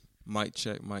Mic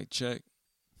check, mic check.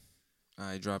 All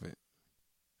right, drop it.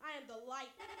 I am the light.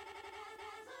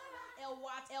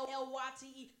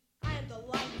 L-Y-T-E. I am the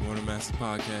light. Morning Masters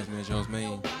Podcast, man. Joe's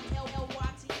Main.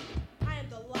 L-Y-T-E. I am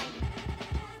the light.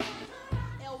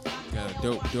 Got a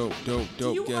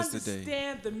dope guest today. Do you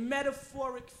understand the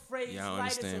metaphoric phrase, Yeah, I don't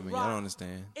light as a understand, man. rock? Y'all don't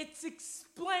understand. It's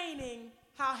explaining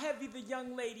how heavy the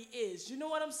young lady is. You know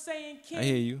what I'm saying, King? I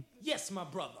hear you. Yes, my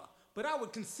brother, but I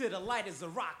would consider light as a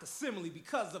rock a simile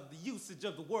because of the usage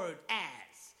of the word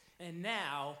as. And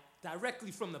now,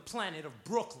 directly from the planet of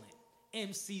Brooklyn,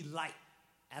 MC Light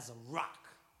as a rock.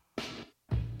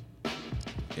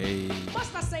 Hey.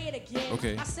 Must I say it again?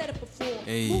 Okay. I said it before.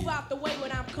 Hey. Move out the way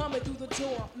when I'm coming through the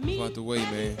door. Me, Move out the way,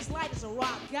 man. As light as a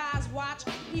rock. Guys watch,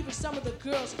 even some of the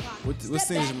girls clock. What Step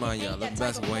sings back, remind it y'all? ain't Let that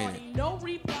Bass type of Wayne party. it. No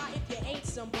reply if you ain't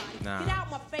somebody. Nah. Get out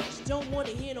my face, don't want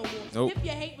to hear no more. Nope. If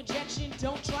you hate rejection,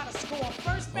 don't try to score.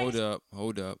 First base.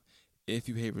 Hold up. If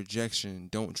you hate rejection,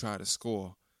 don't try to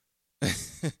score.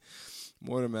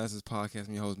 More Than Masters Podcast.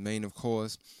 I'm your host, Main, of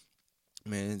course.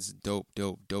 Man, it's a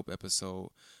dope episode.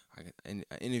 I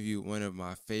interviewed one of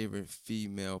my favorite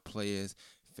female players,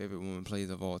 favorite women players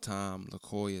of all time,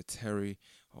 LaCoya Terry.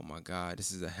 Oh my God,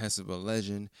 this is a Hesper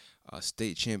legend, a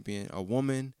state champion, a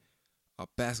woman, a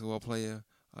basketball player,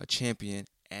 a champion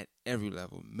at every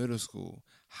level, middle school,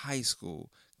 high school,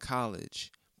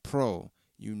 college, pro,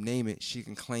 you name it, she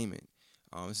can claim it.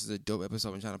 This is a dope episode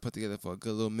I've been trying to put together for a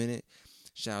good little minute.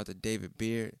 Shout out to David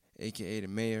Beard, a.k.a. the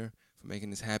mayor, for making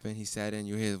this happen. He sat in.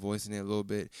 You hear his voice in there a little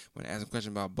bit. When I ask him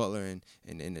questions about Butler and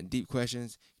the deep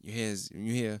questions, you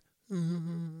hear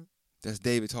that's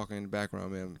David talking in the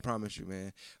background, man. I promise you,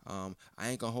 man. I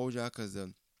ain't going to hold y'all because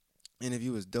the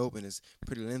interview is dope and it's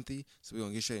pretty lengthy, so we're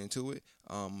going to get straight into it.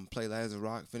 Play Light as a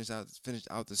Rock, finish out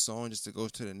the song just to go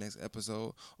to the next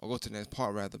episode, or go to the next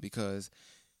part, rather, because,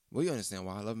 well, you understand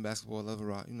why. I love basketball, I love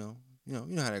rock, you know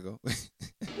how that go.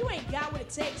 You ain't got what it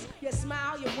takes. You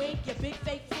smile, you wink, you big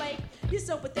fake flake. You're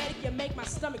so pathetic, you make my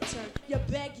stomach turn. You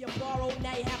beg, you borrow,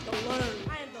 now you have to learn.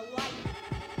 I am the light.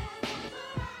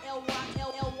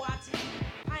 L-Y-T.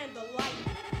 I am the light.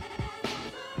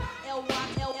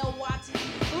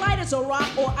 L-Y-T. Light as a rock,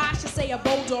 or I should say a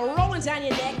boulder, rolling down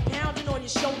your neck, pounding on your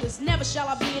shoulders. Never shall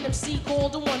I be an MC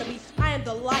called a wannabe. I am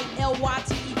the light.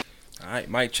 L-Y-T. All right,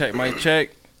 mic check.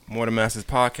 More Than Masters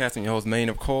Podcast, and your host, Main,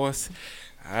 of course.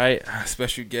 All right,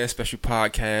 special guest, special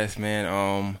podcast,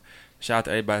 man. Shout out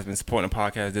to everybody that's been supporting the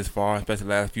podcast this far, especially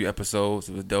the last few episodes.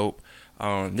 It was dope.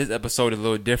 This episode is a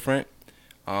little different.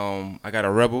 I got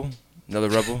another rebel.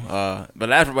 But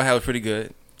last rebel I had was pretty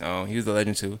good. He was a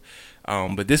legend too.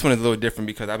 But this one is a little different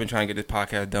because I've been trying to get this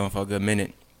podcast done for a good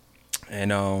minute.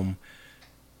 And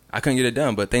I couldn't get it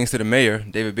done, but thanks to the mayor,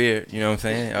 David Beard, you know what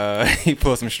I'm saying? He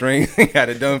pulled some strings and got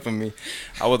it done for me.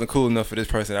 I wasn't cool enough for this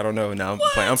person. I don't know. Now I'm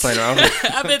playing around.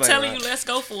 I've been telling you, let's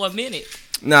go for a minute.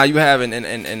 Nah, you haven't.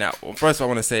 And first of all,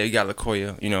 I want to say you got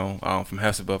LaCoya, from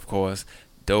Hesper, of course.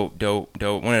 Dope.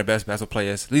 One of the best basketball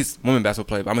players, at least women basketball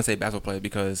players. But I'm gonna say basketball player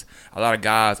because a lot of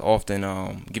guys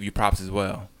often give you props as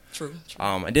well. True.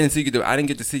 I didn't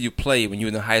get to see you play when you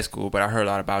were in high school, but I heard a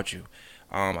lot about you.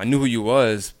 I knew who you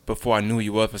was before I knew who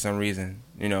you was for some reason.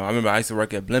 I remember I used to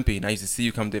work at Blimpie, and I used to see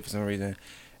you come there for some reason.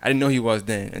 I didn't know he was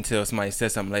then until somebody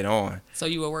said something later on. So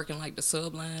you were working like the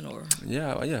sub line, or?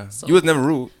 Yeah. So, you was never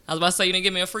rude. I was about to say you didn't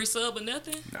give me a free sub or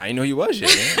nothing. I didn't know he was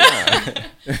yet.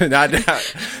 Nah.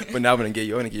 But now I'm gonna get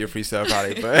you a free sub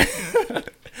probably, but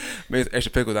maybe it's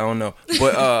extra pickles. I don't know.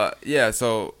 But yeah.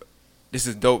 So this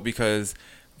is dope because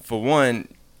for one,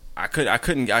 I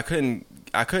couldn't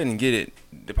get it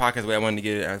the podcast the way I wanted to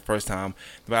get it at the first time.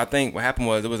 But I think what happened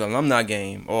was it was an alumni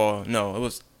game, or no, it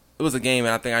was a game,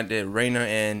 and I think I did Rainer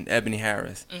and Ebony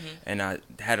Harris, and I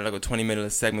had like a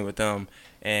 20-minute segment with them,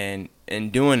 and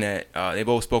in doing that, they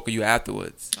both spoke of you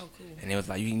afterwards. Oh, cool. And it was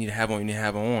like, you need to have on.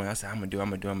 I said, I'm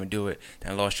gonna do it.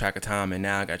 Then I lost track of time, and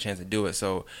now I got a chance to do it.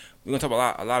 So we're gonna talk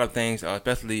about a lot of things,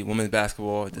 especially women's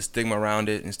basketball, the stigma around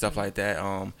it and stuff like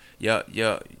that. Your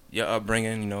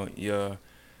upbringing,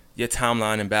 your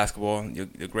timeline in basketball,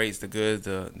 the greats, the goods,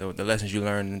 the lessons you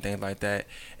learned and things like that.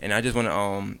 And I just want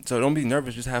to, so don't be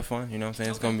nervous, just have fun, you know what I'm saying?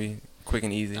 Okay. It's going to be quick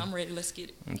and easy. I'm ready, let's get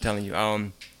it. I'm telling you.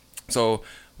 So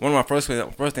one of my first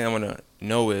thing I want to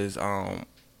know is,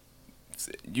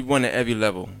 you won at every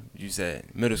level, you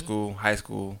said, middle school, high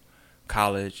school,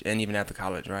 college, and even after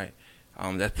college, right?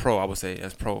 That's pro, I would say,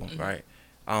 that's pro, right?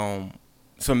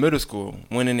 So middle school,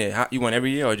 winning it, you won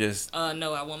every year or just?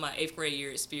 No, I won my 8th grade year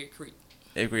at Spirit Creek.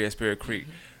 8th grade at Spirit Creek.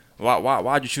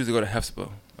 Why'd you choose to go to Hesper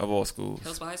of all schools?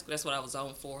 Hesper High School, that's what I was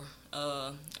on for.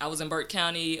 I was in Burke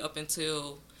County up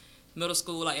until middle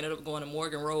school. I ended up going to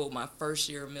Morgan Road my first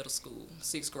year of middle school,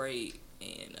 6th grade.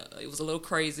 And it was a little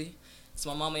crazy. So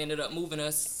my mama ended up moving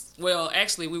us. Well,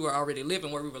 actually, we were already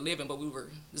living where we were living, but we were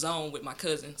zoned with my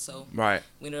cousin. So Right.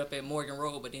 we ended up at Morgan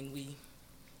Road, but then we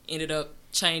ended up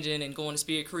changing and going to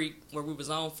Spirit Creek where we were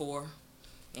zoned for,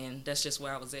 and that's just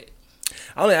where I was at.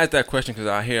 I only ask that question because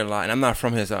I hear a lot, and I'm not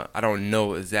from here, so I don't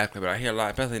know exactly, but I hear a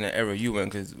lot, especially in the era you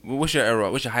went. Because what's your era?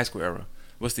 What's your high school era?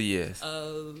 What's the years?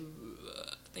 I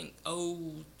think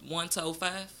 01 to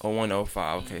 05. 01,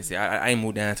 05. Okay, see, I ain't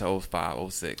moved down to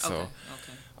 05, 06. So,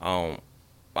 Okay.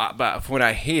 but from what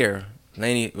I hear,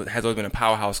 Laney has always been a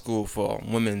powerhouse school for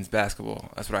women's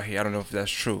basketball. That's what I hear. I don't know if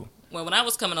that's true. Well, when I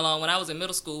was coming along, when I was in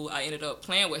middle school, I ended up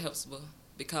playing with Hepzibah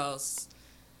because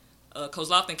Coach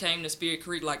Lofton came to Spirit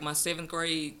Creek like my 7th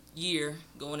grade year,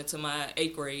 going into my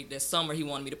 8th grade. That summer, he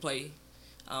wanted me to play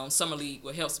summer league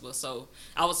with Hepzibah. So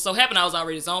I was so happy I was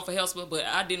already zoned for Hepzibah, but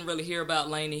I didn't really hear about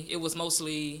Laney. It was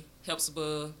mostly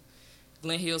Hepzibah.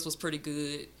 Glen Hills was pretty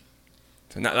good.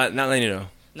 So not Laney though.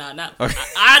 Nah, not. Okay.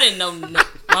 I didn't know.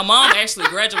 My mom actually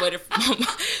graduated.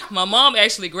 My mom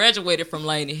actually graduated from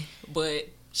Laney, but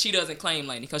she doesn't claim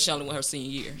Laney because she only went her senior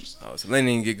year. Oh, so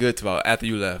Laney didn't get good till about after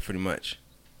you left, pretty much.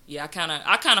 Yeah, I kind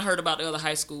of heard about the other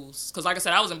high schools because, like I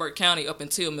said, I was in Burke County up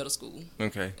until middle school.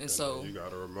 Okay. And so you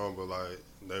gotta remember, like,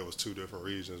 there was 2 different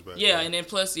regions back yeah, then. and then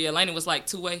plus, yeah, Laney was like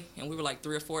 2A, and we were like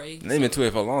 3 or 4A. They've been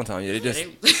 2A for a long time. Yeah, they just.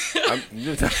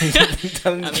 You're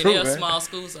telling the I mean, truth, they're man. small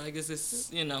schools, so I guess it's,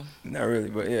 Not really,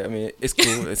 but yeah, I mean, it's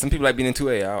cool. Some people like being in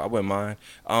 2A. I wouldn't mind.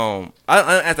 I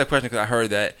asked that question because I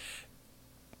heard that.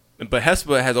 But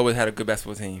Hepzibah has always had a good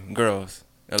basketball team, girls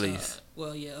at least.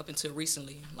 Well, yeah, up until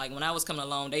recently. Like, when I was coming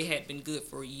along, they had been good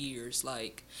for years.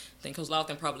 Like, I think Coach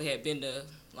Lofton probably had been to,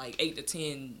 like, 8 to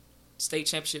 10 state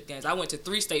championship games. I went to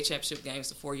 3 state championship games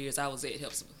the 4 years I was at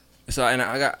Hepzibah. So,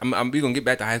 and we gonna get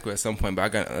back to high school at some point.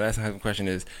 But the last question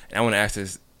is, and I want to ask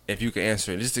this if you can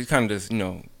answer it, just to kind of just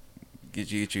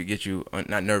get you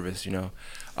not nervous.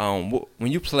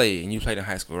 When you played in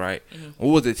high school, right? Mm-hmm.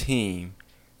 What was the team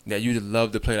that you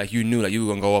loved to play? Like you knew, like you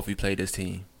were gonna go off if you played this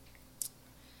team.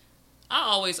 I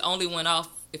always only went off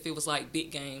if it was like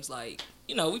big games. Like,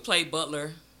 we played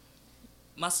Butler.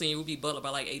 My senior would be Butler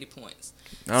by like 80 points.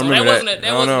 I don't remember that. I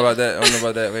don't know about that.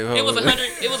 Wait, it was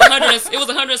 100. It was 100. It was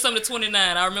 100 something to 29.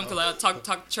 I remember because I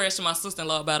talk trash to my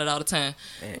sister-in-law about it all the time.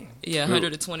 Dang. Yeah,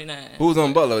 100 to 29. Who was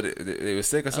on Butler? They were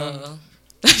sick or something?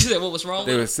 She said, "What was wrong?"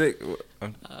 They with were sick.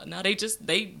 No,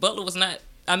 Butler was not.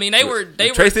 I mean, they were.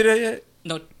 Tracy there yet?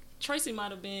 No, Tracy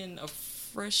might have been a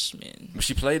freshman.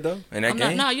 She played though in that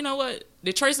game. No, you know what?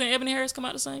 Did Tracy and Ebony Harris come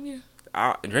out the same year?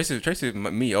 Tracy,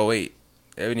 me 08.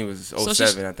 Ebony was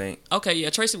 07, I think. Okay, yeah,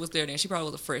 Tracy was there then. She probably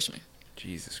was a freshman.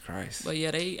 Jesus Christ. But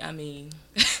yeah,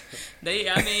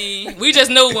 we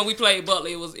just knew when we played Butler,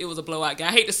 it was a blowout game.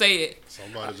 I hate to say it.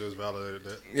 Somebody just validated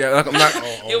that. Yeah, like, I'm not.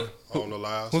 on the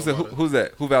live. Who's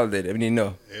that? Who validated? I didn't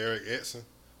know. Eric Edson.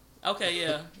 Okay,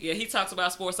 yeah. He talks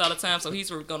about sports all the time, so he's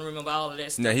going to remember all of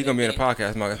that stuff. Yeah, he's going to be in a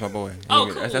podcast. That's my boy.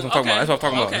 Cool. That's what I'm talking about. That's what I'm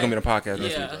talking about. He's going to be in a podcast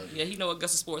next week. Yeah, he know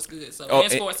Augusta sports good. So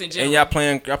and sports in general. And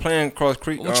y'all playing Cross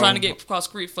Creek. We're trying to get Cross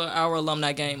Creek for our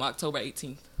alumni game, October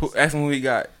 18th. Ask him who he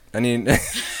got. I mean, when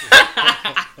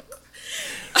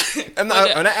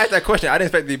I asked that question, I didn't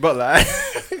expect to be Butler.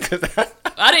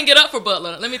 I didn't get up for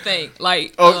Butler. Let me think.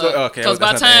 Like, okay. Because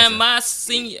by the time my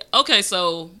senior,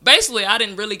 so basically I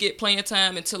didn't really get playing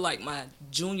time until like my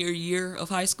junior year of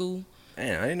high school.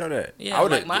 Damn, I didn't know that. Yeah,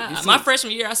 like my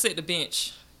freshman year, I sat the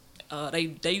bench.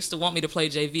 They used to want me to play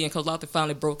JV, and Coach Lofton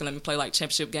finally broke and let me play like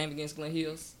championship game against Glen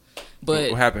Hills.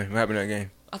 But what happened? What happened in that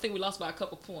game? I think we lost by a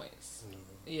couple points.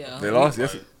 Yeah, they lost.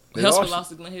 Yes, Hellsville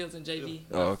lost to Glen Hills in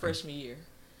JV freshman year.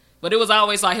 But it was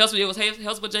always like Hellsville. It was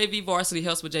Hellsville JV varsity,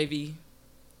 Hellsville JV.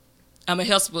 I mean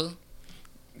Hellsville.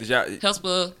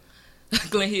 Hellsville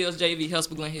Glen Hills JV,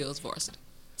 Hellsville Glen Hills varsity.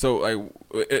 So, like,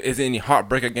 is there any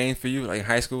heartbreaker games for you, like in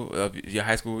high school, your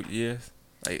high school years,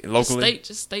 like locally?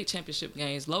 Just state championship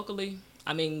games locally.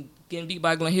 I mean, getting beat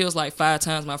by Glen Hills like 5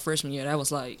 times my freshman year. That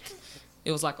was like.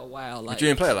 It was like a while. Like, but you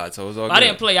didn't play a lot, so it was all good. I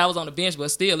didn't play. I was on the bench,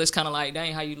 but still, it's kind of like,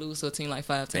 dang, how you lose to a team like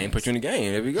 5 times. They ain't put you in the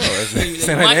game. There we go. That's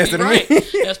the answer to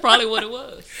me. That's probably what it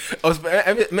was.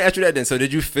 Let me ask you that then. So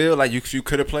did you feel like you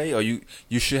could have played, or you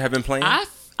should have been playing?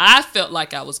 I felt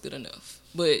like I was good enough.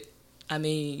 But, I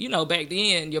mean, back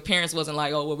then, your parents wasn't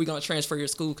like, oh, well, we're going to transfer your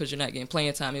school because you're not getting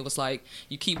playing time. It was like,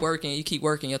 you keep working,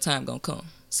 your time going to come.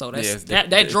 So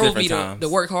that drove me to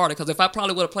work harder, because if I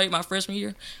probably would have played my freshman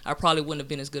year, I probably wouldn't have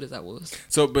been as good as I was.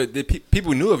 So, but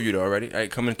people knew of you though already,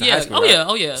 like coming to high school.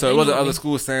 Oh yeah. So it wasn't other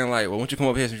schools saying like, well, why don't you come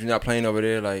up here since you're not playing over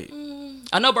there? Like,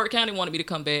 I know Burke County wanted me to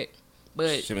come back,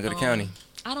 but ship me to the county.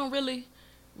 I don't really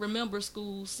remember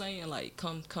schools saying like,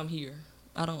 come here.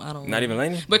 I don't. Not even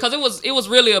Laney? Because it was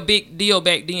really a big deal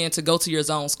back then to go to your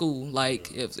zone school.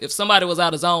 Like if somebody was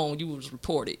out of zone, you was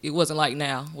reported. It wasn't like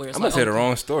now where it's I'm like, gonna say the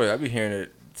wrong story. I be hearing that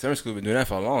summer school been doing that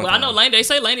for a long Well, time. I know Laney. They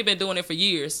say Laney been doing it for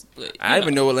years. But I didn't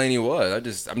even know what Laney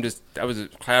was. That was a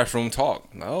classroom talk.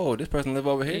 Like, oh, this person live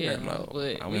over here. Yeah, I'm like, oh, but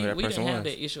I don't know we who that didn't person have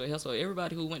was. that issue at Hellsville.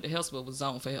 Everybody who went to Hellsville was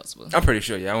zoned for Hellsville. I'm pretty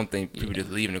sure. Yeah, I don't think people just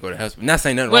leaving to go to Hellsville. Not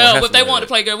saying nothing Well, wrong with if they Hellsville, wanted to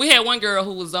but play girl, we had one girl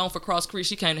who was zoned for Cross Creek.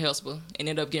 She came to Hellsville and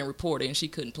ended up getting reported, and she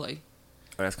couldn't play.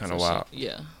 Oh, that's kind of So wild.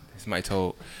 Yeah. Somebody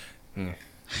told.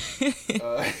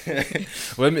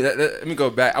 Well, let me go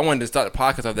back. I wanted to start the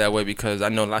podcast off that way because I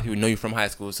know a lot of people know you from high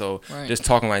school. So Right. just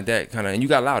talking like that, kind of, and you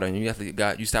got louder, and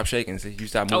you stopped shaking, so you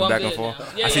stopped moving I'm back and good forth. now.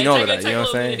 Yeah, I seen yeah, all take of that. take You know a what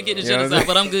I'm little saying? bit to get the You know what jitters I'm out,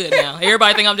 but I'm good now.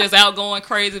 Everybody think I'm just outgoing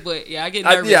crazy, but yeah, I get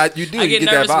nervous. Yeah, you do. I You get get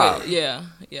that nervous vibe. with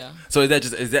it. Yeah. So is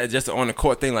that just on the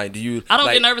court thing? Like, do you? I don't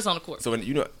like, get nervous on the court. So when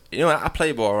you know, I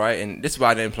play ball, right? And this is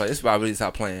why I didn't play. This is why I really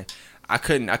stopped playing. I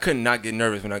couldn't not get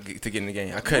nervous when I get in the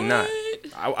game. I could not.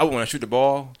 I want to shoot the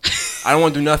ball. I don't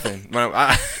want to do nothing.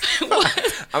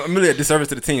 I'm really a disservice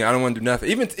to the team. I don't want to do nothing.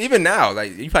 Even now,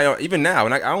 like you probably don't, even now,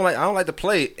 and I don't like to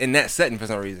play in that setting for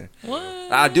some reason. What?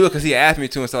 I do it because he asked me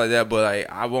to and stuff like that. But like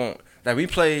I won't. Like we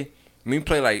play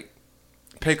like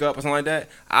pick up or something like that.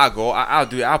 I'll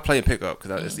do it. I'll play and pick up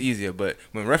because it's easier. But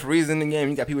when referees in the game,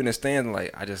 you got people in the stands.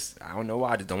 Like I don't know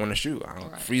why. I just don't want to shoot. I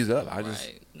don't freeze up. I just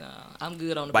Nah, I'm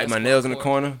good on the bite my basketball nails in the court.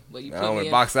 corner. But you I put don't me want to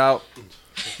in- box out.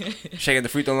 Shaking the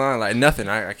free throw line like nothing.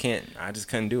 I can't. I just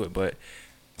couldn't do it. But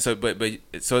so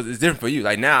it's different for you.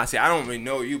 Like now, see, I don't really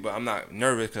know you, but I'm not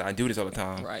nervous because I do this all the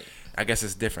time. Right. I guess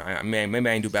it's different. I mean, maybe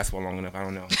I ain't do basketball long enough. I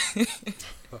don't know.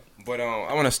 But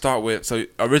I want to start with. So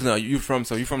originally, you from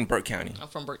Burke County. I'm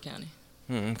from Burke County.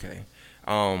 Okay.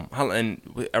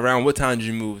 Around what time did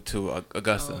you move to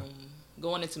Augusta?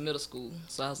 Going into middle school,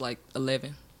 so I was like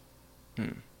 11.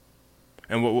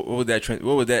 And what was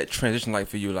that transition like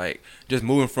for you? Like just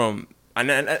moving from. I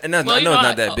know it's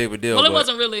not that big of a deal. Well, it but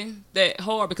wasn't really that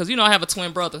hard because I have a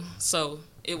twin brother, so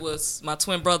it was my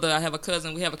twin brother. I have a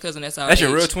cousin. We have a cousin that's our That's age.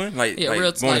 your real twin? Like Yeah, born real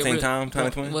at the same real- time, kind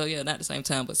of twin? Well, yeah, not the same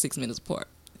time, but 6 minutes apart.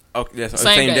 Okay, that's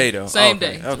same day though. Same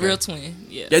Okay, day. okay. Real twin.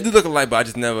 Yeah. Yeah, they do look alike,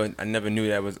 but I never knew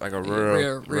that was like a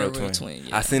real twin. twin,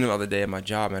 yeah. I seen him the other day at my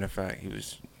job. Matter of fact, he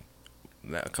was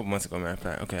like, a couple months ago. Matter of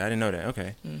fact, okay, I didn't know that.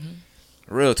 Okay,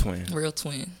 real twin. Real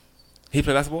twin. He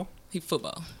played basketball. He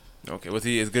football. Okay, was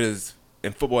he as good as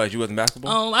in football as you was in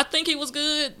basketball? I think he was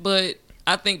good, but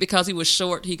I think because he was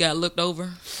short, he got looked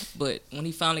over. But when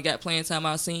he finally got playing time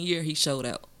our senior year, he showed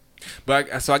out. But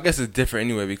I guess it's different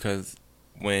anyway because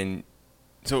when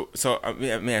let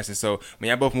me ask you. So when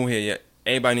y'all both moved here, yeah,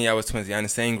 everybody knew y'all was twins. Y'all in the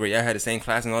same grade. Y'all had the same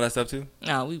class and all that stuff too.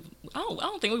 No, I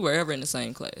don't think we were ever in the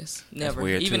same class. Never.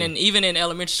 weird, even too. in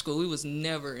elementary school, we was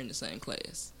never in the same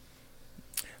class.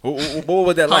 What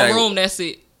was that like? Homeroom, that's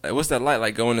it. Like, what's that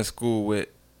like going to school with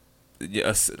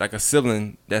like a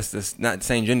sibling that's just not the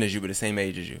same gender as you but the same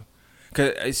age as you?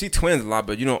 Because I see twins a lot,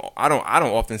 but I don't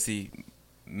often see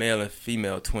male and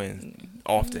female twins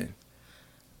often.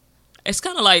 It's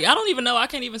kind of like I don't even know. I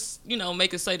can't even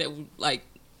make it say that we, like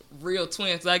real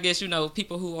twins. I guess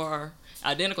people who are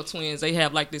identical twins, they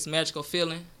have like this magical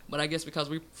feeling. But I guess because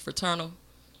we're fraternal,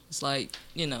 it's like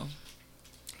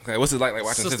Okay, what's it like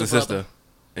watching sister?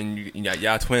 And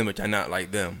y'all twin, but y'all not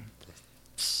like them.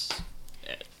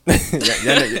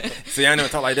 So y'all never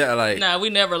talk like that. Like Nah, we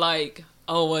never like.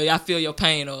 Oh well, I feel your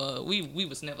pain, or we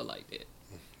was never like that.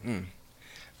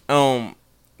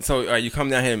 So you come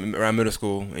down here around middle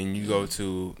school and you go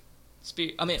to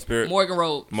Spirit. Morgan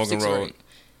Road. Morgan sixth Road. grade.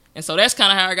 And so that's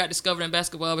kind of how I got discovered in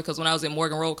basketball because when I was at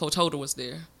Morgan Road, Coach Holder was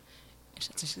there.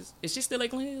 Is she still at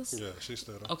Glen Hills? Yeah, she's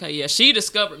still there. Okay, yeah, she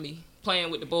discovered me playing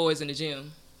with the boys in the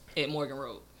gym at Morgan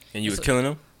Road. And you was killing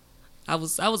them? I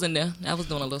was in there. I was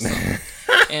doing a little something.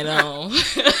 And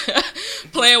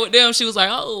playing with them, she was like,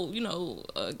 oh,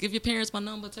 give your parents my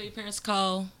number, tell your parents to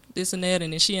call, this and that.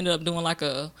 And then she ended up doing like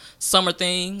a summer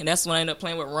thing. And that's when I ended up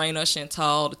playing with Raina,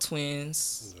 Chantal, the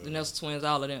twins, the Nelson twins,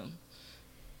 all of them.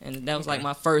 And that was like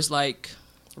my first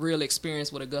real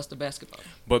experience with Augusta basketball.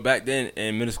 But back then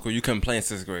in middle school, you couldn't play in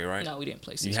 6th grade, right? No, we didn't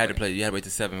play 6th You had to grade. play. You had to wait to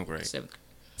 7th grade. 7th.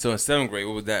 So in 7th grade,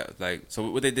 what was that like?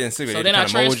 So what they did in 6th grade? So they then I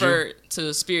kinda mold you? transferred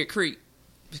to Spirit Creek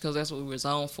because that's what we were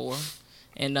zoned for.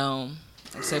 And like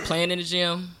I said, playing in the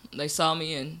gym, they saw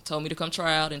me and told me to come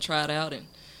try out and tried out and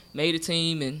made a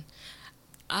team. And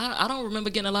I don't remember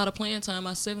getting a lot of playing time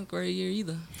my 7th grade year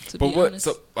either, to But be what? honest.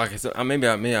 So okay, so maybe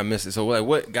I missed it. So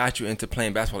what got you into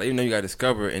playing basketball? Even though you got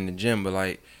discovered in the gym, but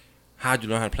like, how'd you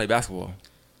learn how to play basketball?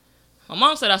 My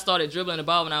mom said I started dribbling the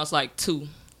ball when I was like 2.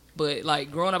 But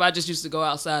like growing up, I just used to go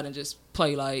outside and just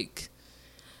play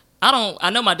I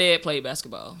know my dad played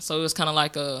basketball, so it was kind of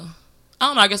like I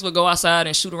don't know. I guess we'll go outside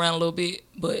and shoot around a little bit,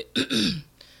 but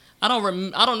I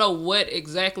don't know what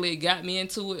exactly got me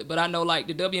into it. But I know like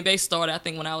the WNBA started, I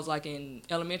think, when I was like in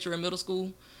elementary and middle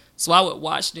school. So I would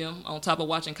watch them on top of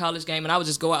watching college game, and I would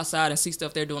just go outside and see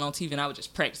stuff they're doing on TV, and I would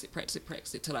just practice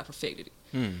it till I perfected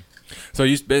it. So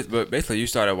but basically you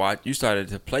started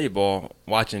to play ball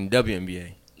watching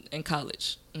WNBA In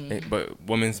college. but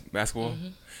women's basketball.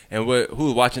 And who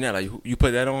was watching that? Like you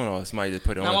put that on, or somebody just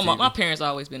put it on? No, TV? my parents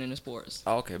always been into sports.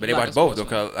 Oh, okay, but they watch both though.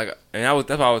 Cause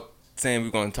that's why I was saying we're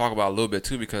going to talk about a little bit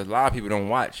too, because a lot of people don't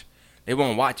watch. They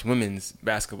won't watch women's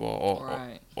basketball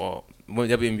or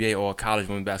WNBA or college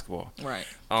women's basketball. Right.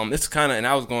 It's kind of, and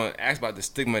I was going to ask about the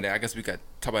stigma that I guess we could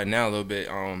talk about it now a little bit.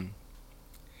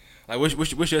 Like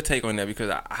what's your take on that? Because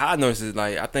I noticed is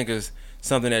like I think it's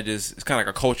something that just it's kind of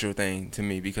like a cultural thing to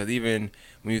me. Because even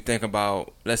when you think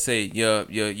about, let's say your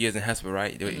years in Hesper,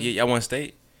 right? Y'all won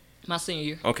state. My senior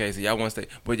year. Okay, so y'all won state,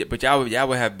 but y'all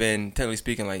would have been technically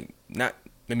speaking like not.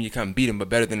 Maybe you couldn't beat them, but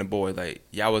better than the boys. Like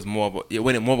y'all was more of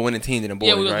a winning team than the boys.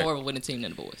 Yeah, we was right? more of a winning team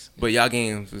than the boys. But y'all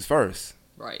games was first.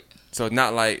 Right. So it's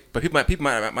not like, but people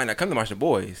might not come to watch the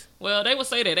boys. Well, they would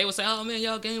say that. They would say, "Oh man,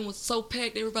 y'all game was so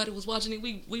packed. Everybody was watching it.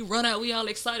 We run out. We all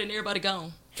excited. And everybody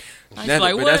gone." I was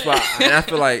like, but what? that's why, and I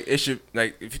feel like it should,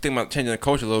 like, if you think about changing the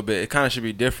culture a little bit, it kind of should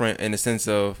be different in the sense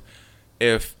of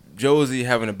if Josie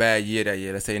having a bad year that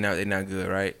year, let's say they're not good,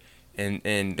 right? And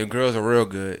the girls are real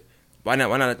good. Why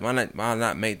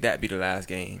not make that be the last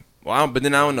game? Well, but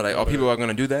then I don't know, like, people are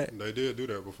gonna do that? They did do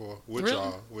that before with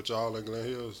Really? y'all in Glen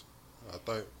Hills. I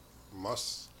think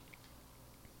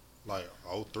like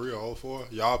 03 or 04.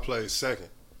 Y'all played second.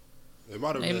 It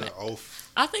might have been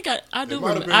I think I do.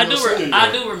 might have been I your senior year.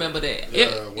 I do remember that.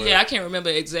 Yeah, I can't remember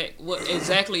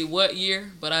exactly what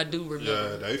year, but I do remember.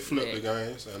 Yeah, they flipped the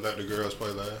games and let the girls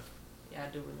play last. Yeah, I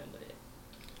do remember that.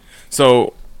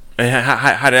 So, and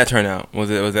how did that turn out? Was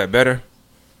that better?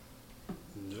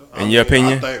 Yeah. In your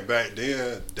opinion? I think back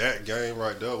then that game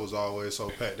right there was always so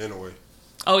packed anyway.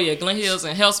 Oh yeah, Glen Hills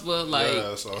and Hellsville,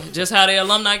 like just how their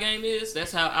alumni game is.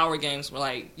 That's how our games were.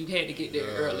 Like you had to get there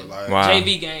early. Like, wow.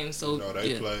 JV games, so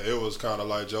they play. It was kind of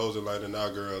like Josie Lane and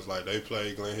our girls. Like they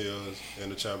played Glen Hills in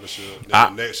the championship.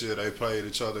 Then the next year they played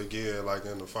each other again, like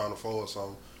in the Final Four or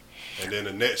something. And then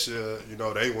the next year,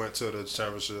 they went to the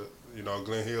championship.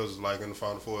 Glen Hills is like in the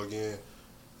Final Four again.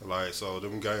 Like so,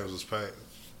 them games was packed.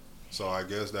 So I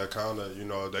guess that kind of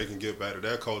they can get back to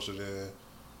that culture then.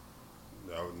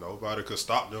 Nobody could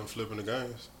stop them flipping the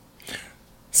games.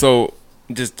 So,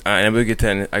 just and we'll get to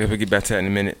that. I guess we'll get back to that in a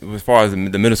minute. As far as the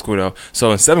middle school though,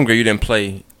 so in 7th grade you didn't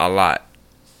play a lot,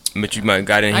 but you might have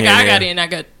got in here. I got in.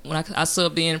 When I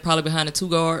subbed in probably behind the 2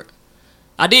 guard.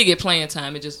 I did get playing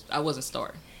time. I wasn't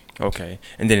starting. Okay,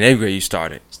 and then in 8th grade you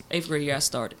started. 8th grade year I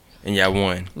started. And y'all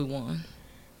won. We won.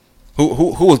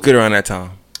 Who was good around that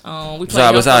time? We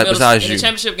played besides in you. the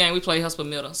championship game. We played Husband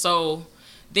Middle. So.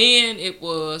 Then it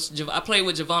was I played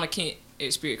with Javonna Kent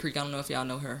at Spirit Creek. I don't know if y'all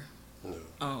know her.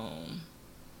 No.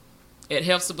 At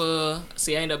Hephzibah,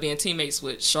 I ended up being teammates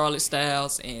with Charlotte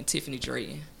Styles and Tiffany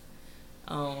Drayton.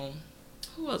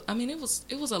 Who else? I mean, it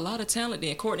was a lot of talent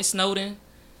then. Courtney Snowden.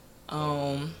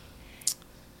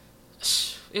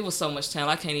 It was so much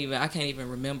talent. I can't even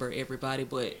remember everybody.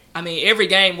 But I mean, every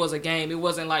game was a game. It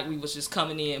wasn't like we was just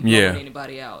coming in blowing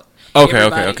anybody out. Okay,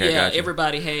 Yeah, gotcha.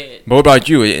 everybody had. But what about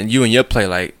you and your play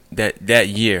like that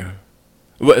year?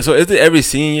 So is it every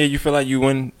senior year you feel like you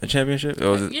win a championship?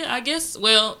 Or was it? Yeah, I guess.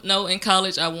 Well, no, in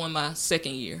college I won my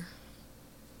second year.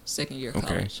 Second year of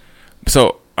college.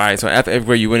 So all right, so after 8th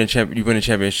grade you win a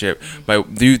championship.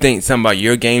 But do you think something about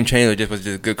your game changed, or was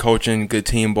just good coaching, good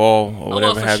team ball, or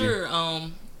whatever for have sure.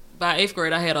 you? By 8th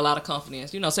grade, I had a lot of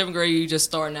confidence. 7th grade, you just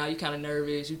starting out. You kind of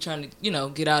nervous. You trying to,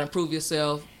 get out and prove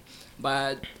yourself.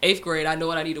 By 8th grade, I know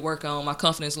what I need to work on. My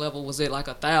confidence level was at like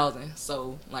 1,000.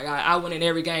 So, like, I went in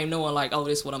every game knowing, like, oh,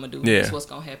 this is what I'm gonna do. Yeah. This is what's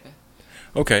gonna happen.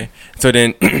 Okay, so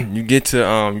then you get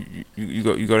to you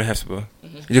go to Hephzibah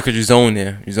because you zone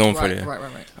there. You zone for there.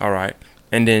 Right. All right,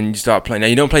 and then you start playing. Now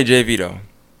you don't play JV though.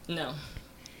 No.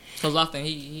 Because often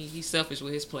he's selfish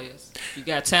with his players. You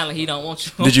got talent, he don't want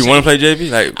you. Did you want to play JV?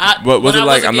 Like, what was it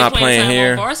like? I'm not playing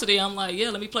here. On varsity, I'm like,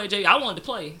 yeah, let me play JV. I wanted to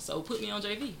play, so put me on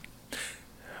JV.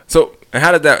 So, and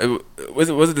how did that? Was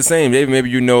it the same? Maybe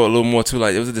you know a little more too.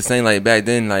 Like, was it the same like back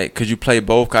then? Like, could you play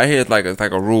both? 'Cause I hear it's like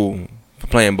a rule for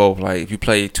playing both. Like, if you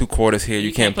play 2 quarters here,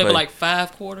 you can't play for like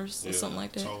 5 quarters or something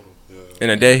like that. Total, yeah.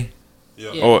 In a day. Yeah.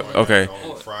 Oh, okay.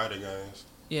 On Friday games.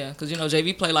 Yeah, because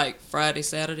JV play like Friday,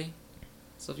 Saturday.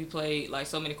 So if you played like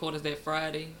so many quarters that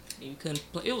Friday, you couldn't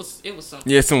play. It was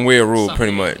something. Yeah, some weird rule,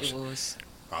 pretty much. It was.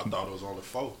 I thought it was only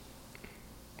 4.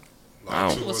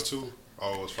 Like 2 or 2?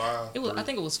 Oh, it was 5? I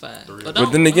think it was 5.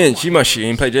 But then again, she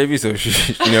ain't play JV, so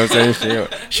she you know what I'm saying?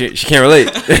 She can't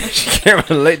relate. She can't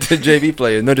relate to JV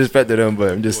players. No disrespect to them,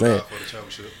 but I'm just saying. For the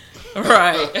championship.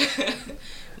 Right.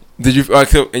 Did you?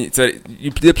 So you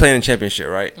did play in the championship,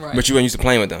 right? Right. But you weren't used to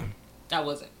playing with them. I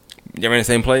wasn't. You ever in the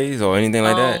same plays or anything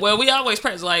like that? Well, we always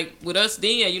practice. Like with us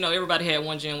then, you know, everybody had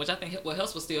one gym, which I think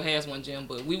Hellsville still has one gym.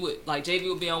 But we would like JV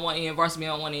would be on one end, varsity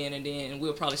on one end, and then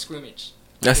we'll probably scrimmage.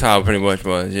 That's how it pretty much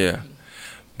was, yeah.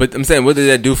 But I'm saying, what did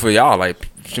that do for y'all? Like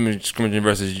scrimmaging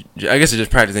versus, I guess it's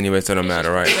just practice anyway, so it don't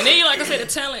matter, right? And then, like I said, the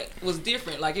talent was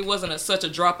different. Like it wasn't such a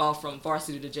drop off from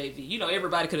varsity to JV. You know,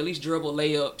 everybody could at least dribble,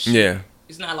 layup. Shoot. Yeah.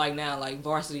 It's not like now, like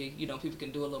varsity, you know, people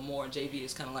can do a little more, and JV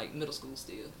is kind of like middle school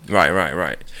still.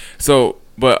 Right. So,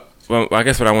 but well, I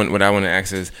guess what I want to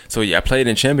ask is, so yeah, I played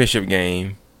in championship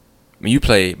game. I mean, you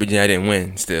played, but yeah, I didn't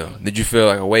win. Still, did you feel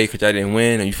like a way because I didn't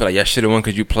win, or you feel like y'all should have won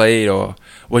because you played, or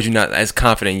was you not as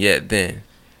confident yet then?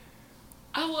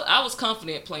 I was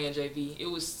confident playing JV.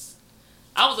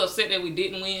 I was upset that we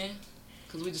didn't win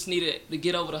because we just needed to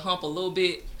get over the hump a little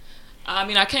bit. I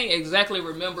mean, I can't exactly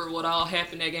remember what all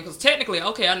happened that game because technically,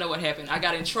 okay, I know what happened. I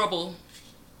got in trouble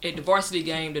at the varsity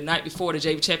game the night before the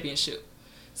JV championship.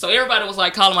 So everybody was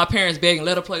like calling my parents begging,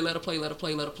 let her play.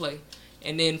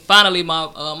 And then finally my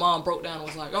mom broke down and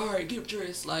was like, all right, get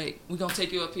dressed. Like, we're going to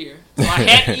take you up here. So I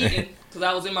hadn't eaten because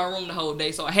I was in my room the whole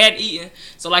day. So I hadn't eaten.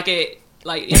 So like at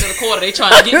end of the quarter, they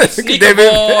tried to get me sneaker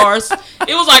bars.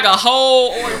 It was like a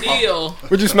whole ordeal.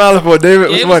 What you smiling for, David?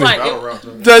 Yeah, what's funny?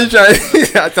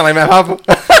 I sound like Matt Hopper.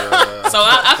 So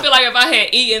I feel like if I had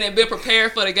eaten and been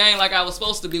prepared for the game like I was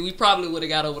supposed to be, we probably would have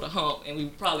got over the hump and we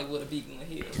probably would have beaten the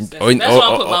Hills. That's why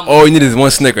I put my money. All you need is one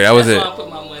Snicker. That was it. That's why I put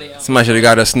my money on. Somebody should have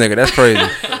got a Snicker. That's crazy.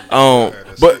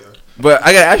 But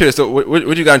I gotta ask you this. So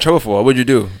what you got in trouble for? What'd you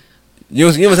do? You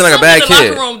was like a bad kid.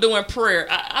 In the locker room doing prayer.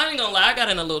 I ain't gonna lie. I got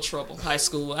in a little trouble in high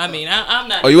school. I mean, I'm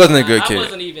not. Oh, you wasn't a good kid. I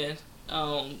wasn't even,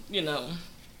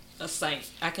 a saint.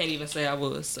 I can't even say I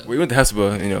was. So. We went to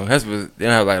Hesper. You know, Hesper, they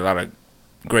don't have like a lot of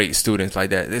great students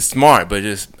like that. They're smart, but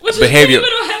just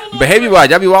behavior-wise,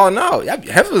 y'all be wilding out.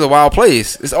 Hesper's a wild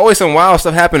place. There's always some wild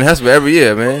stuff happening in Hesper every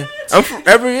year, man.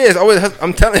 Every year, it's always.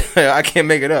 I'm telling you, I can't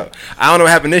make it up. I don't know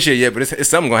what happened this year yet, but it's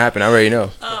something gonna happen. I already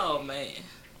know. Oh man.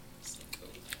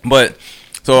 But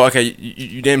so okay,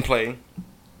 you didn't play.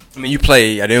 I mean, you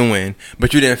played. I didn't win,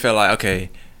 but you didn't feel like okay.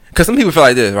 Because some people feel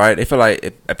like this, right? They feel like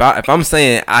if I'm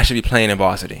saying I should be playing in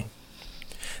varsity,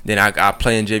 then I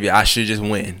play in JV. I should just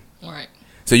win. Right.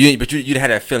 So you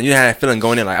had that feeling. You had that feeling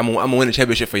going in like I'm gonna win the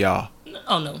championship for y'all.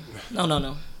 Oh no,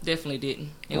 definitely didn't.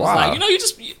 It was like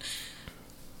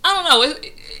I don't know.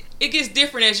 It gets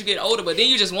different as you get older, but then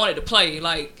you just wanted to play.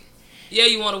 Like, yeah,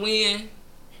 you want to win.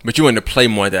 But you wanted to play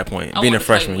more at that point. Being a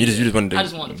freshman, you just wanted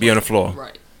to be on the floor.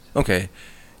 Right. Okay.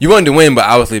 You wanted to win, but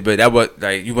obviously, that was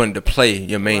like you wanted to play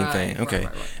your main thing. Okay,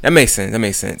 right. That makes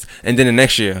sense. And then the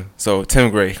next year, so 10th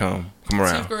grade come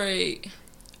around. 10th grade,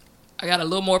 I got a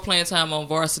little more playing time on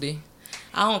varsity.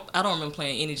 I don't remember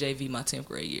playing any JV my 10th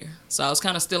grade year, so I was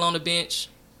kind of still on the bench.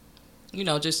 You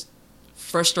know, just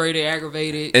frustrated,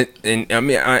 aggravated. And I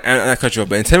mean, I cut you up,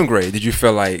 but in 10th grade, did you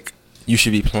feel like you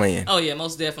should be playing? Oh yeah,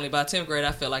 most definitely. By 10th grade,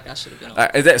 I felt like I should have been on.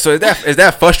 Is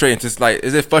that frustrating?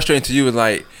 Is it frustrating to you?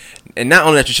 Like, and not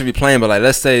only that you should be playing, but like,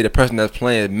 let's say the person that's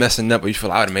playing is messing up, or you feel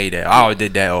like I would have made that, I would have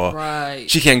did that, or right.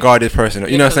 She can't guard this person.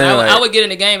 You know what I'm saying? I would get in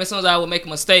the game as soon as I would make a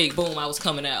mistake. Boom, I was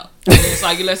coming out. And it's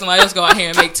like you let somebody else go out here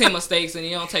and make 10 mistakes, and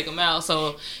you don't take them out.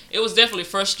 So it was definitely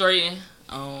frustrating.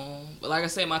 But like I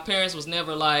said, my parents was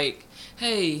never like,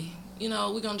 hey, you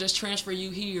know, we're gonna just transfer you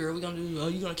here. We're gonna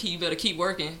do. You better keep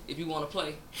working if you want to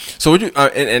play. So would you?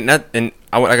 Like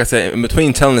I said, in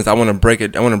between telling this, I want to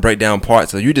break down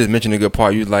parts. So you just mentioned a good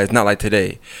part. You like it's not like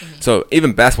today. Mm-hmm. So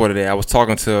even basketball today, I was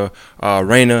talking to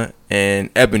Raina and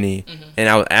Ebony, and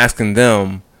I was asking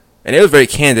them, and they was very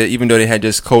candid, even though they had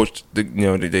just coached the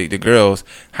girls,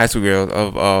 high school girls,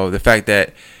 of the fact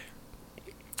that.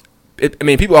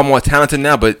 People are more talented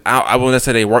now, but I wouldn't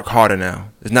say they work harder now.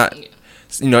 It's not. Yeah.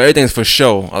 You know, everything's for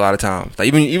show a lot of times.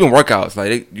 Like even workouts,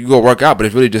 like you go work out, but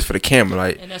it's really just for the camera.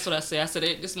 Like, and that's what I say. I said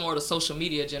this is more the social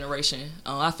media generation.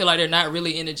 I feel like they're not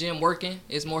really in the gym working.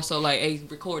 It's more so like, hey,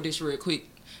 record this real quick.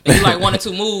 They do like 1 or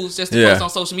 2 moves just to post on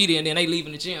social media, and then they leave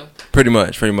in the gym. Pretty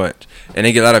much, and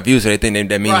they get a lot of views, so they think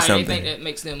that means something. They think that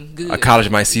makes them good. A college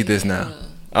might see this now.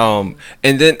 And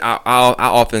then I'm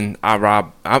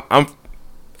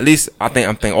at least I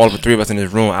think all of the 3 of us in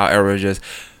this room, our era is just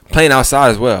playing outside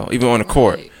as well, even on the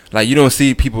court. Right. Like you don't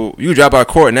see people. You drop out of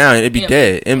court now and it'd be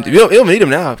dead. And we don't need them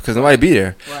now because nobody be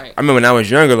there. Right. I remember when I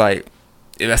was younger, like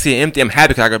if I see it empty, I'm happy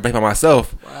because I got to play by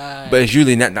myself. Right. But it's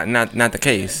usually not the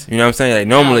case. You know what I'm saying? Like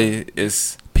normally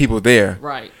it's people there.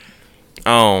 Right.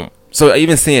 So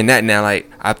even seeing that now, like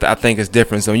I think it's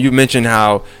different. So you mentioned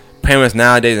how parents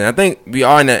nowadays, and I think we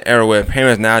are in that era where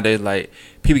parents nowadays, like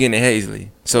people get in their head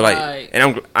easily. So like, Right.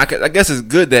 and I guess it's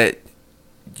good that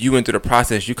you went through the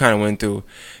process you kind of went through,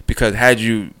 because had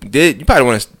you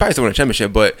probably still win a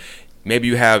championship, but maybe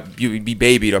you'd be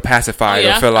babied or pacified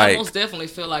or feel I like. most definitely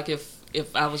feel like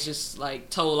if I was just like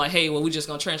told like, hey, well, we just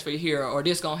gonna transfer you here or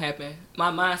this gonna happen, my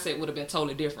mindset would have been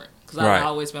totally different, because I've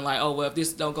always been like, oh well, if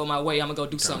this don't go my way, I'm gonna go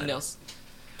do something else.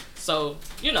 So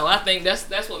I think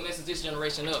that's what messes this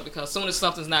generation up, because as soon as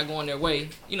something's not going their way,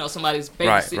 somebody's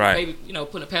baby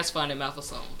putting a pacifier in their mouth or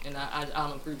something, and I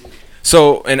don't agree with it.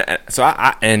 So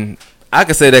I can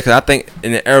say that because I think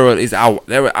in the era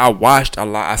I watched a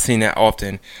lot. I seen that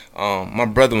often. My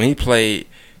brother, when he played,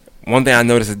 one thing I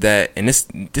noticed is that, and this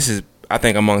is I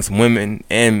think amongst women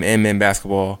and men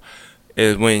basketball,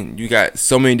 is when you got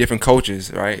so many different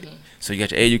coaches, right? Mm-hmm. So you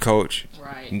got your AU coach,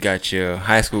 right? You got your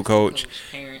high school coach,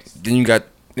 parents. Then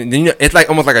it's like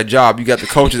almost like a job. You got the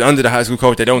coaches under the high school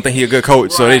coach that don't think he a good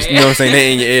coach, so they, you know what I'm saying,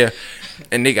 they in your ear.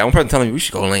 And they got one person telling me, we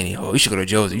should go Laney, you should go to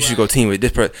Josie, you should go team with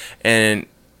this person. And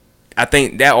I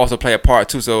think that also play a part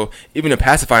too. So even the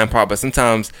pacifying part, but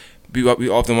sometimes we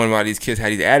often wonder why these kids have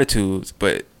these attitudes,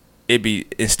 but it be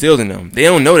instilled in them. They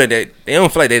don't know that they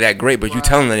don't feel like they're that great, but you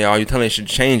telling them they are, you telling them they should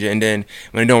change it, and then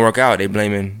when it don't work out, they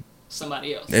blaming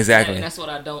somebody else. Exactly. And that's what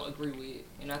I don't agree with.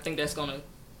 And I think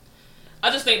I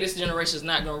just think this generation is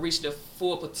not gonna reach their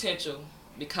full potential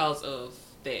because of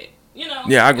that.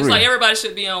 Yeah, I agree. It's like everybody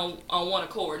should be on one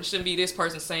accord. It shouldn't be this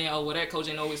person saying, "Oh, well, that coach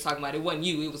ain't always talking about it. It wasn't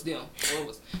you. It was them." Or it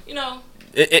was,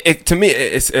 It to me,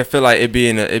 it feel like it'd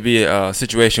be a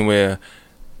situation where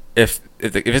if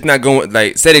it's not going,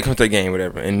 like, say they come to the game,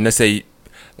 whatever, and let's say,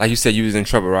 like you said, you was in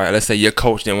trouble, right? Let's say your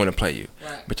coach didn't want to play you,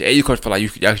 right, but your AU coach felt like you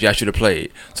should have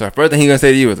played. So the first thing he gonna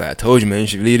say to you is like, "I told you, man, you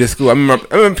should leave this school." I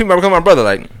remember people become my brother,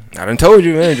 like, "I done told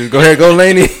you, man, just go ahead and go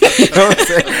Laney." You know what I'm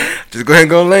saying? Just go ahead and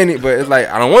go Laney. But it's like,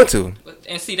 I don't want to.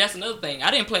 And see, that's another thing. I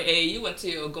didn't play AAU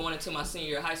until going into my senior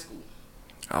year of high school.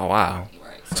 Oh wow!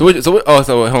 Right. So hold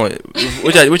on.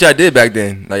 What y'all did back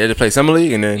then? Like, you just play summer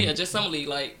league and then? Yeah, just summer league.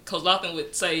 Like Coach Lofton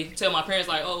would tell my parents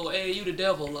like, "Oh, AAU the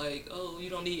devil. Like, oh, you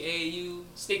don't need AAU.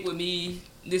 Stick with me.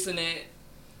 This and that."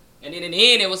 And then in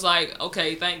the end, it was like,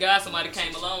 okay, thank God somebody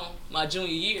came along my junior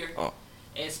year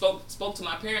and spoke to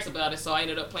my parents about it. So I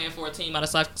ended up playing for a team out of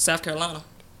South Carolina.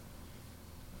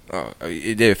 Oh,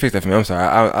 it did fix that for me. I'm sorry.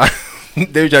 I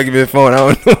they were trying to give me the phone. I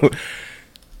don't know.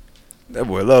 That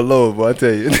boy love low, boy. I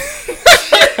tell you.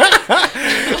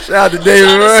 Shout out to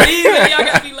David, man. Y'all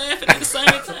gotta be laughing at the same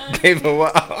time. David,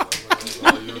 wow.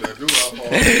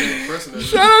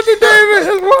 Shout out to David.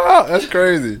 That's wild. That's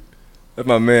crazy. That's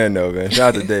my man, though, man.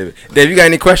 Shout out to David. Dave, you got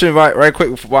any questions right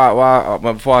quick before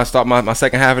I start my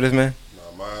second half of this, man?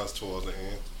 No, mine's towards the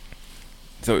end.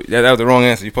 So that was the wrong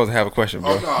answer. You're supposed to have a question,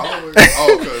 bro. Oh,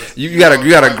 no. Cause, you got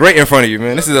a great in front of you,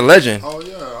 man. This is a legend. Oh,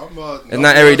 yeah. It's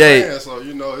not every day. Fan, so,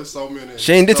 it's so many.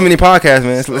 She ain't did too many podcasts,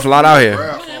 man. It's a lot out here.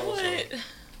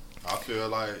 I feel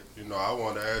like, I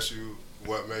want to ask you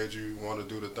what made you want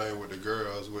to do the thing with the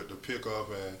girls, with the pickup,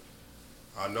 and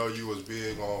I know you was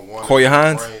big on one. Koya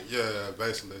Hines? Yeah,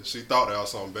 basically. She thought that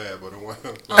was something bad, but it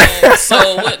wasn't.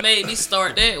 So what made me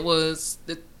start that was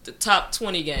the top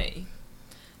 20 game.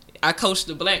 I coached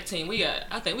the black team.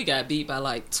 I think we got beat by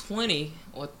like 20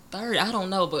 or 30. I don't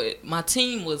know, but my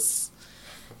team was.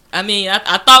 I mean,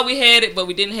 I thought we had it, but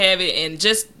we didn't have it, and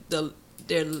just I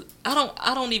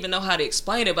don't even know how to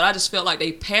explain it, but I just felt like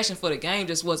their passion for the game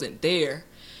just wasn't there,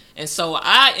 and so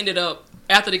I ended up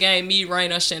after the game. Me,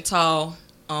 Raina, Chantal,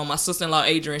 my sister-in-law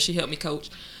Adrian, she helped me coach.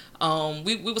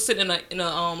 We were sitting in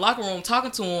a locker room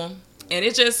talking to them, and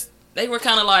it just. They were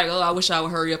kind of like, oh, I wish I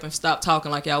would hurry up and stop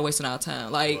talking like y'all wasting our time.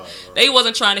 Like, right. They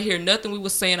wasn't trying to hear nothing we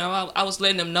was saying. I was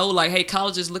letting them know, like, hey,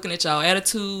 college is looking at y'all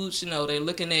attitudes. They're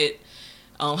looking at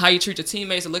how you treat your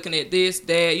teammates. They're looking at this,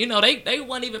 that. They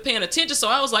weren't even paying attention. So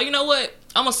I was like, you know what?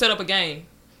 I'm going to set up a game.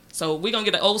 So we're going to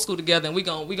get the old school together, and we're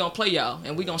gonna play y'all,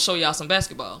 and we're going to show y'all some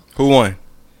basketball. Who won?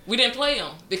 We didn't play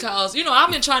them because, I've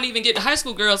been trying to even get the high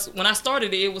school girls. When I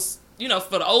started it was...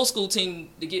 for the old school team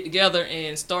to get together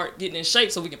and start getting in shape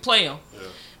so we can play them. Yeah.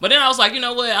 But then I was like, you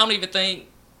know what? I don't even think,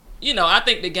 I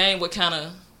think the game would kind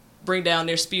of bring down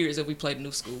their spirits if we played the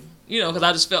new school. Because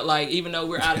I just felt like even though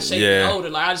we're out of shape and older,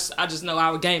 like I just know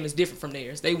our game is different from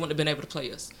theirs. They wouldn't have been able to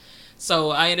play us. So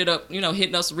I ended up,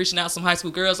 hitting us, reaching out some high school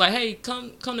girls like, hey,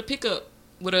 come to pick up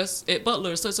with us at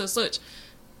Butler, such.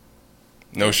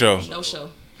 No show. No show.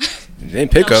 Then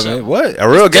pick No up, show. man. What? A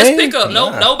real Just game? pick up.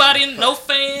 No, Nah. nobody, no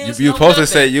fans. You no supposed to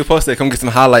nothing. say you supposed to come get some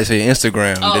highlights for your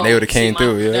Instagram. Then they would have came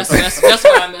through. Yeah. That's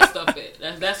what I messed up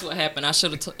at. That's what happened. I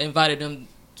should have invited them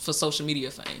for social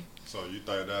media fame. So you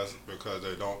think that's because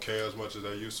they don't care as much as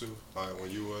they used to, like when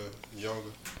you were younger?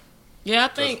 Yeah, I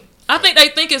think they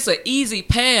think it's an easy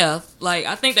path. Like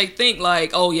I think they think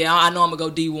like, oh yeah, I know I'm gonna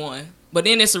go D1. But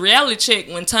then it's a reality check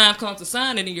when time comes to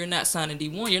sign it, and you're not signing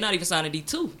D1. You're not even signing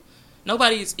D2.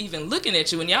 Nobody's even looking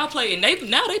at you. And y'all play, and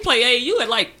now they play AAU at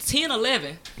like 10,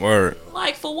 11. Word.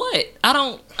 Like for what? I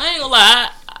ain't gonna lie.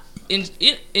 In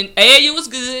AAU is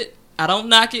good. I don't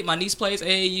knock it. My niece plays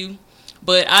AAU,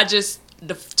 but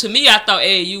to me, I thought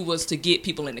AAU was to get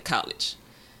people into college.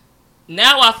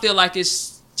 Now I feel like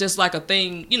it's just like a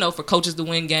thing, for coaches to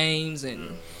win games,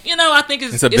 and I think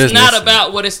it's not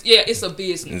about what it's. Yeah, it's a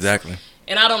business. Exactly.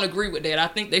 And I don't agree with that. I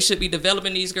think they should be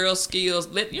developing these girls' skills.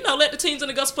 Let the teams in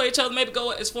the Augusta play each other. Maybe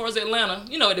go as far as Atlanta.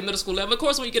 At the middle school level. Of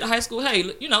course, when you get to high school, hey,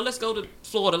 let's go to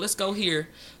Florida. Let's go here.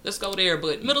 Let's go there.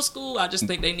 But middle school, I just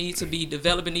think they need to be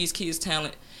developing these kids'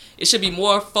 talent. It should be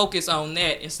more focused on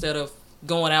that instead of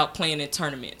going out playing in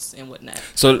tournaments and whatnot.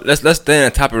 So let's stay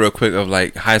on the topic real quick of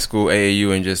like high school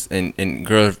AAU and just and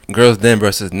girls then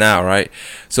versus now, right?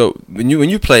 So when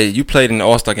you played in the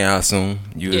All-Star game, I assume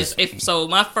Yes. So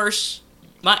my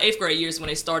 8th grade year is when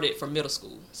they started from middle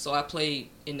school. So I played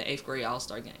in the 8th grade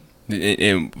All-Star game.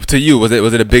 And to you, was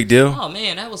it a big deal? Oh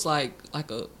man, that was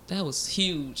that was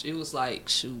huge. It was like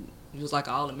it was like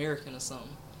an All-American or something.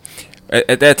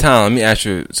 At that time, let me ask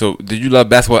you. So did you love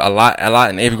basketball a lot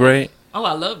in 8th grade? Oh,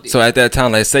 I loved it. So at that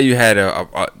time, like say you had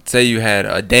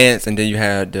a dance and then you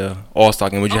had the All-Star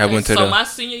game. Would you have went to so the? my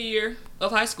senior year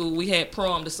of high school, we had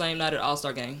prom the same night at the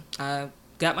All-Star game. I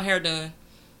got my hair done,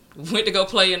 went to go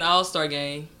play in the All-Star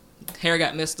game. Hair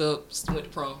got messed up, went to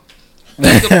prom.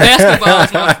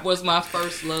 Basketball was my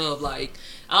first love. Like,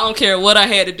 I don't care what I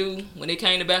had to do. When it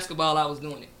came to basketball, I was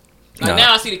doing it. Like,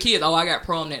 now I see the kids, I got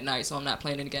prom that night, so I'm not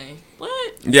playing in the game.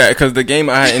 What? Yeah, because the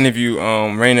game I interviewed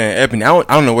Raina and Ebony, I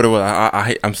don't know what it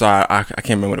was. I'm sorry, I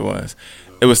can't remember what it was.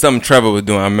 It was something Trevor was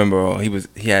doing. I remember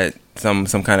he had some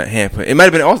kind of hand put. It might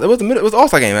have been it was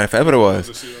All-Star game. Matter of fact, what it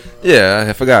was. Yeah,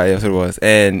 I forgot. Yeah, that's what it was.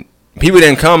 And people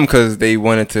didn't come because they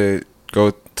wanted to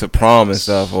go to prom and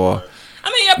stuff. Or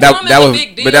I mean, prom is a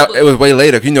big deal. But it was way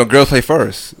later. Girls play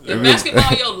first. If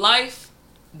basketball your life,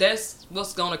 that's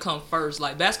what's gonna come first.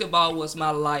 Like, basketball was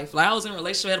my life. Like, I was in a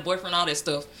relationship, had a boyfriend, all that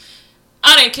stuff.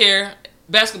 I didn't care.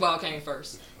 Basketball came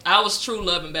first. I was true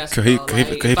loving basketball.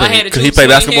 If I had to choose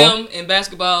between him and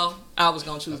basketball, I was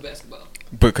gonna choose basketball.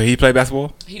 But could he play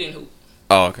basketball? He didn't hoop.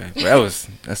 Oh, okay. Well,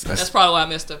 that's probably why I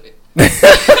messed up it.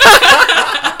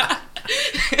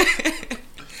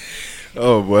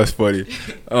 Oh, boy, that's funny.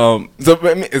 So,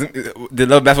 I mean, did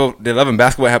Love and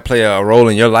Basketball have play a role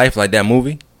in your life, like that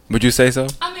movie? Would you say so?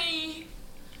 I mean,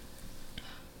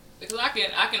 because I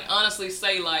can honestly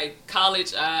say, like,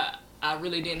 college, I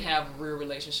really didn't have a real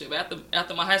relationship.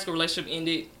 After my high school relationship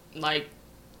ended, like,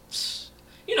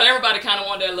 everybody kind of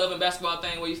wanted that love and basketball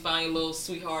thing where you find your little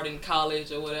sweetheart in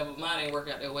college or whatever. Mine didn't work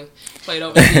out that way. Played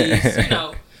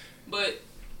overseas, But,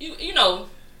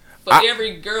 for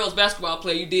every girls basketball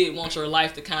player, you did want your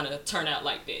life to kind of turn out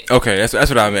like that. Okay, that's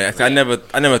what I meant.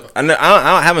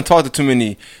 I haven't talked to too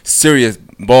many serious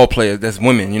ball players that's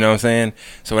women. You know what I'm saying?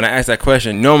 So when I ask that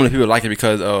question, normally people like it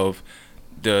because of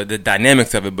the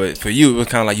dynamics of it. But for you, it was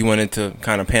kind of like you wanted to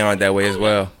kind of pan on it that way as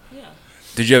well.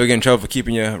 Did you ever get in trouble for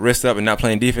keeping your wrist up and not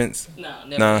playing defense? No,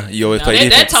 never. Nah, you always play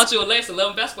defense. That taught you a lesson.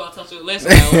 Love basketball taught you a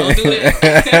lesson. Don't do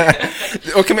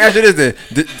that. Well, can we ask you this then?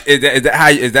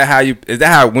 Is that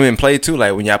how women play too?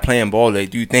 Like when y'all playing ball, like,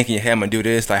 do you think in your head I'm gonna do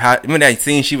this? Like, how when that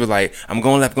scene she was like, I'm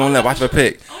going left, watch her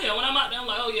pick. Oh yeah, when I'm out there, I'm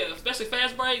like, oh yeah, especially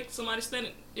fast break, somebody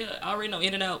standing. Yeah, I already know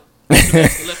in and out.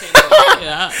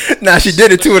 Nah, she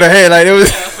did it too with her hand, like it was.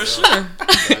 Yeah, for sure.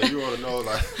 Now, you want to know,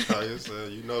 like you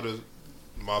said, this.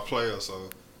 My player, so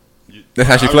that's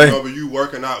how she play. I remember you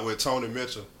working out with Tony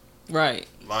Mitchell, right?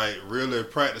 Like really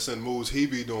practicing moves he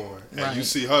be doing, and you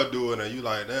see her do it, and you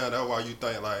like, damn, that's why you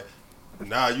think like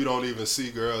now you don't even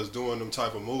see girls doing them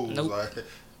type of moves. Nope. Like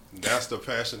that's the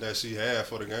passion that she had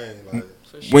for the game. Like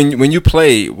sure. When you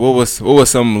played, what was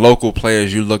some local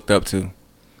players you looked up to?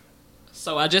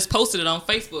 So I just posted it on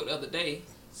Facebook the other day.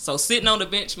 So sitting on the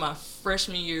bench my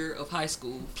freshman year of high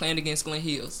school, playing against Glen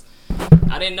Hills.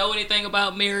 I didn't know anything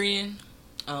about Marion.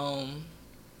 I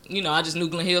just knew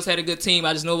Glen Hills had a good team.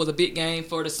 I just knew it was a big game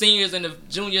for the seniors and the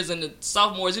juniors and the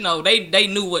sophomores. They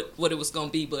knew what it was going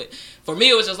to be. But for me,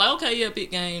 it was just like, okay, yeah,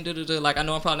 big game. Like, I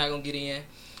know I'm probably not going to get in.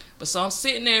 But so I'm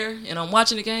sitting there, and I'm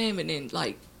watching the game, and then,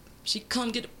 like, she come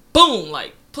get boom,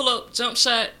 like, pull up jump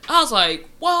shot. I was like,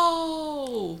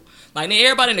 whoa. Like, then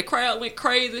everybody in the crowd went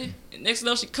crazy. And next thing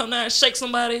you know, she come down and shake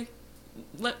somebody,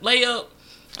 lay up.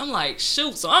 I'm like,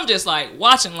 shoot. So I'm just like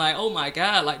watching, like, oh my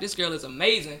God, like this girl is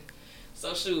amazing.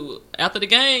 So shoot, after the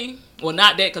game, well,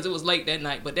 not that because it was late that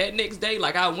night, but that next day,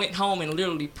 like, I went home and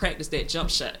literally practiced that jump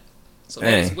shot. So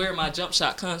that is where my jump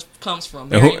shot comes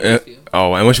from.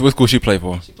 And what school she played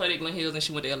for? She played at Glen Hills and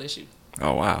she went to LSU.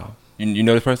 Oh wow, you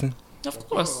know this person? Of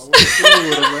course.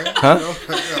 Huh?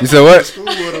 You said what?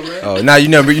 Oh, nah, you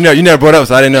never brought up,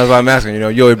 so I didn't know. That's why I'm asking. You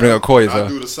always bring up Coy. So I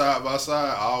do the side by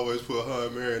side. I always put her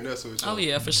and Mary next to each other. Oh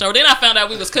yeah, for sure. Then I found out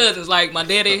we was cousins. Like my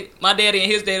daddy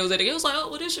and his daddy was at the game. It was like,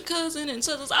 oh, well, this your cousin and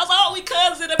so I was like, oh, we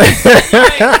cousins.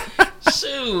 Like,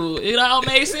 shoot, it all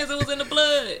made sense. It was in the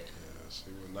blood. Yeah, she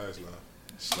was nice now.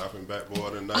 Slapping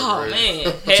backboard in 9th grade. Oh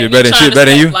man, she better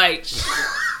than you. Like,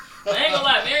 I ain't gonna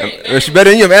lie, Mary. She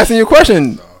better than you. I'm asking you a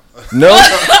question. No.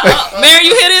 Mary,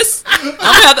 you hear this? I'm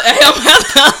gonna have to.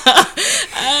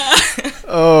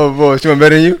 Oh boy, she want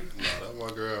better than you? No, that's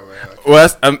my girl, man. Well,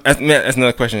 that's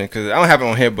another question because I don't have it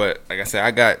on here, but like I said,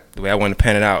 I got the way I want to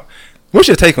pan it out. What's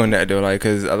your take on that though? Like,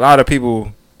 because a lot of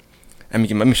people, let me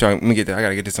get that. I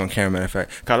gotta get this on camera. Matter of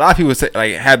fact, because a lot of people say,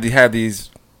 like have these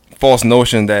false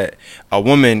notions that a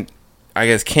woman, I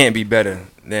guess, can't be better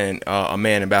than a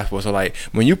man in basketball. So like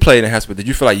when you played in high school, did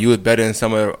you feel like you was better than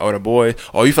some of the boys,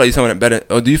 or you feel like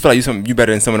do you feel like you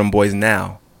better than some of them boys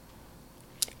now?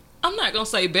 I'm not gonna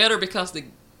say better because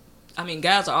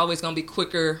guys are always gonna be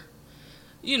quicker.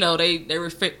 You know,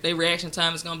 their reaction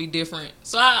time is gonna be different.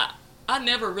 So I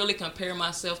never really compare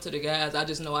myself to the guys. I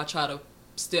just know I try to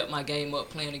step my game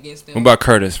up playing against them. What about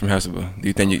Curtis from Hesselby? Do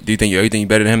you think you're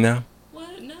better than him now?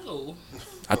 What? No.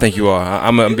 I think you are.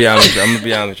 I'm gonna be honest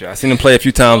with you. I seen him play a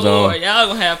few times. Y'all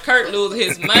gonna have Kurt lose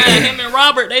his mind. Him and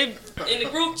Robert, they in the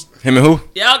group. Him and who?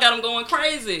 Y'all got him going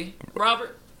crazy.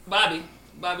 Bobby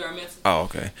Armenta. Oh,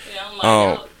 okay. Yeah, I'm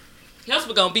like,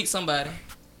 Hesselby gonna beat somebody.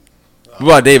 What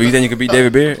about David? You think you could beat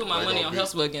David Beard? I put my money on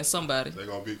Hesselby against somebody. They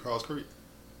gonna beat Cross Creek.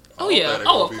 Oh yeah.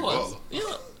 Oh, of course. Yeah.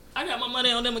 I got my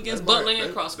money on them against Butler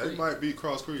and Cross Creek. They might beat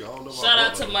Cross Creek. I don't know. Shout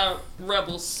out to my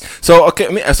Rebels. So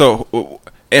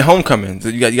in homecoming, so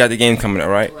you got the game coming up,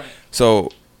 right? Right. So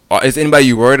is anybody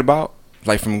you worried about,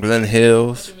 like from Glen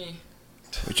Hills? What you mean?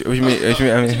 What you mean? What you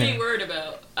mean worried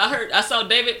about? I saw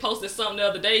David posted something the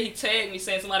other day. He tagged me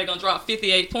saying somebody gonna drop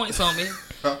 58 points on me.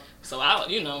 So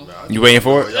You waiting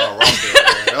for it? Y'all roster at,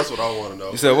 man. That's what I want to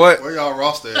know. You said what? Where y'all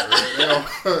roster at,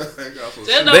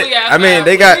 man?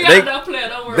 They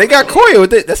got Coy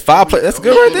with it. That's 5 players. That's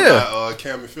good right there.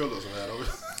 Cammy Phillips, man.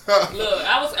 Look,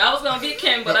 I was gonna get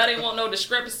Cam, but I didn't want no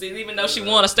discrepancies. Even though she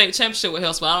won a state championship with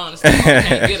Hellsville, I don't understand why I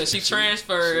can't get her. She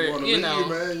transferred,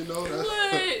 Man,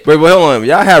 What? Wait, hold on.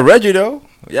 Y'all have Reggie though.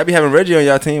 Y'all be having Reggie on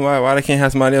y'all team. Why they can't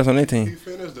have somebody else on their team? He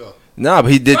finished though. Nah,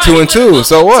 but he did 2-2.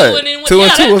 So what? 2-2.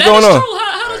 What's going on?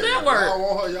 How does that work? I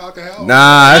want her, y'all can have her.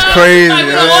 Nah, that's crazy.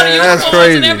 That's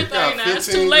crazy. We got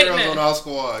 15 girls on our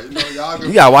squad.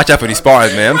 You gotta watch out for these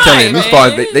spars, man. I'm telling you, these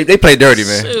spars, they play dirty,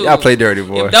 man. Shoot. Y'all play dirty,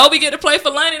 boy. If Dobie get to play for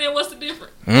Laney, then what's the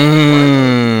difference? We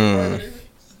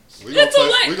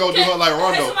gonna do her like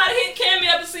Rondo. Hey, somebody hit Cammy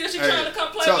up and see if she's trying to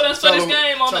come play with us for this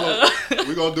game on the.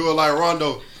 We gonna do it like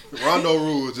Rondo. Rondo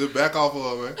rules. Just back off of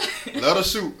her, man. Let her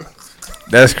shoot.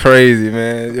 That's crazy,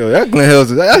 man. Yo, that Glen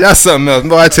Hills, that's something else.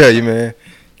 Boy, I tell you, man.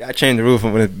 Y'all change the rule for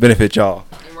when it benefit y'all.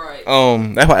 Right.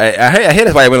 That's why I hear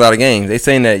that's why I win a lot of games. They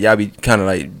saying that y'all be kind of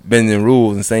like bending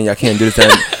rules and saying y'all can't do this.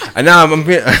 And now I'm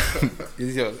being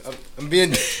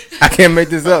I can't make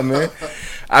this up, man.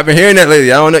 I've been hearing that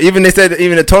lately. I don't know. Even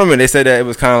the tournament, they said that it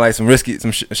was kind of like some risky,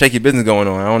 some shaky business going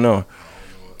on. I don't know.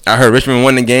 I heard Richmond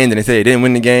won the game, then they said they didn't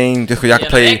win the game just because y'all could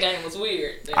play. That game was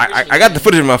weird. I got the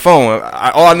footage on my phone.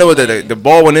 All I know is that the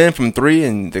ball went in from 3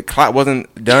 and the clock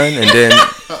wasn't done, and then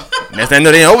next thing I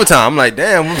know they in overtime. I'm like,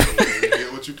 damn. You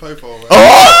get what you play for, man.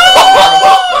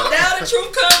 Now the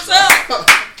truth comes out.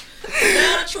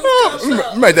 Now the truth comes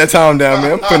out. Write that time down,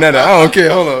 man. I'm putting that out. I don't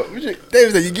care. Hold up.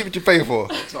 David said you get what you pay for.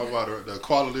 Talk about the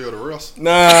quality of the rest.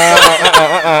 Nah,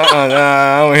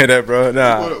 I don't hear that, bro.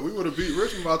 Nah. We would have beat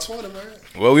Richmond by 20, man.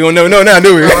 Well, we don't never know now,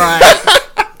 do we?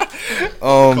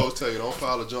 Coach tell you don't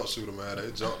foul a jump shooter, man. They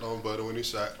jumped on Buddy when he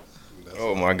shot.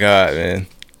 Oh my God, man.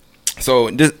 So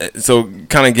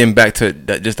kind of getting back to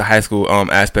just the high school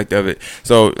aspect of it.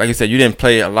 So like I said, you didn't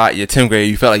play a lot. Your 10th grade,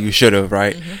 you felt like you should have,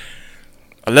 right?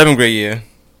 11th grade year,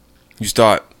 you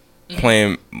start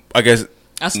playing. I guess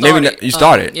I started. Maybe not, you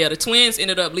started. Yeah, the twins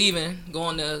ended up leaving,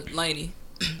 going to Laney.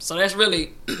 So that's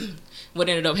really what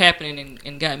ended up happening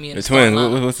and got me in the twins.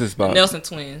 What's this about? The Nelson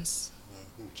twins.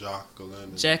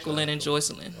 Jacqueline and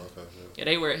Joycelyn. Okay, Yeah,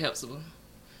 they were at Hepzibah.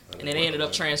 And then they ended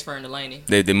up transferring to Laney.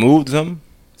 They moved or something?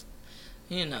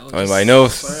 You know. Oh, nobody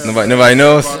knows. Nobody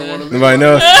knows. Nobody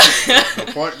knows.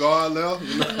 The point guard left.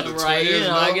 You know, Right, you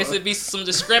know, I guess it'd be some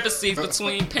discrepancies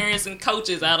between parents and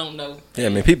coaches. I don't know. Yeah, I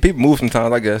mean, people move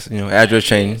sometimes, I guess. You know, address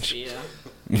change. Yeah.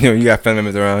 You know, you got family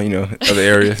members around, you know, other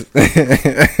areas. But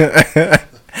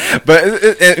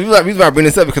the reason why I bring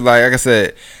this up because, like I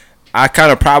said, I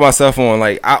kind of pride myself on,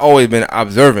 like, I always been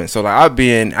observant. So, like,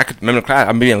 I could remember class,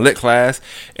 I'd be in lit class,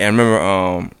 and I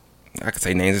remember, I could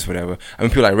say names or whatever. I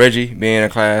mean, people like Reggie being in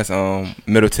class,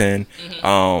 Middleton.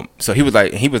 So he was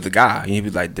the guy. He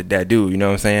was like that dude, you know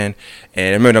what I'm saying? And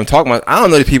I remember them talking about, I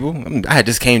don't know these people. I had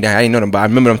just came down, I didn't know them, but I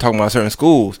remember them talking about certain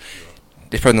schools.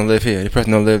 This person don't live here. This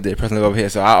person don't live there. This person live over here.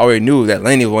 So I already knew that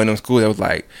Laney was one of them schools that was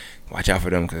like, watch out for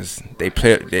them because they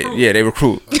play. They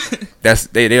recruit. They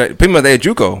pretty much they a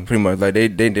JUCO pretty much like they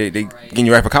getting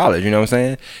you right for college. You know what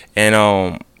I'm saying?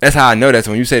 And that's how I know that.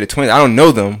 So when you say the Twins, I don't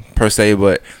know them per se,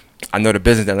 but I know the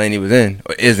business that Laney was in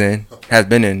or is in, has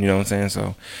been in. You know what I'm saying?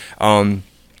 So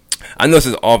I know this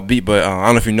is offbeat, but I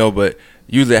don't know if you know, but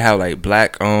usually they have like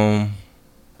black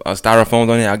styrofoams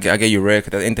on it. I gave you red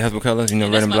because that ain't the husband colors, you know,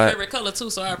 red and black. That's my favorite color too,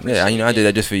 so I appreciate it. Yeah, you know, I did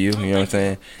that just for you. You know what I'm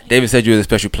saying? David said you was a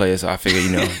special player, so I figured,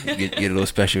 you know, get a little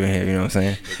special in here. You know what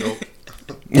I'm saying?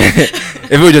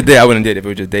 If it was just David, I wouldn't did it. If it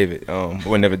was just David, I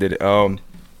would never did it.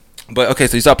 But okay,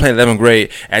 so you start playing 11th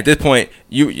grade. At this point,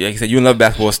 like you said, you in love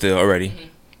basketball still already. Mm-hmm.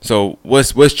 So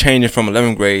what's changing from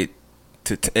 11th grade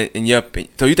to in your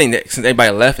opinion? So you think that since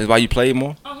everybody left is why you played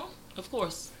more? Of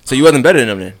course. So you wasn't better than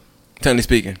them then, technically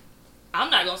speaking. I'm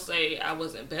not gonna say I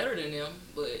wasn't better than them,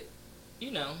 but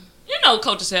you know,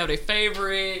 coaches have their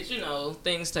favorites. You know,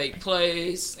 things take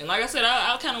place, and like I said,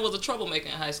 I kind of was a troublemaker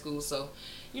in high school, so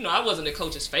you know, I wasn't the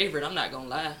coach's favorite. I'm not gonna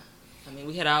lie. I mean,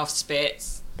 we had our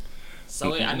spats.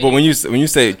 So I mean, but when you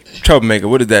say troublemaker,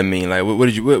 what does that mean? Like,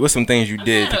 what's some things you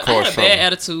did to cause trouble? I had a bad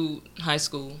attitude in high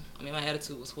school. I mean, my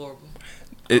attitude was horrible.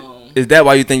 Is that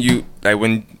why you think you like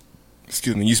when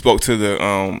you spoke to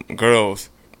the girls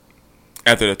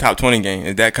after the top 20 game?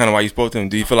 Is that kind of why you spoke to them?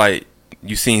 Do you feel like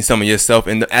you seen some of yourself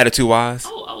in the attitude wise?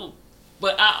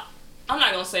 But I'm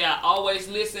not gonna say I always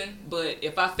listen, but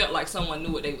if I felt like someone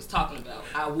knew what they was talking about,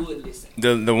 I would listen.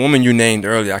 The woman you named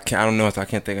earlier, I don't know if I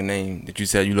can't think of her name that you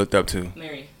said you looked up to.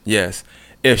 Mary. Yes.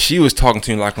 If she was talking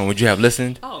to you in the locker room, would you have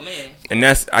listened? Oh man. And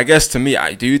that's, I guess, to me.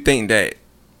 Do you think that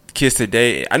kids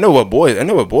today? I know what boys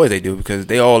they do because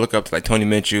they all look up to like Tony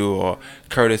Mitchell or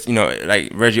Curtis. You know,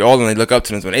 like Reggie. All of them, they look up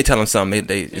to them. When they tell them something,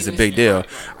 it's a big deal.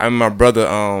 I remember my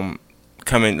brother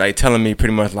coming like telling me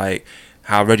pretty much like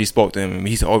how Reggie spoke to him.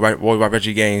 He said, "Oh, right,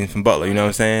 Reggie Gaines from Butler." You know what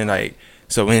I'm saying? Like,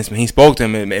 so when he spoke to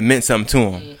him, it meant something to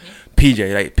him. Mm-hmm.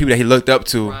 PJ, like people that he looked up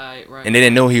to, and they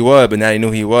didn't know who he was, but now they knew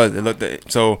who he was. They looked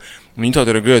at. So when you talk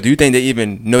to the girls, do you think they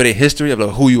even know their history of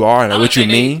like, who you are and like, what you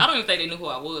mean? I don't even think they knew who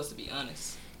I was, to be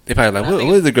honest. They probably like,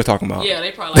 what is the girl talking about? Yeah,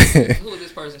 they probably like, who is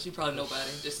this person? She probably nobody,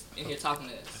 just in here talking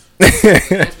to us.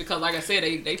 That's because, like I said,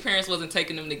 they parents wasn't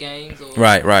taking them to games. Or,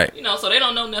 right. You know, so they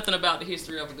don't know nothing about the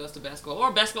history of Augusta basketball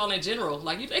or basketball in general.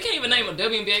 Like, they can't even name a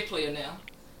WNBA player now.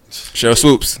 Cheryl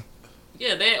Swoops.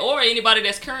 Yeah, or anybody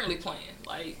that's currently playing.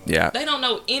 Like, yeah. They don't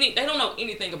know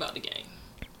anything about the game.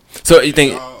 So you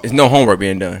think there's no homework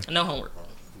being done? No homework.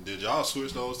 Did y'all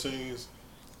switch those teams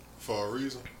for a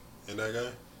reason in that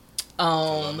game?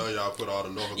 I know y'all put all the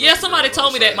North. Yeah, somebody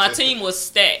told me that my team was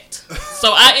stacked.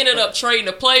 So I ended up trading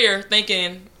a player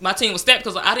thinking my team was stacked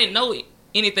because I didn't know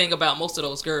anything about most of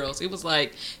those girls. It was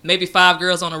like maybe 5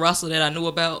 girls on the roster that I knew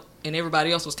about, and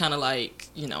everybody else was kind of like,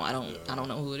 you know, I don't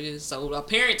know who it is. So a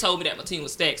parent told me that my team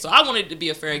was stacked. So I wanted it to be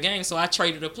a fair game, so I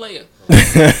traded a player.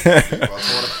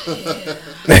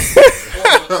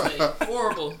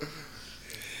 Horrible.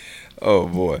 Oh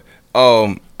boy.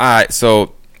 All right.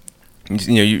 So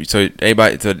so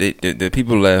everybody, so the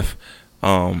people left.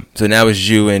 So now it's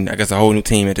you and I guess a whole new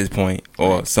team at this point,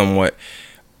 or somewhat.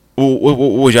 What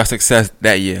was your success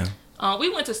that year? We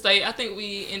went to state. I think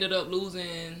we ended up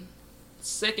losing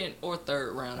 2nd or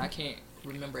 3rd round. I can't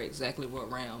remember exactly what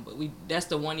round, but that's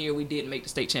the one year we didn't make the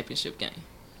state championship game.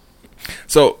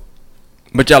 So,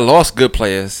 but y'all lost good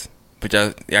players. But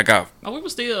y'all got. Oh, we were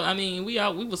still. I mean, we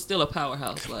were still a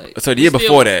powerhouse. Like, so the year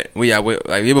before that,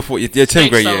 year before your 10th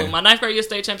grade year. So my 9th grade year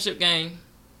state championship game,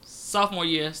 sophomore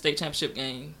year state championship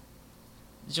game,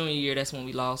 junior year that's when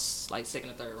we lost like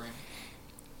 2nd or 3rd round.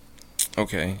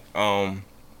 Okay. I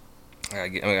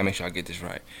gotta make sure I get this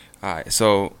right. All right.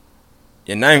 So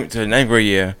your 9th grade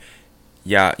year,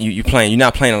 you playing. You're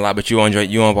not playing a lot, but you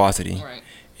on varsity, right?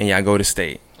 And y'all go to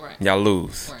state. Right. Y'all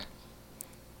lose. Right.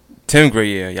 10th grade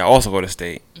year, y'all also go to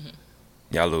state. Mm-hmm.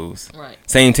 Y'all lose. Right.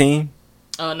 Same team?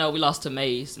 No, we lost to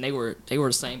Mays, and they were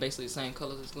the same, basically the same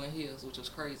colors as Glen Hills, which was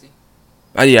crazy.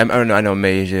 Yeah, I know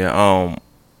Mays. Yeah.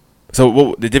 So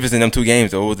what the difference in them two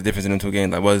games? Or what was the difference in them two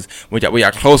games? Like, were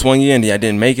y'all close one year and y'all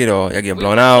didn't make it, or y'all get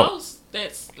blown out? Close.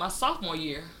 That's my sophomore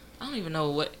year. I don't even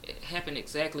know what happened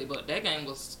exactly, but that game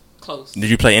was close. Did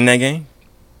you play in that game?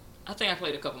 I think I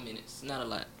played a couple minutes, not a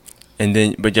lot. And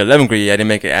then, but your 11th grade, y'all didn't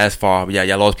make it as far. But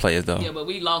y'all lost players though. Yeah, but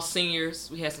we lost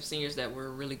seniors. We had some seniors that were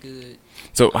really good.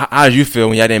 So how did you feel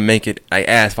when y'all didn't make it like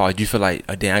as far? Did you feel like,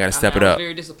 oh, damn, I gotta step it I was up?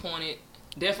 very disappointed.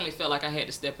 Definitely felt like I had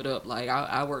to step it up. Like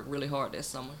I worked really hard that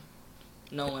summer,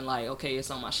 knowing like, okay,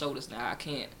 it's on my shoulders now. I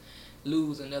can't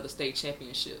lose another state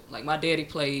championship. Like my daddy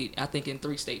played, I think in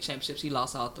 3 state championships. He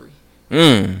lost all 3.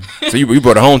 So you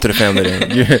brought it home to the family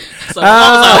then. Yeah. So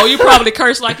I was like, oh, you probably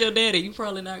cursed like your daddy. You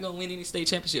probably not gonna win any state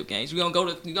championship games. You're gonna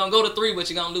go to 3, but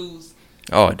you're gonna lose.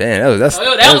 Oh damn,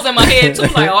 that was in my head too.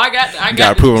 Like, oh, I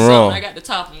got to prove him wrong. I got to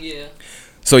top him. Yeah.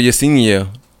 So your senior year,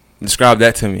 describe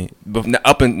that to me. But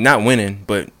not winning,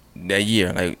 but that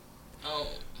year, like.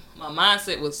 My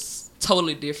mindset was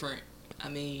totally different. I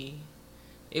mean,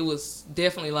 it was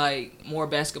definitely like more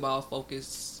basketball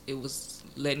focused. It was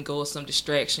letting go of some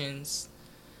distractions.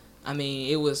 I mean,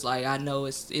 it was like, I know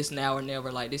it's now or never.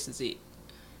 Like, this is it.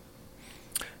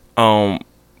 But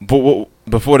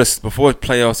before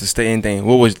playoffs to stay anything,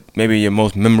 what was maybe your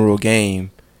most memorable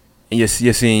game in your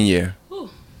senior year? Ooh.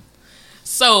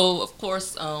 So of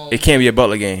course, it can't be a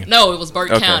Butler game. No, it was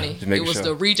Burke County. It was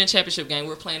the region championship game. We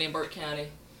were playing in Burke County.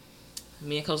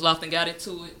 Me and Coach Lofton got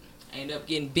into it. I ended up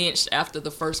getting benched after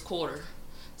the first quarter.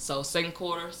 So second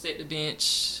quarter, set the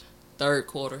bench. Third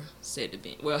quarter, set the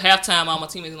bench. Well, halftime, all my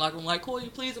teammates in the locker room like, Corey,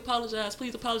 please apologize.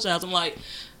 I'm like,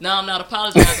 no, I'm not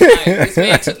apologizing. Like, this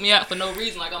man took me out for no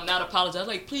reason. Like, I'm not apologizing.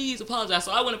 Like, please apologize.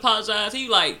 So I wouldn't apologize. He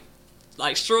like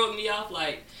shrugged me off.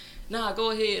 Like, nah,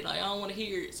 go ahead. Like, I don't want to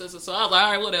hear it. So I was like, all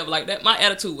right, whatever. Like that, my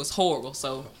attitude was horrible.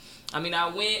 So, I mean, I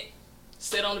went,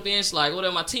 sat on the bench, like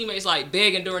whatever. My teammates like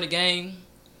begging during the game.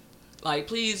 Like,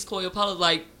 please, Corey, apologize.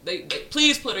 Like, they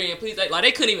please put her in. Please, like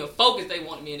they couldn't even focus. They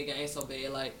wanted me in the game so bad.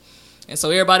 Like. And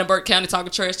so everybody in Burke County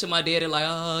talking trash to my daddy, like,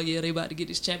 oh, yeah, they about to get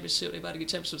this championship.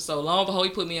 So long before he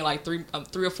put me in like 3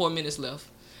 or 4 minutes left.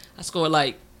 I scored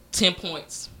like 10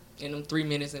 points in them 3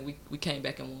 minutes, and we came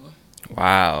back and won.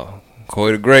 Wow.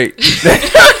 Corey the Great.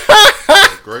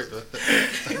 Great.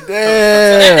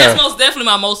 Damn. So that's most definitely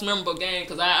my most memorable game,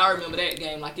 because I remember that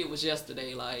game like it was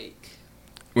yesterday. Like,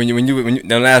 When you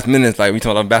the last minutes, like we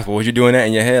talking about basketball, was you doing that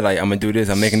in your head? Like, I'm gonna do this,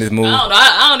 I'm making this move. I don't know.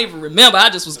 I don't even remember. I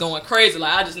just was going crazy.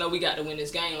 Like, I just know we got to win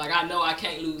this game. Like, I know I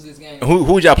can't lose this game.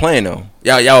 Who y'all playing though?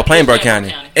 Y'all were playing Burke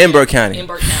County. In Burke County. In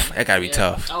Burke County. That gotta be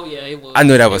tough. Oh yeah, it was. I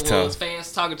knew that was tough.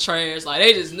 Fans talking trash. Like,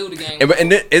 they just knew the game.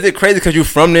 And is it crazy because you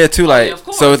from there too? Like, yeah, of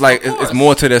course, so it's like it's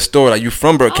more to their story. Like, you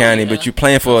from Burke County, but you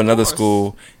playing for another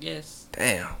school. Yes.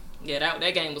 Damn. Yeah,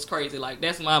 that game was crazy. Like,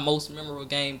 that's my most memorable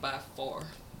game by far.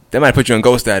 That might put you in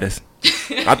GOAT status.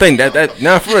 I think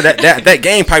that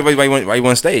game probably why you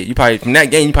won state. You probably from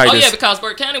that game you probably. Oh yeah, because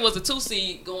Burke County was a 2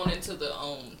 seed going into the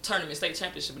tournament state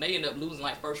championship, and they ended up losing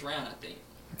like first round, I think.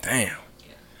 Damn.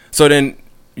 Yeah. So then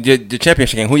the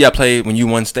championship game, who y'all played when you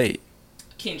won state?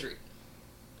 Kendrick.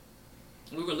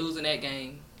 We were losing that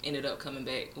game. Ended up coming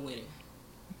back winning.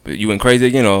 But you went crazy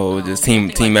again, or was this team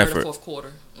like effort? Fourth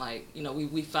quarter, like, you know,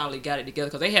 we finally got it together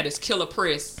because they had this killer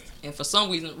press, and for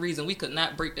some reason we could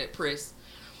not break that press.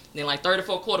 Then like third or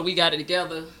fourth quarter, we got it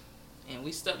together, and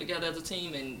we stuck together as a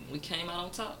team, and we came out on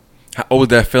top. What was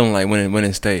that feeling like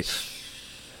winning state?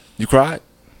 You cried?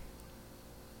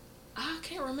 I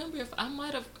can't remember if I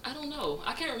might have. I don't know.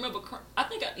 I can't remember. I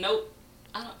think nope.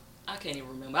 I can't even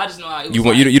remember. I just know it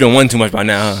was you don't won too much by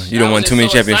now, huh? You don't won too many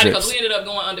championships. Because we ended up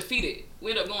going undefeated.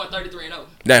 We ended up going 33-0.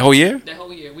 That whole year? That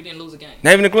whole year, we didn't lose a game.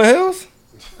 Not even the Glen Hills?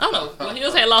 I don't know. Glen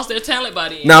Hills had lost their talent by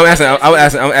the end. No, I'm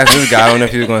asking this guy. I don't know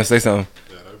if he was going to say something.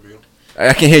 Yeah, that'd be him.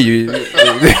 I can hear you.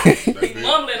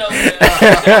 Mumbling over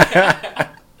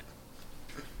there.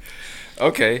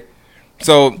 Okay,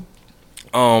 so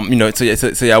you know, so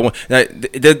yeah, I won. Like,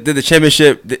 the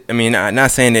championship. I mean,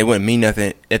 not saying that it wouldn't mean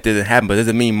nothing if it didn't happen, but does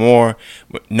it mean more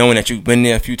knowing that you've been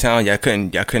there a few times? Y'all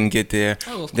couldn't get there.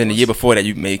 Then the year before that,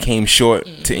 you came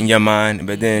short in your mind,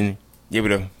 but then you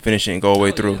able to finish it and go all the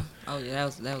way through. Yeah. Oh yeah,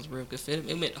 that was real good fit.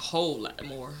 It meant a whole lot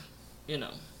more, you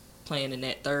know, playing in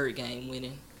that third game,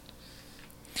 winning.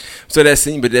 So that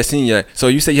scene, so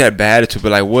you say you had bad attitude,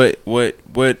 but like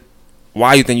what?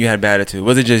 Why you think you had bad attitude?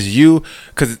 Was it just you?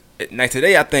 Because like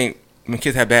today, I think when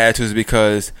kids have bad attitudes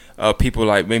because people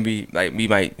like maybe like we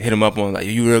might hit them up on like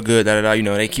you real good, da da da. You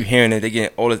know, they keep hearing it, they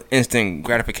get all this instant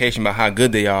gratification about how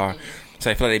good they are.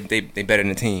 So I feel like they better than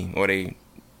the team, or they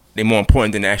they're more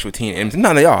important than the actual team. And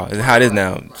sometimes they are. It's how it is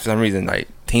now. For some reason, like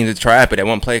teams are trash, but that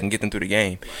one play can get them through the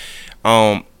game.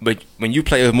 But when you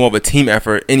play, it's more of a team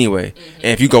effort anyway. And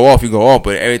if you go off, you go off.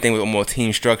 But everything was more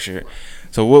team structured.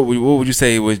 So what would you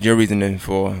say was your reasoning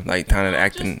for like kind of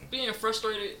acting? Just being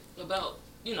frustrated about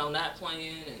not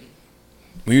playing. And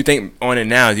when you think on it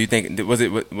now, do you think was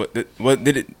it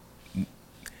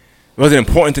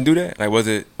important to do that? Like was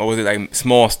it like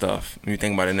small stuff when you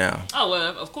think about it now? Oh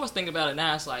well, of course, think about it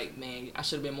now. It's like, man, I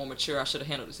should have been more mature. I should have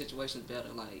handled the situations better.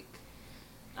 Like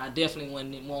I definitely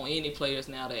wouldn't want any players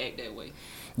now to act that way.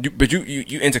 But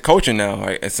you into coaching now,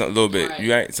 right? It's a little bit,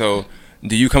 right? So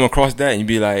do you come across that and you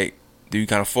be like, do you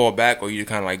kind of fall back or you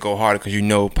kind of like go harder because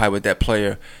probably what that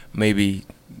player may be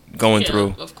going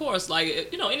through? Of course,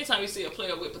 like anytime you see a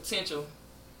player with potential,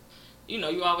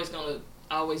 you're always gonna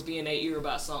be in their ear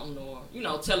about something or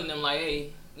telling them like,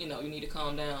 hey, you need to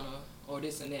calm down or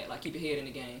this and that. Like keep your head in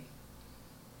the game.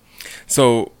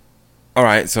 So, all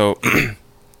right, so.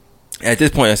 At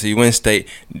this point, so you win state.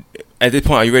 At this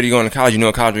point, are you ready to go into college? You know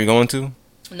what college you're going to?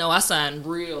 No, I signed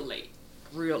real late.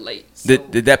 So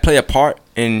did that play a part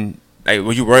in, like,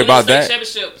 were you worried about that? The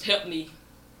state championship helped me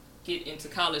get into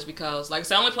college because, like I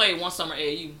said, I only played one summer at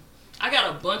AAU. I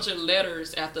got a bunch of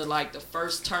letters after, like, the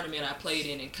first tournament I played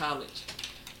in college.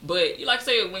 But, like I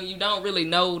said, when you don't really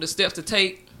know the steps to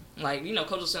take, like,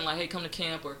 coach was saying, like, hey, come to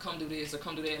camp or come do this or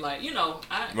come do that. Like,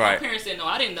 my parents said no.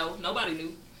 I didn't know. Nobody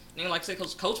knew. And like I said,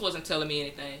 coach wasn't telling me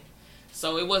anything.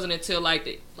 So it wasn't until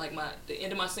the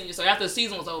end of my senior. So after the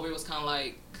season was over, it was kind of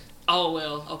like, oh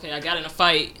well, okay, I got in a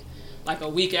fight like a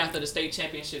week after the state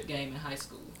championship game in high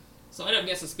school. So I ended up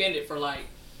getting suspended for like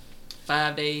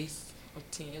 5 days or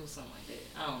 10. It was something like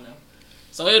that. I don't know.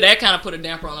 So that kind of put a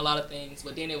damper on a lot of things.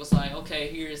 But then it was like, okay,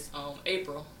 here's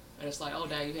April, and it's like, oh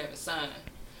dang, you haven't signed.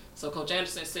 So Coach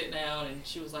Anderson sat down and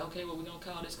she was like, okay, well, we're going to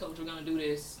call this coach. We're going to do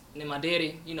this. And then my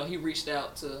daddy, he reached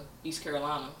out to East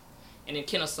Carolina and then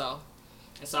Kennesaw.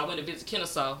 And so I went to visit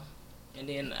Kennesaw and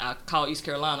then I called East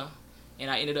Carolina and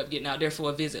I ended up getting out there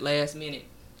for a visit last minute.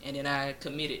 And then I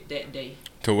committed that day.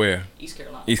 To where? East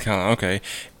Carolina. East Carolina, okay.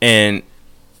 And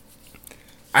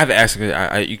I have to ask you,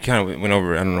 you kind of went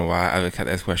over it. I don't know why I had to ask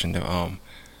this question though. I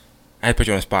had to put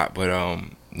you on the spot, but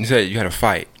you said you had a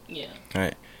fight. Yeah.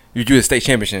 Right. You was a state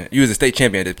champion. You was a state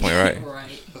champion at this point, right? Right.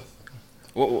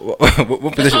 What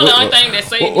position? The only thing that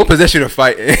saved what position to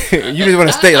fight? You just want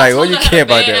to state like, what you care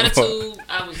about that? Attitude.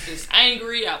 I was just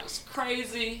angry. I was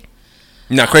crazy.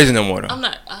 You're not crazy no more though. I'm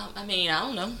not. I mean, I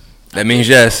don't know. That means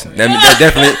yes. That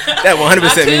definitely. That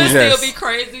 100% means yes. I still be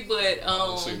crazy, but I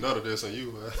don't see none of this in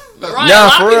you, man. Right, nah,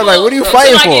 for real. Like, what are you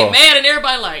fighting for? I get mad and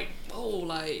everybody like, oh,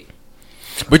 like.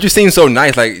 But you seem so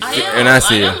nice, like, and I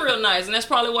see it. I am real nice, and that's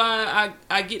probably why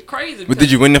I get crazy. But did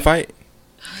you win the fight?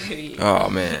 Yeah. Oh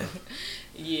man.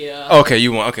 Yeah. Okay,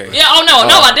 you won. Okay. Yeah. Oh no,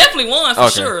 I definitely won for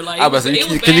sure. Like,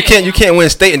 because you can't win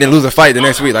state and then lose a fight the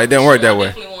next week. Like, it didn't work that way.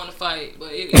 I definitely won the fight,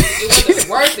 but it wasn't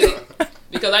worth it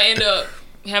because I ended up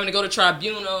having to go to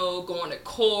tribunal, going to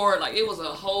court. Like, it was a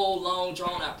whole long,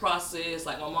 drawn out process.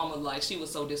 Like, my mama, like, she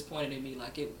was so disappointed in me.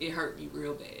 Like, it hurt me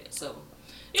real bad. So.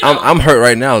 I'm hurt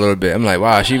right now a little bit. I'm like,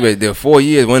 wow, she waited there 4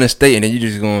 years, win a state, and then you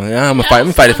just going, I'm gonna fight. Let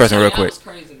me fight this person real quick. That was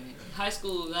crazy, man. High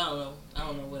school, I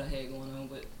don't know what I had going on,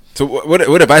 but. So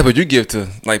what advice would you give to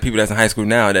like people that's in high school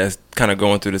now that's kind of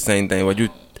going through the same thing? What you?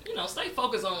 Stay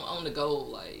focused on the goal.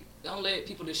 Like, don't let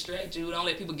people distract you. Don't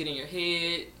let people get in your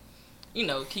head.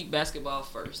 Keep basketball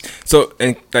first. So,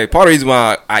 and like part of the reason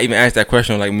why I even asked that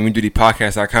question, like when we do the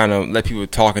podcast, I kind of let people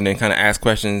talk and then kind of ask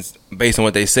questions based on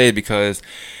what they say because.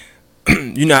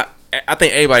 I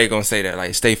think everybody gonna say that,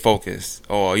 like, stay focused,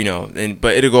 or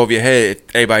but it'll go over your head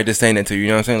if everybody just saying that to you. You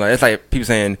know what I'm saying? Like, it's like people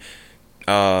saying,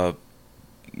 put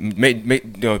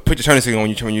your turning signal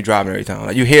when you're driving every time.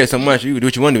 Like, you hear it so much, you do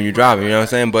what you want to do when you're driving. You know what I'm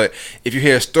saying? But if you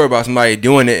hear a story about somebody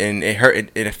doing it and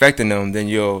it affecting them, then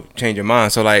you'll change your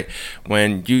mind. So like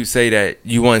when you say that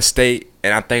you won state,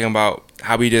 and I'm thinking about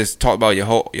how we just talked about your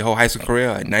whole high school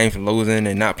career, like names from losing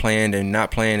and not playing,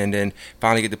 and then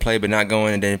finally get to play but not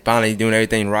going, and then finally doing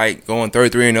everything right, going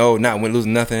 33-0, not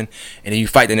losing nothing, and then you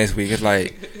fight the next week. It's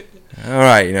like, all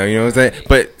right, you know what I'm saying?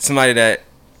 But somebody that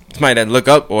look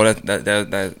up or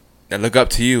that look up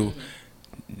to you,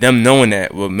 them knowing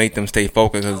that will make them stay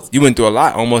focused because you went through a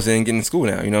lot almost and getting to school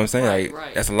now. You know what I'm saying?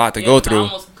 Right. That's a lot to go through. I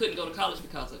almost couldn't go to college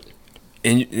because of it.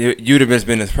 And you'd have just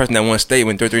been this person that won state,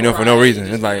 went 33-0 for no reason.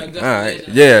 It's like, all right,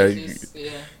 yeah.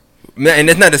 And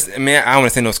it's not just, I don't want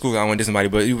to say no school, I don't want to do somebody,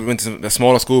 but you went to a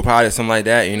smaller school probably or something like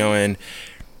that, and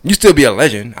you still be a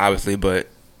legend, obviously, but.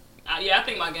 I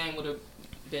think my game would have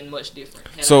been much different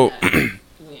had I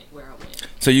went where I went.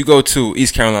 So you go to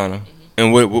East Carolina,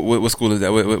 and what school is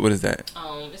that? What is that?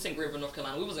 It's in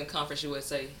Conference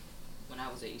USA when I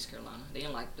was at East Carolina. They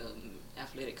in like the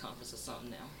athletic conference or something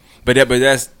now. But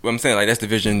that's what I'm saying. Like that's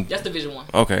Division. That's Division 1.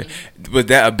 Okay. Was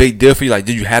that a big deal for you? Like,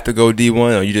 did you have to go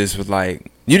D1, or you just was like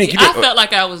you didn't? I felt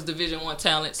like I was Division 1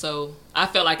 talent, so I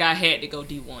felt like I had to go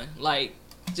D1, like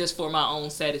just for my own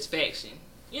satisfaction.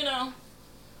 You know,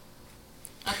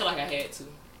 I feel like I had to.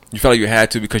 You felt like you had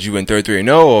to because you went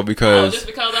 33-0, or because? No, just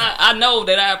because I know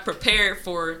that I prepared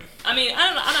for. I mean,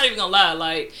 I'm not even gonna lie.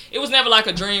 Like, it was never like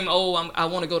a dream. Oh, I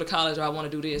want to go to college, or I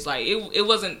want to do this. Like, it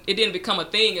wasn't. It didn't become a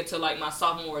thing until like my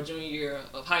sophomore or junior year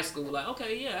of high school. Like,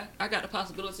 okay, yeah, I got the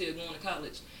possibility of going to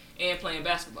college and playing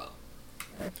basketball.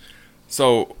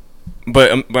 So,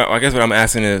 but I guess what I'm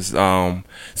asking is,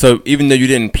 so even though you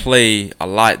didn't play a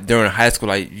lot during high school,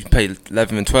 like you played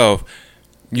 11 and 12.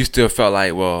 You still felt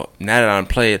like, well, now that I'm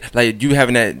playing, like you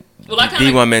having that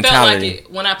D1 mentality. Felt like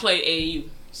it when I played AAU.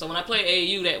 So when I played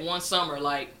AAU that one summer,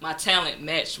 like my talent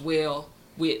matched well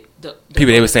with the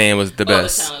people they were saying was the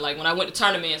best. Talent. Like when I went to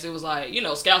tournaments, it was like, you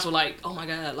know, scouts were like, oh my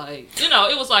god, like, you know,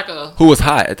 it was like a. Who was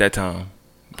hot at that time,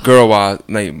 girl wise,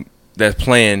 like that's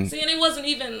playing. See, and it wasn't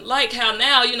even like how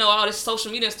now, you know, all this social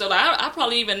media and stuff. Like I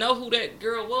probably even know who that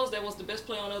girl was that was the best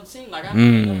player on the other team. Like I don't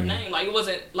even know her name. Like it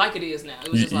wasn't like it is now.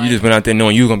 It was You just went out there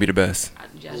knowing you were gonna be the best. I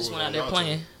just went out there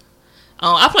playing.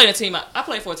 I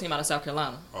played for a team out of South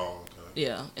Carolina. Oh, okay.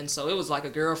 Yeah, and so it was like a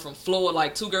girl from Florida,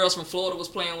 like 2 girls from Florida was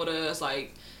playing with us.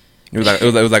 Like it was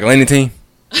like a landing team.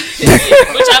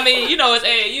 Which I mean, you know, it's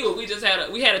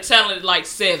AAU. We had a talent like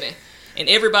 7, and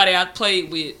everybody I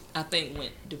played with, I think,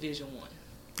 went Division 1.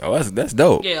 Oh, that's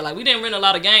dope. Yeah, like we didn't win a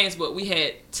lot of games, but we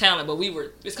had talent. But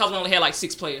it's because we only had like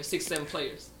 6 players, 7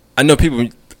 players. I know people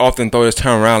often throw this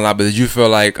term around a lot, but did you feel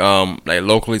like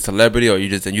locally celebrity, or you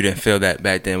didn't feel that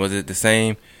back then? Was it the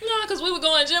same? No, because we would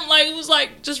go in the gym like it was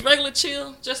like just regular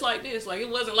chill, just like this. Like it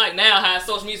wasn't like now how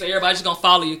social media, everybody's just gonna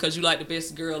follow you because you like the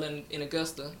best girl in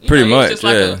Augusta. Pretty much, it was just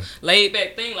like a laid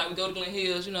back thing. Like we go to Glen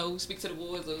Hills, you know, we speak to the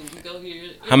boys, or we go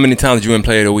here. How many times did you win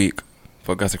Player of the Week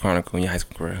for Augusta Chronicle in your high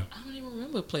school career? I don't even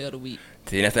remember Player of the Week.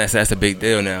 See, that's a big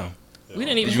deal now. We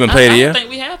didn't even. Did you win Player of the Year? I don't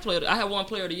think we have Player. I had one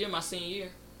Player of the Year my senior year.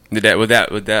 Was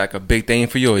that like a big thing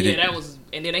for you? Or Yeah, that was,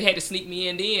 and then they had to sneak me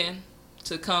in then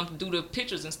to come do the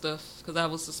pictures and stuff because I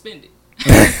was suspended.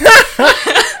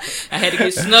 I had to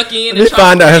get snuck in. They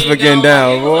find out for getting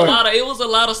down, boy. It was a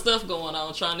lot of stuff going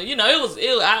on trying to, you know,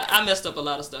 I messed up a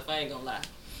lot of stuff. I ain't gonna lie,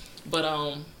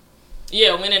 but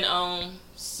yeah, winning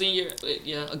senior,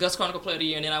 Augusta Chronicle Player of the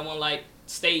Year, and then I won like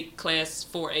state class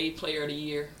 4A Player of the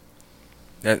Year.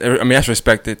 That's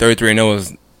respected.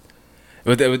 33-0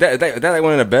 was that like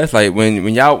one of the best? Like when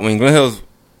Glen Hills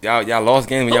y'all lost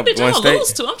games when y'all won state.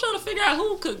 Lose to? I'm trying to figure out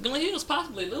who could Glen Hills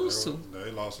possibly lose to. They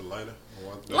lost to Laney.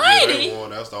 Laney?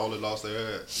 That's the only loss they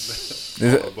had.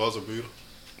 On the buzzer beater.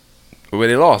 But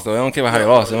they lost though. I don't care about how they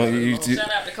lost.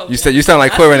 Shout out to Coach You sound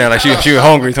like Quay right now. Like she was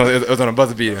hungry. So it was on a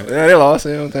buzzer beater. Yeah, they lost.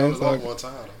 You know what I'm saying? One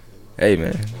time. Hey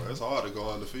man, well, it's hard to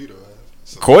go undefeated, man.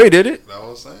 So, Coy did it. That's what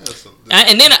I'm saying.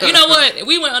 And then you know what?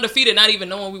 We went undefeated, not even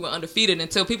knowing we were undefeated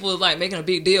until people was like making a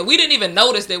big deal. We didn't even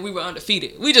notice that we were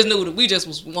undefeated. We just knew that we just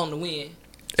was wanting to win.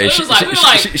 So Hey,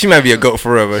 she might be a goat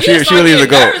for real, but she really is a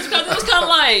goat. Because it was kind of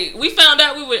like we found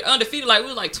out we were undefeated, like we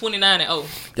were like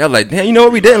 29-0. Y'all like, damn, you know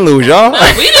what? We didn't lose, y'all.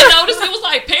 No, we didn't notice. It was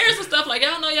like parents and stuff like,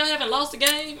 y'all know y'all haven't lost a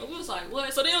game. And we was like,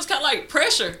 what? So then it was kind of like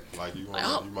pressure. Like you might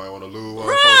want to lose one.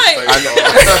 Right.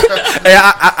 Hey,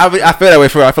 I feel that way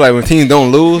for. I feel like when teams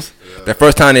don't lose, the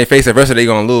first time they face adversity, they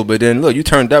gonna lose. But then look, you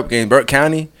turned up against Burke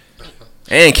County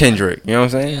and Kendrick. You know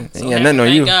what I'm saying? So Ain't got nothing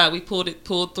on you. Thank God we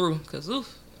pulled through. Because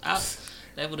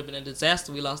that would have been a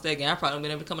disaster. We lost that game. I probably would have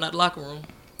been able to come out the locker room.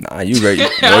 Nah, you ready?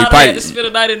 I had to spend a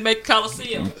night in Macon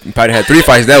Coliseum. You probably had 3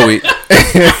 fights that week.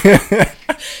 Yeah,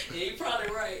 you're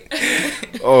probably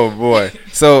right. Oh boy.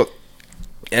 So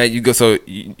yeah, you go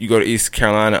to East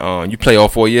Carolina. You play all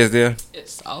 4 years there.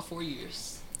 It's all 4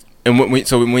 years. And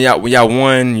when y'all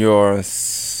won your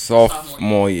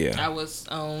sophomore year. I was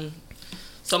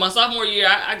so my sophomore year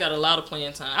I got a lot of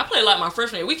playing time. I played a lot my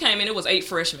freshman year. We came in, it was 8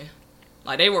 freshmen.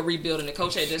 Like they were rebuilding. The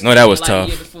coach had just that was like tough.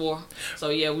 The year before. So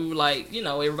yeah, we were like, you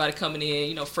know, everybody coming in,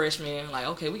 you know, freshmen, like,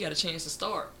 okay, we got a chance to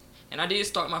start. And I did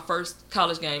start my first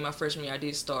college game my freshman year. I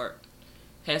did start.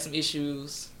 Had some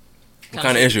issues. What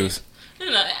kind of issues? You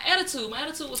know, attitude. My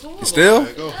attitude was horrible. Still?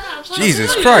 Yeah,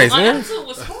 Jesus Christ, my man. My attitude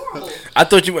was horrible. I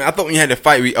thought when you had to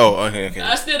fight, okay.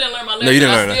 I still didn't learn my lesson. No, you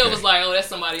didn't learn. I still was like, oh, that's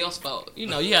somebody else's fault. You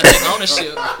know, you got to take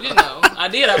ownership. You know, I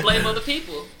did. I blame other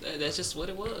people. That's just what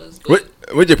it was. But,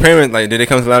 what your parents, like, did they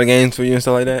come to a lot of games for you and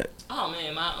stuff like that? Oh,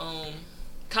 man, my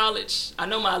college, I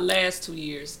know my last 2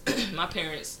 years, my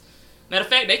parents, matter of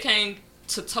fact, they came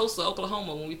to Tulsa,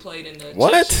 Oklahoma when we played in the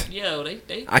What? championship. Yeah,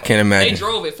 they I can't imagine. They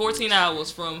drove it 14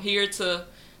 hours from here to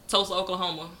Tulsa,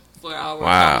 Oklahoma for our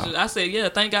Wow. college. I said, yeah,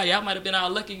 thank God. Y'all might have been our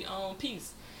lucky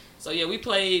piece. So, yeah, we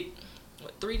played,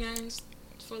 3 games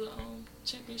for the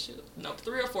championship? No,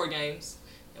 3 or 4 games.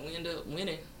 And we ended up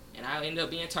winning. And I ended up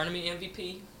being tournament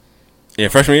MVP Yeah,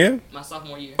 freshman year? my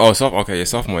sophomore year. Oh, okay, yeah,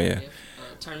 sophomore year. Yeah,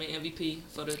 tournament MVP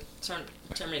for the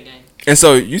tournament game. And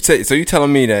so you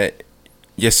telling me that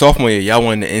your sophomore year, y'all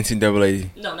won the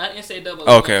NCAA? No, not NCAA.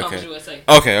 Okay. Conference USA.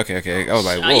 Okay. I was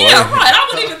like, whoa. Yeah, right. I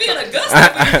wasn't even being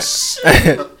Augusta.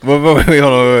 Shit. Wait,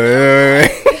 hold on.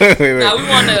 Wait. Now we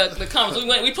won the conference.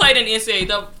 We played in the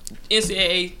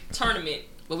NCAA tournament,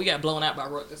 but we got blown out by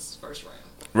Rutgers first round.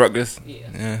 Rutgers?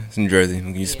 Yeah. It's in Jersey. What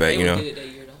can you expect, they you were know? good that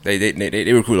year, though.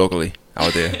 They recruit locally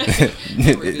out there.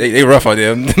 they rough out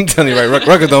there. I'm telling you, right?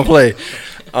 Rutgers don't play.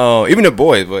 Even the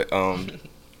boys, but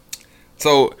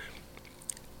so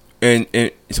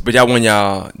but y'all won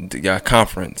y'all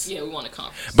conference. Yeah, we won the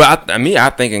conference. But I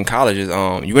think in colleges,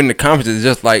 you win the conference is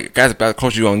just like guys about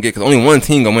close you gonna get because only one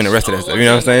team gonna win the rest of that stuff. You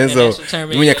know what I'm saying? So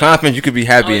you win your conference, you could be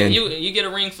happy. And you get a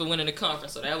ring for winning the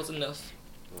conference, so that was enough.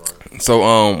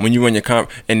 so when you win your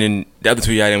conference, and then the other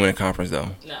 2 y'all didn't win the conference though.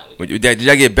 Nah, Did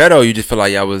y'all get better, or you just feel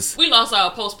like y'all was? we lost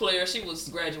our post player. She was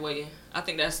graduating. I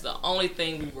think that's the only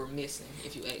thing we were missing,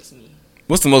 if you ask me.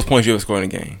 What's the most points you ever scored in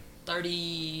a game?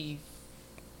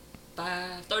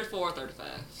 34 or 35.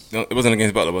 No, it wasn't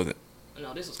against Butler, was it?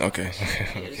 No, this was college. Okay.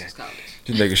 Yeah, this was college.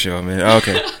 Just making sure, man.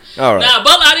 Okay. All right. Nah,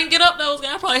 Butler, I didn't get up those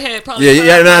games. I probably had No.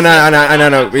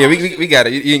 Yeah, we got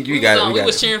it. You got it. We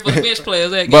was cheering for the bench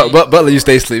players that game. But Butler, you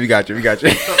stay asleep. We got you. I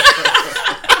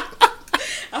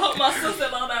hope my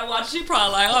sister-in-law not watching. She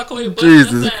probably like, oh, come here, Butler.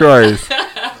 Jesus Christ.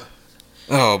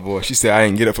 Oh boy, she said I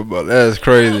didn't get up for Butler. That's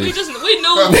crazy. We knew.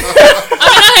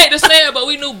 I hate to say it, but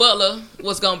we knew Butler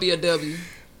was gonna be a W.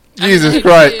 Jesus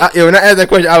Christ. When I asked that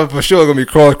question, I was for sure gonna be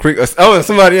Cross Creek or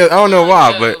somebody else. I don't know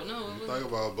why, but. Think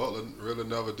about Butler really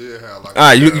never did have like. All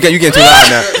right, you getting too loud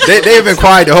now. They've been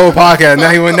quiet the whole podcast.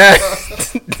 Now he went that.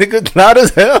 Nigga loud as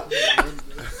hell.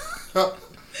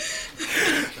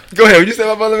 Go ahead. What you say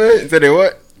about Butler, man? Said they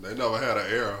what? They never had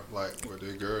an era like with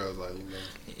their girls, like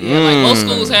Yeah, like most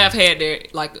schools have had their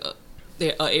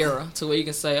era to where you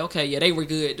can say, okay, yeah, they were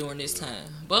good during this time.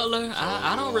 Butler,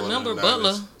 I don't remember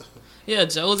Butler. Yeah,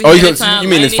 Josie. Oh, you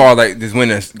mean as far like this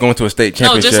winning, going to a state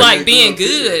championship? No, just like being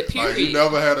good. Period. Like, you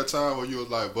never had a time where you was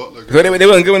like Butler. So they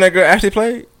wasn't good when that girl actually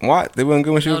played. What? They wasn't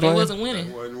good when she was playing. They wasn't winning.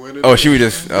 They wasn't winning. Oh, she was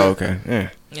just. Oh,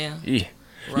 okay. Yeah.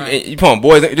 Right. You pulling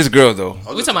boys? Just girls though.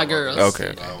 We talking about girls.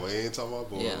 Okay. Nah, we ain't talking about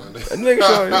boys. Yeah.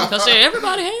 Because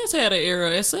everybody has had an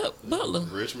era except Butler.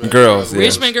 Richmond girls. Yeah.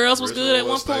 Richmond girls was good at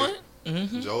one point.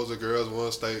 Mm-hmm. Georgia girls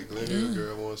won state. Glen Hill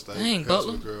girl won state. Dang,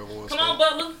 Butler. Girl won Come on,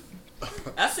 Butler.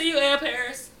 I see you, Air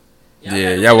Paris. Y'all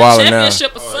wildin' now.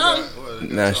 Championship or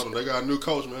something. They got a new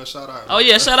coach, man. Shout out. Oh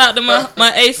yeah, shout out to my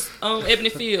ace, Ebony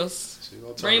Fields.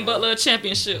 Bring Butler a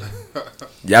championship.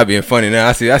 Y'all being funny now.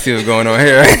 I see what's going on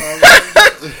here.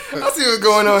 I see what's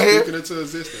going on here. Speaking into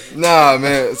existence. Nah,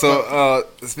 man. So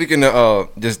speaking of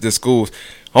just the schools,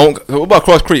 what about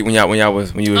Cross Creek when you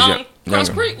was young? Cross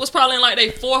Creek was probably in like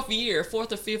their 4th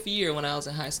or 5th year when I was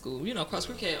in high school. You know, Cross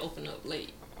Creek had opened up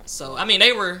late, so I mean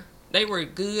they were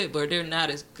good, but they're not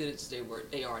as good as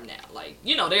they are now. Like,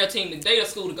 you know, they're a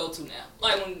school to go to now.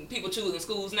 Like when people choosing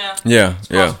schools now. Yeah,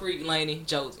 Cross Creek, Laney,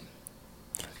 Josie.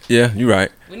 Yeah, you're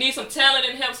right. We need some talent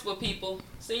in Hepzibah, people.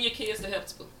 Send your kids to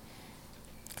Hepzibah.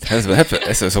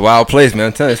 It's a wild place, man.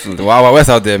 I'm telling you, it's the Wild West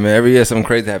out there, man. Every year something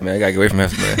crazy happens, man. I gotta get away from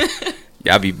Hepzibah, man.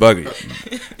 Y'all be bugging.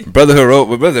 Brotherhood Road,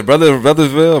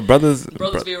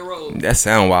 Brothersville Road. That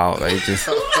sound wild. Like just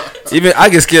even I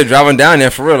get scared driving down there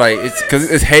for real. Like it's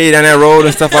because it's hay down that road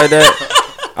and stuff like that.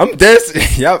 I'm dead.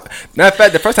 Yep. Matter of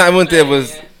fact, the first time I went there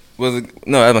was that was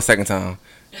my second time.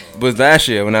 Was last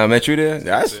year when I met you there.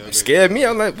 That scared me.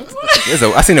 I was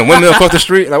like, I seen a windmill across the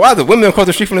street. Like, why is a windmill across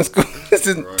the street from the school? This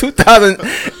is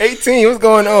 2018. What's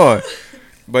going on?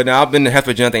 But now I've been to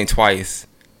Hepzibah, I think, twice.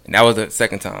 And that was the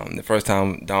second time. The first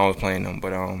time Don was playing them.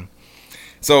 But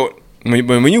so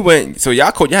when you went, so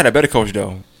y'all had a better coach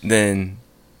though than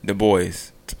the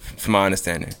boys, from my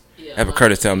understanding. Yeah, Ever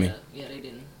Curtis tell me. Yeah, they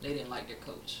didn't like their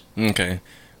coach. Okay,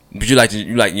 but you like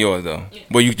yours though. Yeah.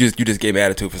 Well, you just gave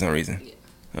attitude for some reason. Yeah.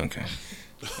 Okay.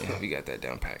 Yeah, we got that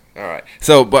down packed. All right.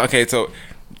 So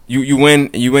you win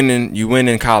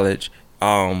in college,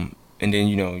 and then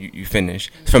you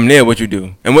finish. From there, what you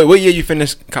do? And what year you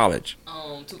finished college?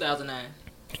 2009.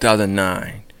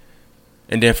 2009.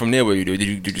 And then from there, what you do?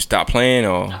 Did you stop playing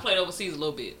or? I played overseas a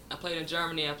little bit. I played in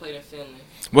Germany. I played in Finland.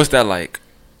 What's that like?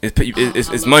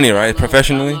 It's money, right?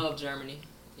 Professionally. I love Germany.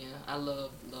 Yeah, I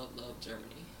love Germany.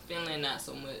 Finland, not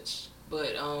so much.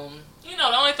 But, you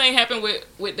know, the only thing happened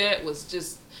with that was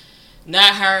just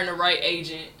not hiring the right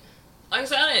agent. Like I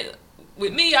said,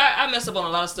 with me, I mess up on a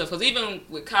lot of stuff. Because even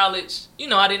with college, you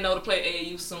know, I didn't know to play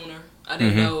AAU sooner. I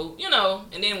didn't know, you know,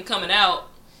 and then coming out,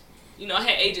 you know, I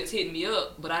had agents hitting me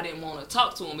up, but I didn't want to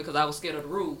talk to them because I was scared of the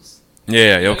rules.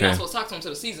 Yeah, You're okay. not supposed to talk to them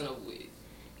until the season over with.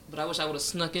 But I wish I would have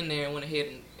snuck in there and went ahead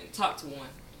and talked to one.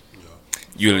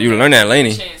 You learn that,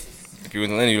 Laney. Chances. If you was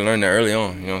Laney, you learn that early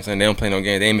on. You know what I'm saying? They don't play no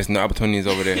games. They ain't missing no opportunities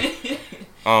over there.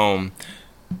 I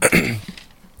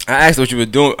asked what you were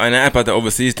doing, and I asked about the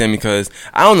overseas thing because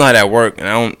I don't know how that works,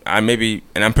 and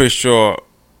I'm pretty sure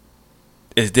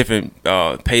it's different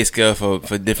pay scale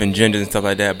for different genders and stuff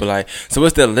like that. But like, so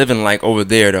what's the living like over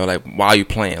there though? Like while you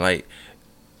playing, like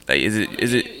is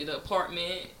it? The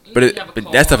apartment? But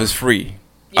that stuff is free.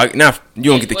 Yeah. Now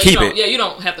you don't get to keep it. Yeah, you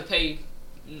don't have to pay.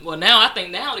 Well, now I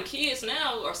think the kids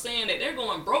now are saying that they're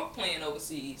going broke playing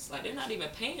overseas. Like they're not even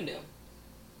paying them.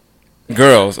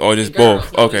 Girls or just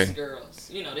both? No, okay. Just girls.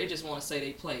 You know, they just want to say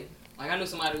they play. Like I knew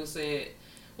somebody who said,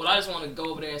 "Well, I just want to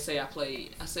go over there and say I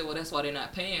played." I said, "Well, that's why they're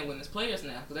not paying women's players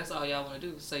now, because that's all y'all want to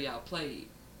do, say y'all played.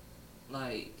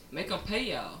 Like make them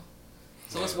pay y'all."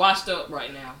 So it's washed up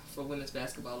right now for women's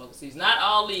basketball overseas. Not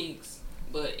all leagues,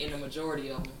 but in the majority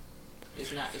of them,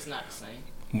 it's not the same.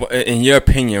 Well, in your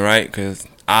opinion, right? Because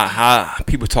how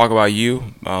people talk about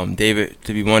you, David,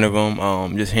 to be one of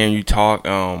them. Just hearing you talk,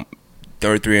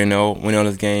 33-0, winning all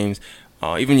those games.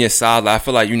 Even your size, I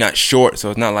feel like you're not short,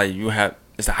 so it's not like you have.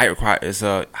 It's a height requirement. It's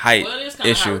a height issue. Well, it is kind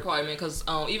of a height requirement because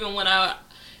even when I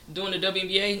doing the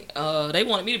WNBA, they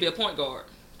wanted me to be a point guard.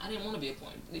 I didn't want to be a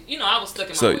point. You know, I was stuck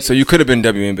in my ways. So you could have been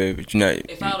WNBA, but you're not.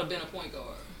 If I would have been a point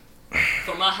guard,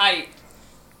 for my height,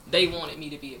 they wanted me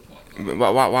to be a point guard.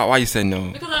 Why you said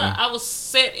no? Because I was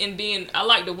set in being. I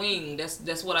like the wing.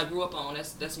 That's what I grew up on.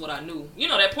 That's what I knew. You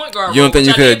know that point guard. You don't think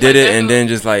you could have did it and then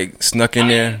just like snuck in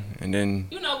there and then?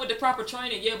 You know, with the proper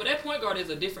training, yeah. But that point guard is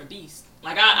a different beast.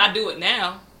 Like I do it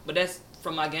now, but that's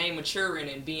from my game maturing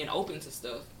and being open to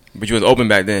stuff. But you was open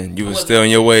back then. You was still in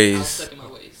your ways. I was stuck in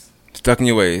my ways. Stuck in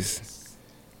your ways.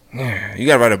 Yeah, you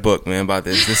gotta write a book, man, about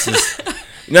this. This is.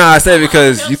 No, I say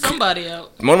because you. Somebody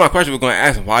out. One of my questions was going to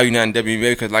ask why you not in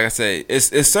WNBA because, like I said, it's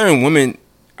certain women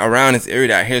around this area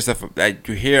that hear stuff that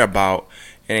you hear about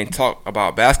and they talk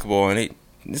about basketball and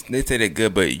they say they're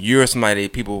good, but you're somebody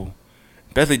people,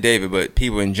 especially David, but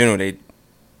people in general, they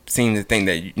seem to think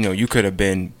that you could have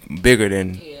been bigger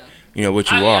than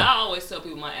what you are. I always tell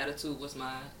people my attitude was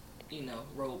my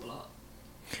roadblock.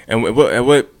 And at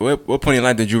what point in your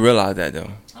life did you realize that though?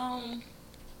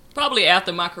 Probably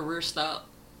after my career stopped.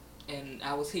 And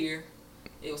I was here,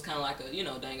 it was kind of like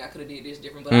dang, I could have did this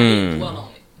different, but I didn't dwell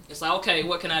on it. It's like, okay,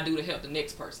 what can I do to help the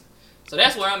next person? So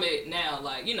that's where I'm at now.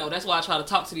 Like, that's why I try to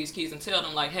talk to these kids and tell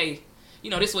them, like, hey,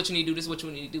 this is what you need to do, this is what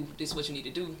you need to do, this is what you need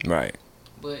to do. Right.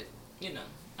 But,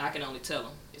 I can only tell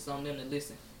them. It's on them to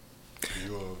listen.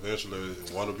 You eventually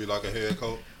want to be like a head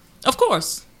coach? Of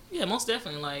course. Yeah, most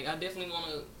definitely. Like, I definitely want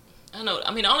to,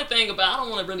 the only thing about, I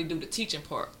don't want to really do the teaching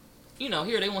part.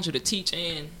 Here they want you to teach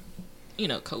and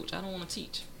coach. I don't want to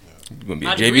teach. You want to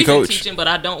be a JV coach? Teaching, but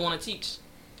I don't want to teach.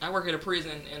 I work at a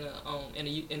prison in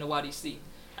the YDC.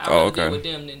 I rather deal with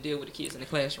them than deal with the kids in the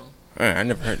classroom. All right, I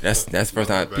never heard. That's the first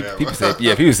time people say.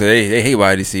 Yeah, people say they hate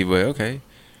YDC, but okay.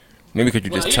 Maybe because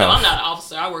you're just tough. I'm not an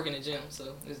officer. I work in the gym,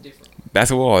 so it's different.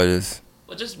 Basketball or just?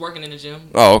 Well, just working in the gym.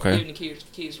 Oh, okay. Giving the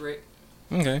kids rec.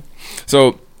 Okay.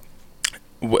 So,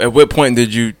 at what point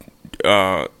did you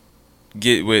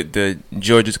get with the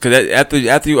Georgia? Because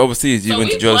after you overseas, you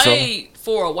went to Georgia. We played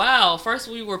for a while. First,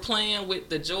 we were playing with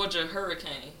the Georgia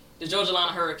Hurricane, the Georgia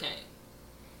Atlanta Hurricane.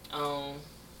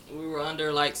 We were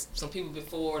under some people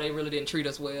before. They really didn't treat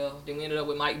us well. Then we ended up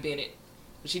with Mike Bennett,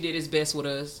 which he did his best with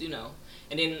us,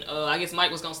 And then I guess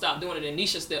Mike was gonna stop doing it, and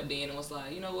Nisha stepped in and was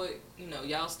like, you know what,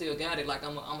 y'all still got it. Like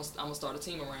I'm gonna start a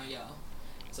team around y'all.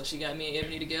 So she got me and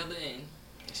Ebony together, and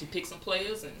she picked some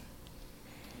players and.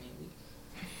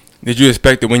 Did you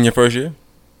expect to win your first year?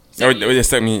 Or did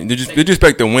you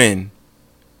expect to win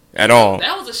at all?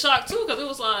 That was a shock too, because it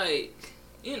was like,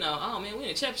 oh man, we in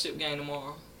a championship game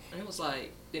tomorrow, and it was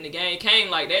like, then the game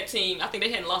came like that team. I think they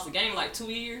hadn't lost a game in like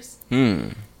 2 years.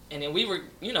 And then we were,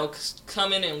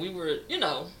 coming and we were,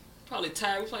 probably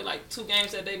tired. We played like 2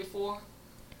 games that day before,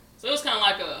 so it was kind of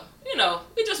like a,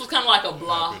 it just was kind of like a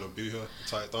blah. Happy to be here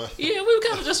type thing. Yeah, we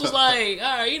kind of just was like,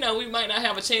 all right, we might not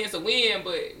have a chance to win,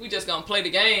 but we just gonna play the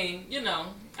game, I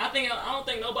don't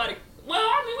think nobody. Well,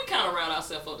 I mean, we kind of riled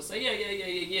ourselves up to say,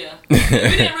 yeah. We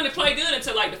didn't really play good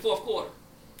until like the fourth quarter.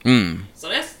 So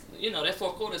that's, that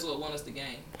fourth quarter is what won us the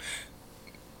game.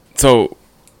 So,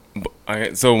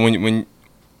 Okay, so when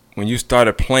you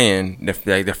started playing the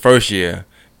first year,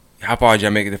 how far did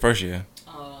y'all make it the first year?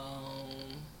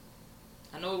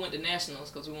 I know we went to nationals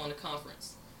because we won the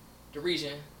conference, the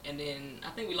region, and then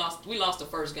I think we lost the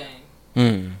first game.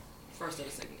 First or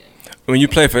the second game. When you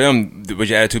played for them, was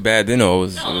your attitude bad then, or it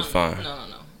was fine? No.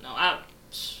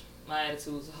 My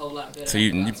attitude was a whole lot better. So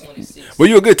you 26. Were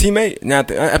you a good teammate? Now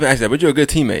I've asked that, but you a good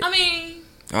teammate? I mean,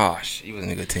 you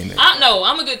wasn't a good teammate.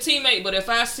 I'm a good teammate, but if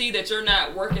I see that you're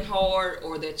not working hard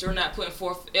or that you're not putting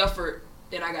forth effort,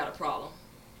 then I got a problem.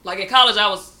 Like in college, I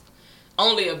was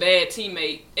only a bad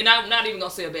teammate, and I'm not even gonna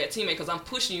say a bad teammate because I'm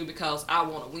pushing you because I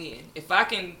want to win. If I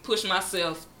can push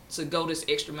myself to go this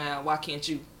extra mile, why can't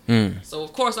you? So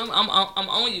of course I'm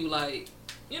on you. Like,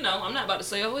 I'm not about to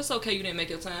say, oh, it's okay you didn't make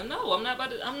your time. No, I'm not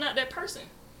that person.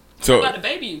 I'm about to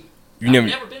baby you. I've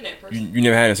never been that person. You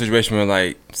never had a situation where,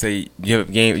 like, say you have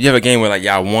a game where like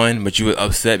y'all won, but you were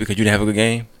upset because you didn't have a good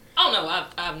game. Oh no,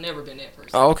 I've never been that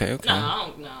person. Oh, okay. Nah,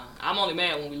 I'm only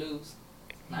mad when we lose.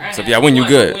 Like, so if y'all win, you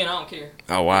good. Win, I don't care.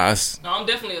 Oh wow. No, I'm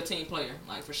definitely a team player,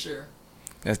 like for sure.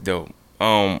 That's dope.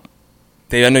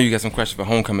 Dave, I know you got some questions for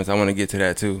homecomings. I want to get to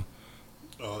that too.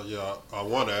 Yeah, I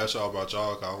want to ask y'all about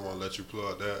y'all. Cause I want to let you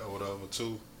plug that or whatever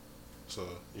too. So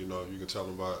you can tell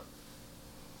them about.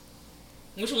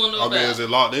 Which one? I mean, is it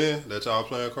locked in that y'all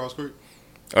playing Cross Creek?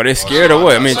 Are they scared or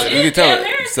what? I mean, you can tell.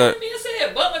 So,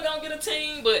 said Butler gonna get a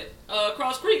team, but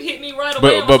Cross Creek hit me right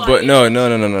away. But no.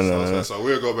 So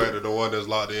we'll go back to the one that's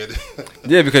locked in.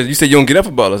 Yeah, because you said you don't get up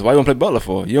for Butler. So why you don't play Butler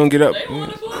for? You don't get up. They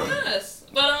want to play us,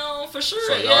 but for sure.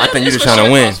 So, I think you're just trying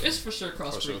to win. It's for sure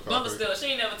Cross Creek. Butler still, she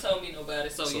ain't never told me nobody.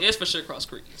 So yeah, it's for sure Cross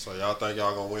Creek. So y'all think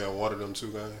y'all gonna win one of them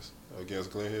two games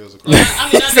against Glen Hills?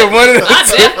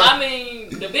 I mean,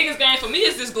 the biggest game for me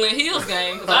is this Glen Hills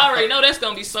game because I already know that's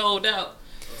gonna be sold out.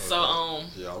 So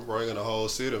yeah, I'm bringing the whole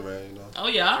city, man. Oh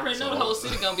yeah, I already know the whole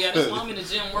city gonna be out there. So I'm in the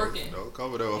gym working. Don't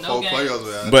cover there with 4 players,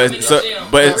 man.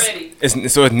 But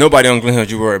it's nobody on Glen Hills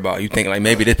you worry about. You think like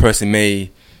maybe this person may.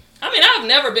 I mean, I've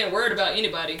never been worried about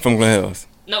anybody from Glen Hills.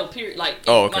 No, period. Like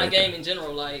my game in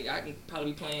general, like I can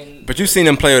probably be playing. But you've seen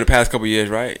them play over the past couple of years,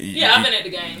 right? Yeah, I've been at the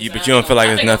games. But you don't feel like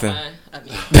it's nothing.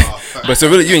 But so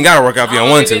really, you ain't gotta work out if you don't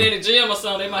want to. Been in the gym or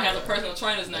something. They might have the personal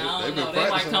trainers now. I don't know. They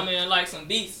might come in like some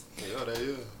beasts. Yeah, they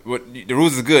is. The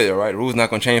rules is good, all right? The rules not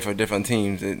gonna change for different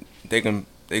teams. They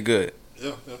good.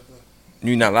 Yeah.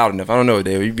 You're not loud enough. I don't know,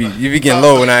 Dave. You be getting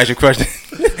low when I ask you questions.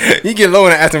 You get low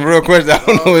when I ask them real questions. I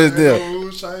don't know what it's deal. No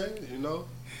rules change,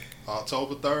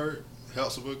 October 3rd,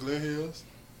 Helsinger, Glen Hills.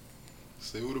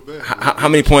 See who the best. How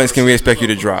many points can we expect you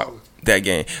to drop that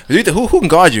game? Who can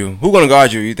guard you? Who gonna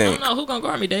guard you? You think? I don't know who gonna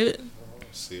guard me, David.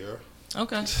 Sierra.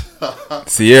 Okay.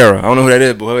 Sierra. I don't know who that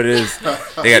is, but whoever it is. She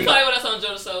played with us on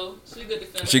Joe So. She good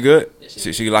defender. She good? Yeah,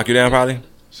 she can lock you down probably?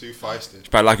 She feisty. She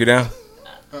probably lock you down?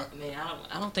 Man,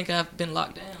 I don't think I've been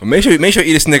locked down. Well, make sure you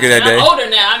eat a Snicker that day. I'm older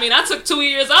now. I mean, I took 2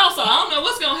 years off, so I don't know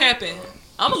what's gonna happen.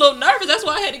 I'm a little nervous. That's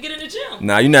why I had to get in the gym.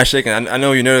 Nah, you're not shaking. I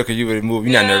know you're nervous because you would move.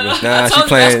 You're not nervous. Nah, she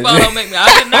playing. Basketball don't make me. I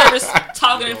get nervous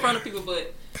talking in front of people,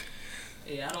 but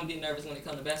yeah, I don't get nervous when it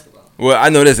comes to basketball. Well, I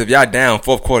know this. If y'all down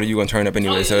fourth quarter, you gonna turn up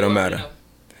anyway, so it don't matter.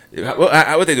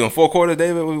 What they doing? 4 quarters,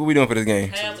 David? What we doing for this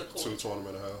game? 2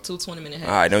 20-minute half. 2 20-minute half.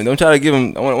 All right, don't try to give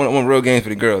them. I want real games for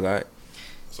the girls. All right.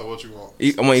 So what you want?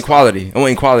 I want equality. I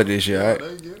want equality this year. All right.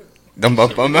 They get it. I'm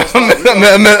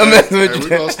messing with you. We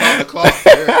gonna stop the clock.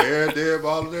 Every dead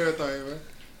ball and everything, man.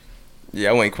 Yeah,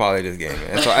 I want equality this game,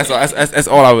 man. That's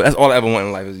all I ever want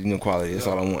in life is quality. That's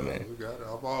all I want, man. We got it.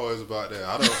 I'm always about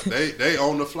that. They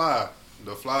on the fly.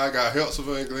 The fly got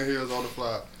Helsinger and Glen Hills on the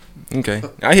fly. Okay,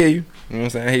 I hear you. You know what I'm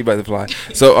saying? I hear you about the fly.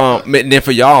 So then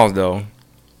for y'all though,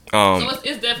 so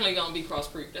it's definitely gonna be Cross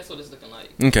Creek. That's what it's looking like.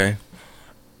 Okay,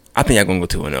 I think y'all gonna go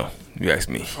 2-0. You ask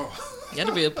me.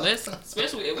 That'll be a blessing,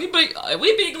 especially if we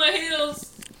beat Glen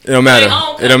Hills. It don't matter.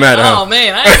 It don't matter. Oh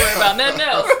man, I ain't worried about nothing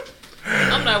else.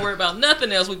 I'm not worried about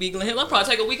nothing else. We beat Glen Hills. I'll probably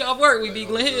take a week off work. We beat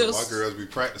Glen Hills. My girls be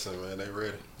practicing, man. They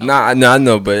ready. Nah, I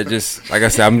know, but it just like I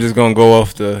said, I'm just gonna go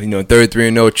off the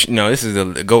 33-0. This is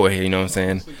the go ahead. You know what I'm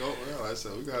saying? Like I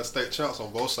said, we got state champs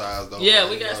on both sides, though. Yeah,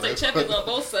 we got state champions on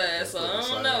both sides. So I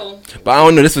don't know. But I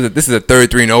don't know. This is a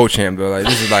 33-0 champ though. Like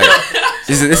this is like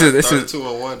this is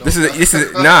 32-1. This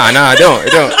is nah. It don't.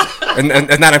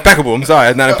 It's not impeccable. I'm sorry,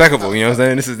 it's not impeccable. You know what I'm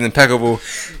saying? This is impeccable.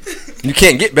 You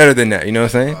can't get better than that. You know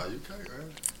what I'm saying?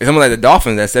 It's something like the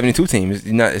Dolphins, that 72 team.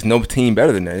 It's no team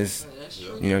better than that.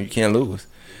 You can't lose.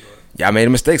 Y'all made a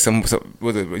mistake.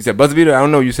 You said buzzer beater? I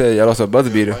don't know. You said y'all lost a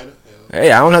buzzer beater.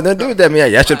 Hey, I don't have nothing to do with that,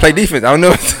 man. Y'all should play defense. I don't know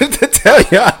what to tell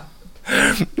y'all.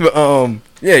 But,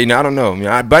 I don't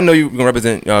know. But I know you're gonna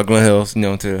represent Glen Hills,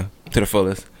 to the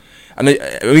fullest. I know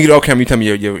when we get off camera, you tell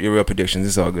me your real predictions.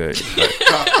 It's all good.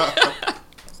 I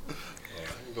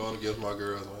ain't going against my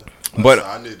girls, man. But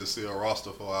I need to see a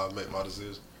roster before I make my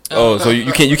decision. oh, so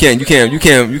you can't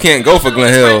go for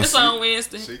Glen Practice Hills. on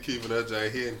Wednesday. She keeping that Jay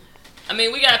hidden. I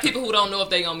mean, we got people who don't know if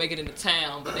they gonna make it into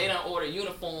town, but they don't order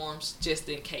uniforms just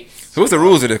in case. So what's the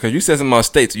rules of this? Because you said something about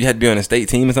states. You had to be on a state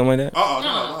team or something like that.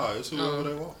 No. It's whoever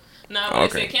they want. Nah, but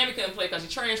Okay. they said Cammy couldn't play because she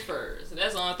transferred. So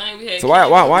that's the only thing we had. So why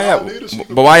y'all? Need her, she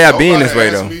can But why y'all being Nobody this way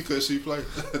asked though? me 'cause she played.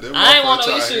 That I ain't my want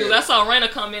no first issues. time I saw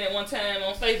Raina comment at one time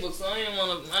on Facebook, so I ain't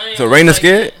want to. So Raina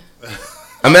scared?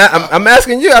 I'm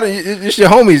asking you. It's your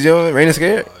homies, yo. Raina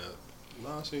scared?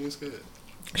 Nah, she ain't scared.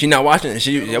 She not watching. I wish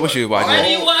she was watching.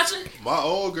 Raina, you watching? My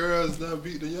old girls done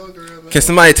beat the young girls, man. Can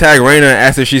somebody tag Raina and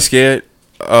ask her if she's scared?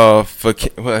 For what's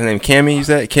her name? Cammy? You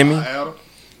said Kimmy? Adam.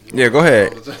 Yeah, go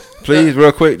ahead. Please,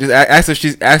 real quick, just ask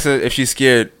her if she's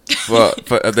scared for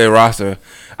their roster.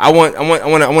 I want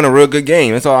a real good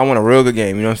game. That's all. I want a real good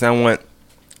game. You know what I'm saying? I want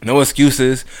no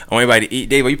excuses. I want everybody to eat.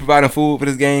 Dave, are you providing food for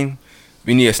this game?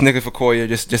 We need a Snicker for Koya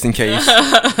just in case.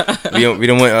 we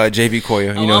don't want JV Koya.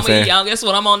 You know what I'm saying? Y'all, guess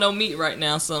what? I'm on no meat right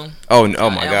now, so. Oh my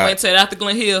I God. went to it after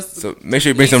Glen Hills. So make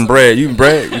sure you bring some bread. You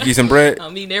eat some bread.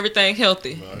 I'm eating everything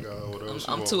healthy. I got whatever she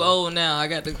I'm want. too old now. I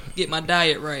got to get my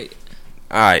diet right.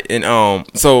 All right, and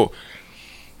so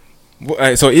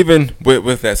even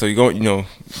with that, so you go,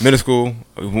 middle school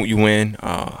you win,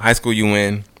 high school you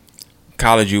win,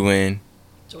 college you win,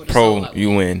 Georgia pro Soul,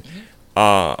 you win,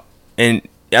 and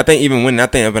I think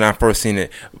when I first seen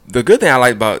it, the good thing I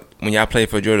liked about when y'all played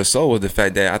for Georgia Soul was the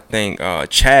fact that I think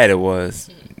Chad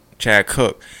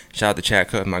Cook, shout out to Chad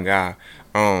Cook, my guy.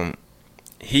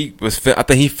 He was. I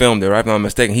think he filmed it, right? If I'm not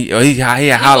mistaken. He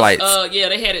had highlights. Yeah,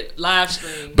 they had it live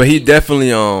streamed. But he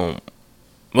definitely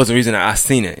was the reason that I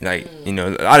seen it. Like a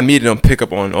lot of media don't pick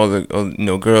up on all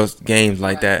the girls games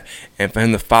like that, and for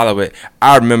him to follow it,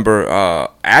 I remember.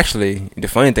 Actually, the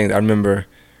funny thing, I remember,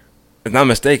 if I'm not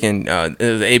mistaken, it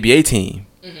was an ABA team.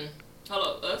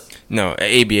 Hello, us? No,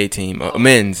 an ABA team,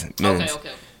 men's.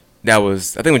 Okay. That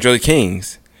was, I think, with Joey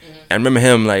Kings. I remember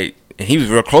him and he was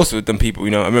real close with them people. I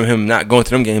remember him not going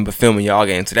to them games but filming y'all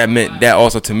games. So that meant that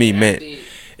also to me meant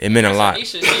a lot.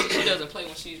 She doesn't play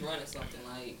when she's running something.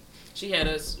 Like she had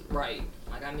us right.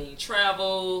 Like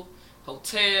travel,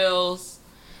 hotels.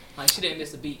 Like she didn't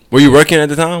miss a beat. Were you working at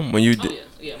the time when you did?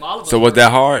 Yeah. All of us so was worked.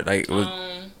 that hard? Like was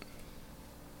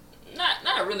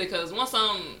not really, because once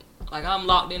I'm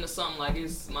locked into something, like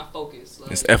it's my focus.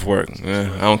 Like, it's F work.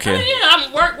 I don't care.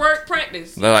 I'm work,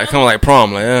 practice. Like kind of like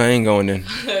prom. Like I ain't going in.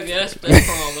 Yeah, that's prom.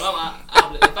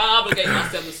 But if I obligate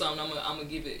myself to something, I'm gonna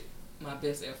give it my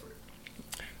best effort.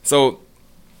 So,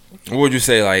 what would you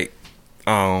say? Like,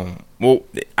 well,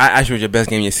 I asked you what your best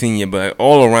game your senior, but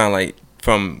all around, like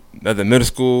from the middle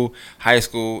school, high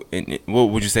school, and what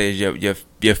would you say is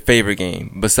your favorite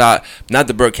game? Besides, not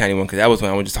the Burke County one, because that was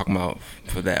when I was just talking about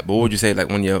for that. But what would you say like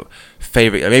one of your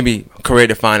favorite, maybe career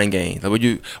defining games? Like,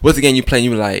 what's the game you play? And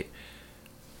you were like,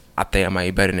 I think I might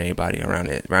be better than anybody around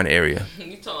the area.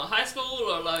 You talking high school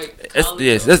or like Let's, college?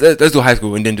 yes, let's do high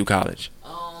school and then do college.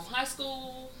 High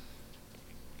school.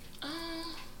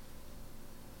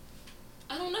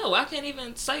 I don't know. I can't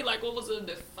even say like what was a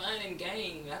defining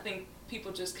game. I think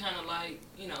people just kind of like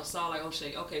saw like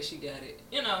she got it.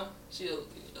 She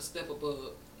a step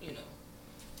above.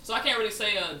 So I can't really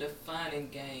say a defining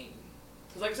game.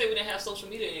 Because like I said, we didn't have social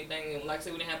media or anything. And like I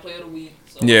said, we didn't have player of the week.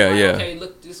 So Yeah. Okay,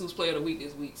 look, this who's player of the week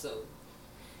this week. So,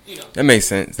 That makes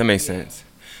sense. sense.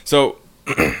 So,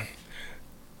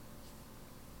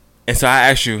 and so I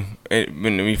asked you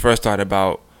when we first started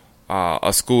about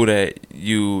a school that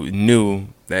you knew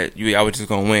that I was just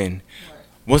gonna win. right.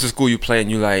 What's the school you played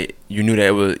and you knew that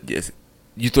it was just,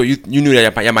 you thought you knew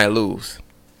that y'all might lose?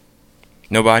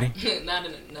 Nobody?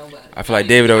 Nobody. I feel like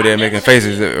David over there making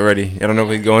faces already. I don't know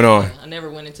what's going on. I never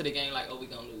went into the game like, we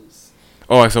gonna lose.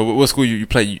 Oh, so what school you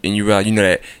played and you realized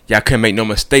that y'all couldn't make no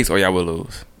mistakes or y'all would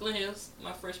lose? Glen Hills,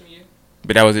 my freshman year.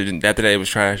 But that was it. After that, it was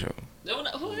trash. What? Nah,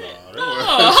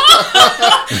 No.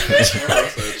 He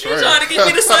He trying to get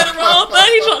me to say the wrong thing.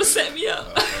 He trying to set me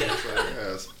up.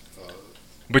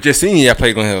 But your senior, y'all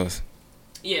played Glen Hills.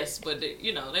 Yes, but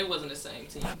they wasn't the same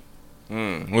team.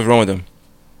 What's wrong with them?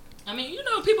 I mean,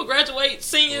 people graduate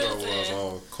seniors. was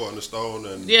on Courtney Stone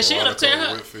and Yeah, she ended up tearing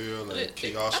her. Whitfield I and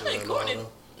think Kiasha and all Courtney. them.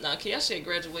 No, Kiasha had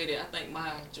graduated. I think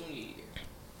my junior year.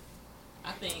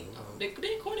 I think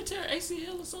did Courtney tear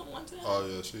ACL or something one time? Oh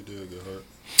yeah, she did get hurt.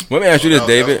 Let me ask you this,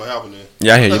 David. That's what happened then.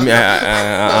 Yeah, I hear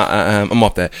you. I'm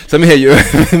off that. So let me hear you.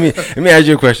 let me ask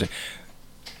you a question.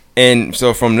 And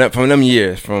so from them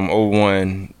years, from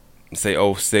 01, say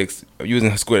 06, you was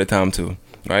in school at the time too,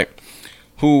 right?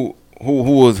 Who who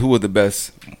was the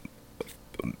best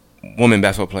woman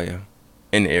basketball player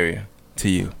in the area to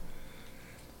you?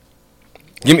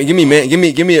 Give me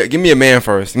a man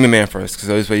first. Give me a man first, because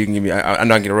this way you can give me. I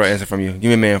know I can get a right answer from you. Give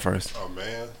me a man first. A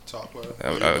man, top player.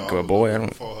 A boy. I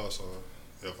don't. For her, so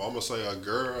if I'm gonna say a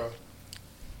girl,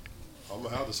 I'm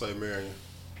gonna have to say Marion.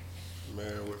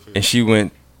 Marion Whitfield. And she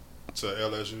went to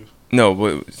LSU. No,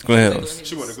 but Glen Hills.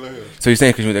 She went to Glen Hills. So you're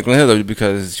saying because she went to Glen Hills or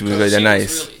because she was really that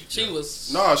nice? She was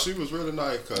really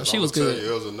nice. Cause she was good. It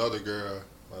was another girl.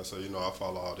 I said, I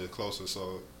follow all this closer.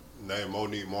 So named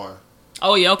Monique Martin.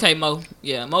 Oh yeah, okay, Mo.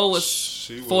 Yeah, Mo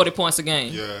was 40 points a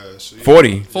game. Yeah,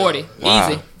 40. 40, yeah. Wow.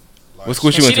 easy. What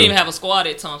school she And went she to? didn't even have a squad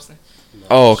at Thompson.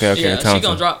 Oh, okay, Yeah,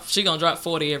 Thompson. she gonna drop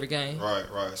 40 every game. Right.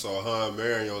 So her and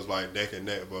Marion was like neck and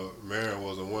neck, but Marion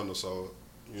was a winner. So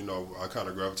I kind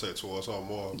of gravitate towards her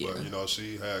more. Yeah. But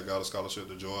she had got a scholarship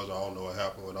to Georgia. I don't know what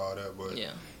happened with all that, but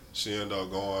Yeah. she ended up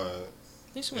going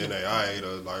I think she went NAIA to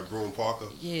like Broome Parker.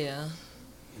 Yeah.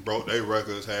 Broke their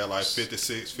records, had like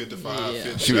 56, 55, Yeah.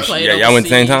 50. She was. played Y'all went at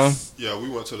the same time. overseas. Yeah, we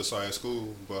went to the same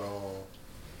school, but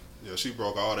she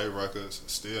broke all their records.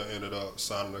 Still ended up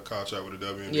signing a contract with the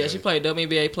WNBA. Yeah, she played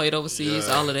WNBA, played overseas,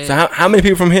 Yeah. all of that. So how many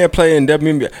people from here play in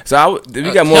WNBA? So we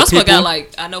got more Hustle people. got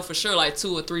I know for sure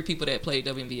 2 or 3 people that played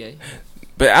WNBA.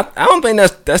 But I don't think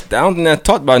that's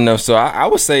talked about enough. So I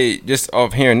would say just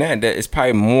off hearing that it's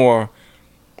probably more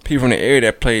people from the area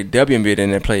that play WNBA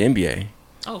than that play NBA.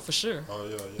 Oh, for sure. Oh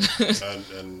yeah.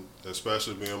 and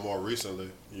especially being more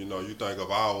recently, you think of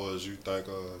ours, you think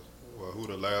of who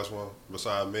the last one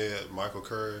besides Med, Michael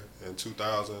Curry in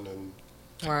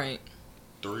 2003 Right.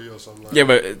 or something like Yeah,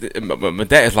 that. but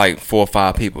that is like 4 or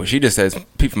 5 people. She just says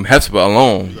people from Hepzibah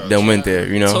alone that went there.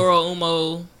 Toro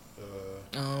Umo,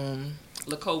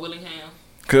 LaCole Willingham.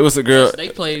 Cause it was a girl. They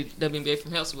played WNBA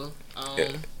from Hepzibah.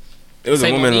 It was a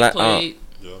Say woman. Monique played.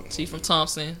 Yeah. She from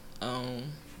Thompson.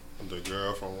 The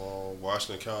girl from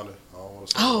Washington County. I don't want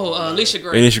to say Alicia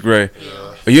Gray. Alicia Gray.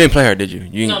 Yeah. But you didn't play her, did you?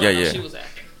 You No, yeah. she was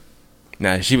acting.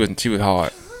 Nah, she was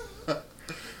hard.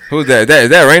 Who's that? Is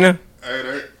that Raina?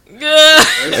 Hey, Good.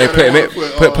 Hey, put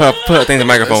her thing to the they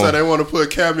microphone. said they want to put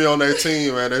Cammy on their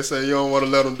team, man. They say you don't want to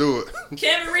let them do it.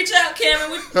 Cammy, reach out, Cammy.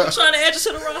 We're trying to add you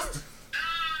to the roster.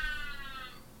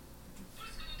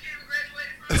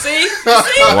 See?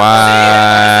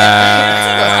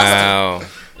 Wow.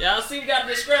 Y'all see we got a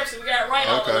discrepancy. We got right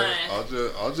on the Okay,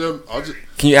 line. I'll just.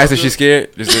 Can you ask if she's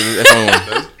scared? That's the only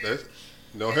one.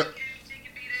 No help.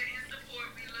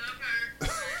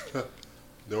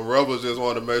 Them rebels just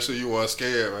wanted to make sure you weren't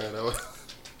scared, man. That was-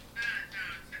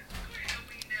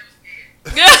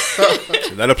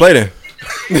 Let her play then.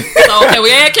 So, okay,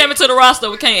 we add Cammy to the roster.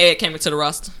 We can't add Cammy to the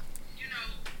roster.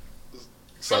 so,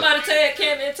 Somebody tag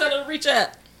Cammy and tell her to reach out.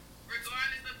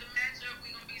 Regardless of the matchup,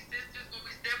 we gonna be sisters. When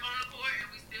we step on the court, and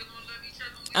we still gonna love each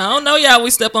other. I don't know, y'all. We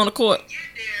step on the court. When we get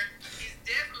there, it's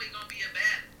definitely gonna be a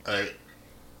battle. hey,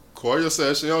 Koya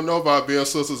said she don't know about being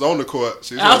sisters on the court.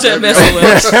 She's I'll like, just "Baby,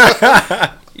 mess with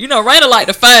her. You know, Raina like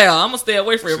to foul. I'm gonna stay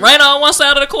away from it. Raina on one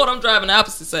side of the court. I'm driving the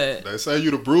opposite side. They say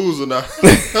you the bruiser now.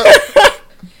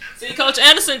 See, Coach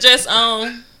Anderson just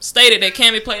stated that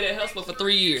Cammy played at Hustle for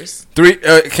 3 years. 3.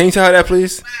 Can you tell her that,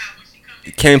 please?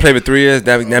 Can play for 3 years?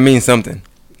 That means something.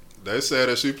 They said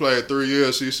that she played 3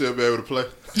 years, she should be able to play.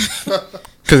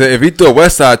 Because if he threw a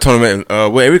West Side tournament,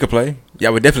 where Avery could play,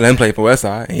 y'all would definitely let him play for West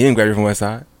Side. And he didn't graduate from West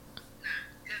Side.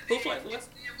 Who played for West?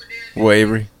 Well,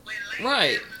 Avery.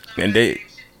 Right. And they.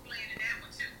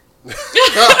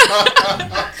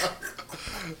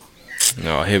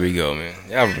 No, here we go, man.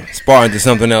 Y'all sparring to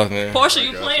something else, man. Portia,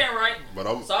 you got playing, right? But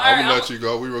I'm Sorry, gonna let you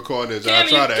go. We recording this. I Cammy,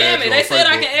 try to add Cammy, you they on said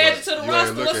I Facebook, can add you but to the you ain't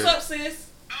roster. look What's at up, it. sis?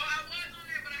 Oh, I was on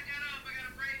there, but I got off. I got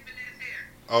a braid finesse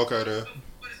hair Okay, then.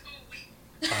 for the school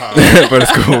week. For the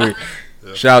school week.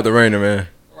 Yeah. Shout out to Rainer, man.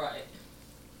 Right.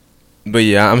 But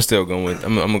yeah, I'm still going with.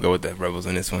 I'm gonna go with that Rebels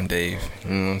in this one, Dave.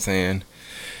 You know what I'm saying?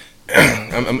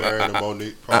 Married to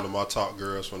Monique, probably my top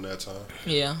girls from that time.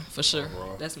 Yeah, for sure.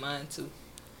 Overall. That's mine too.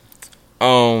 I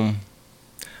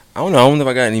don't know. I don't know if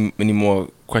I got any more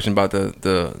questions about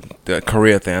the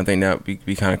career thing. I think that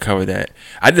we kind of covered that.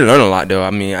 I did learn a lot though. I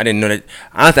mean, I didn't know that.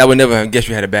 Honestly, I would never guess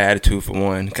you had a bad attitude for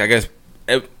one. 'Cause I guess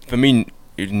for me,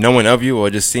 knowing of you or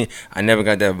just seeing, I never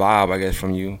got that vibe. I guess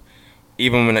from you.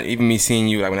 Even me seeing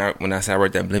you, like when I said I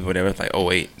wrote that blip or whatever, it's like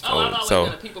 08. I've always So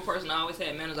been a people person. I always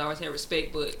had manners. I always had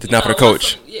respect. But Just not for the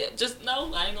coach. Yeah, just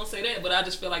no. I ain't gonna say that. But I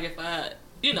just feel like if I,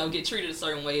 get treated a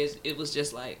certain way, it was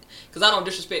just like, because I don't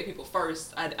disrespect people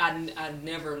first. I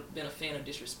never been a fan of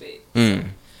disrespect.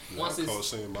 Once Coach it's,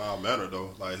 seemed mild mannered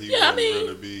though. Like he Yeah, I wouldn't mean,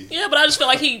 really be. yeah, but I just feel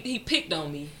like he picked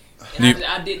on me, and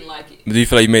I didn't like it. do you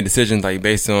feel like you made decisions like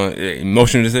based on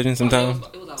emotional decisions sometimes?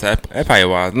 It was always So that probably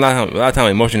was. A lot of time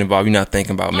emotion involved. You're not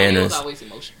thinking about It was manners. always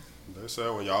emotion. They said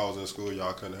when y'all was in school,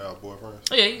 y'all couldn't have boyfriends.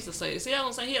 Oh, yeah, he used to say. See, I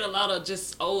was saying he had a lot of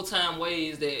just old time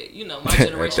ways that my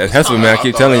generation. That's was what coming- man. I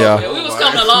keep telling y'all. Yeah, we was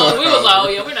coming along. We was like, oh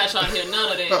yeah, we're not trying to hear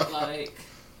none of that. Like,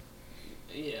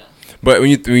 yeah. But when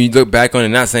you look back on it,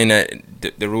 not saying that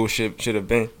the rules should have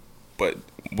been, but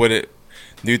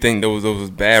do you think those was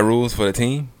bad rules for the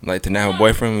team? Like to not have a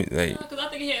boyfriend? Like, Because I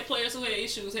think he had players who had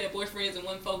issues, had boyfriends, and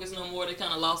wasn't focused no more. They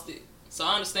kind of lost it. So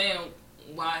I understand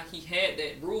why he had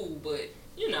that rule, but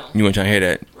you weren't trying to hear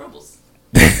that. rebels.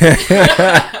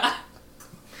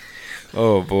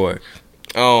 Oh boy.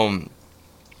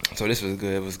 So this was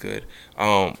good. It was good.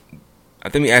 I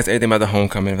think we asked everything about the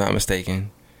homecoming, if I'm not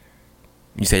mistaken.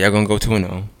 You said y'all gonna go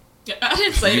 2-0. Yeah, I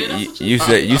didn't say that. That's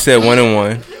what You said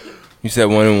 1-1. You said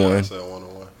 1-1. I said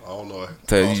 1-1. I don't know.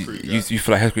 So Cross Creek you got-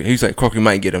 feel like he's like Corky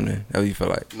might get him then. That's what you feel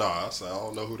like. Nah, I said I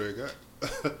don't know who they got.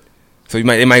 So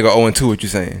they might go 0-2. What you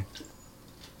saying?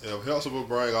 If Helsable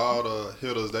bring all the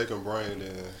hitters they can bring,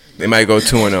 then They might go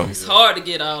 2-0. It's hard to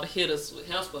get all the hitters with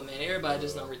Helsper, man. Everybody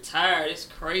just done retired. It's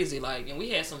crazy. Like, and we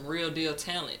had some real deal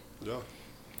talent. yeah.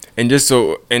 And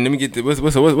let me get what's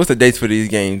the dates for these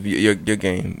games? Your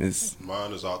game is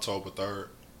Mine is October 3rd,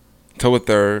 October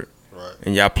 3rd, right?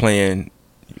 and y'all playing.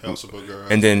 Helsable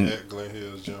girls And then- at Glen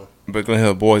Hills Gym. But Glen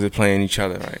Hill boys are playing each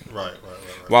other, right? Right.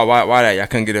 Why that? Y'all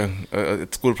couldn't get a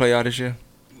school to play out this year?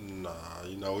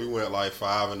 Nah, we went like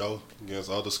 5-0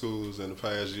 against other schools in the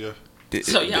past year.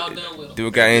 So y'all done with them. Do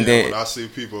we got Yeah, anything? when I see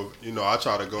people, I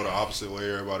try to go the opposite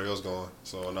way everybody else going.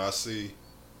 So when I see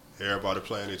everybody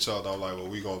playing each other, I'm like, well,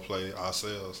 we gonna play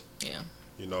ourselves. Yeah.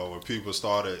 When people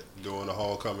started doing the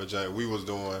homecoming jam,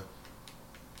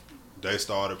 they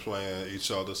started playing each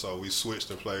other, so we switched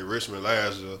and played Richmond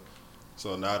last year.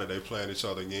 So now that they playing each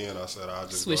other again, I said I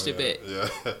just Switched go it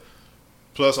ahead. Yeah.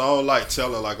 Plus, I don't like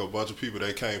telling like a bunch of people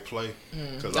they can't play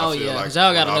because Oh, I feel yeah, like 'cause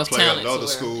y'all got when I enough play talent to another where-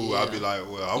 school, yeah. I'd be like,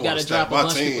 well, I You want gotta to stack drop a my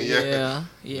bunch team. of people.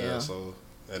 Yeah. So,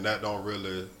 and that don't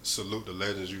really salute the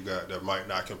legends you got that might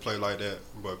not can play like that,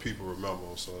 but people remember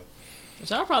them. So, But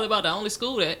y'all probably about the only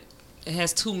school that it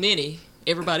has too many.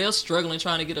 Everybody else struggling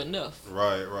trying to get enough.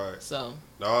 right. So,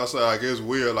 Now I say like it's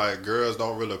weird. Like girls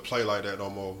don't really play like that no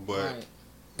more, but. right.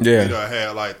 We Yeah. done had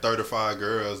like 35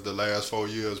 girls the last 4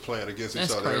 years playing against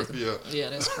That's each other. crazy. Yeah. Yeah,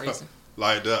 that's crazy.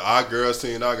 Like our girls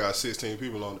team, I got 16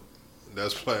 people on it.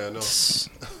 That's playing them.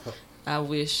 I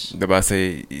wish. They about to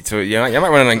say so. Yeah, y'all might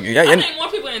run like I think more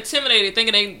people are intimidated,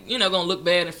 thinking they, gonna look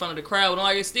bad in front of the crowd. But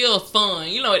like, it's still fun.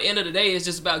 At the end of the day, it's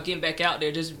just about getting back out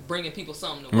there, just bringing people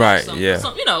something to watch. Right, Something,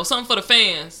 yeah. something for the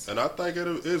fans. And I think it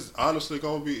is honestly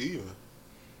gonna be even.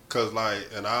 Cause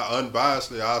and I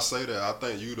unbiasedly I say that I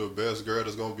think you the best girl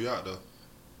that's gonna be out there.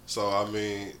 So I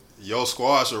mean, your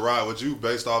squad should ride with you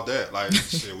based off that. Like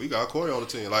shit, we got Corey on the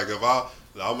team. Like if I'm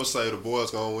gonna say the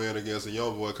boys gonna win against the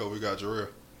young boy because we got Jarrell.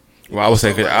 Well, I would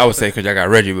say because y'all got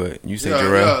Reggie, but you say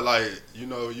Jarrell. Yeah, like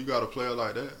you got a player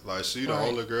like that. Like she the Right.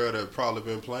 only girl that probably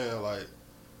been playing like.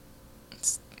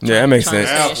 Yeah, that makes Trying to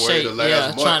sense. stay in Halfway shape. the last Yeah,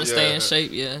 month, trying to stay yeah. in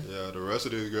shape. Yeah. Yeah, the rest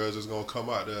of these girls just gonna come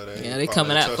out there. Yeah, they ain't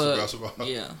coming out probably for touched the basketball.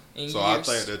 in So years. I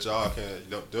think that y'all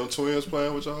can. Them twins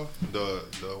playing with y'all. The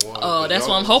one. That's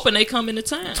why I'm hoping they come into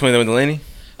time. Twins with Delaney.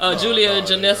 Julia, no,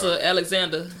 Janessa,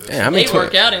 Alexander. Damn, how many They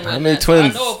work out and how whatnot. many So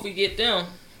twins? I know if we get them,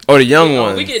 Oh, the young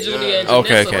ones. we get Julia and Yeah. Okay,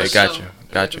 Janessa okay, for gotcha, sure.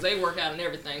 gotcha. 'Cause they work out and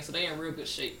everything, so they in real good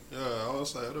shape. Yeah, I want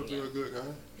to say it'll be a good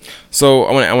game. So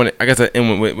I guess I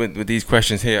end with these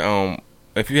questions here.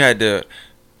 If you had to,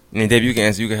 and Dave, you can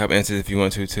answer. You can help answer if you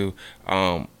want to too.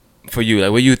 For you,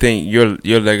 like, where you think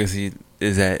your legacy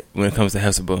is at when it comes to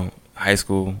Helsable high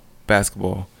school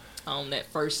basketball? That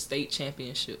first state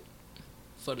championship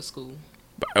for the school.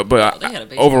 But They had a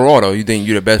baseball. overall, though, you think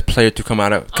you're the best player to come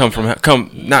out of No.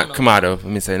 come out of.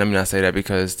 Let me not say that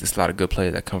because there's a lot of good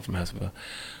players that come from Helsable.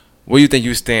 Where do you think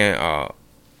you stand?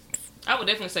 I would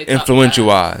definitely say top Influential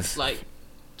five, wise. like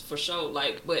for sure.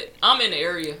 Like, but I'm in the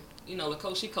area. The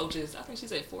coach, she coaches. I think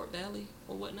she's at Fort Valley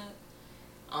or whatnot.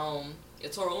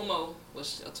 Atoro Umo,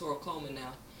 was Atoro Coleman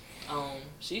now.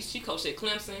 She coached at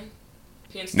Clemson,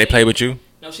 Penn State. They play with you?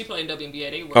 No, she played in WNBA.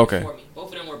 They were Okay. before me.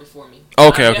 Both of them were before me.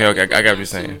 Okay. I I definitely got what you're put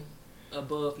saying. them two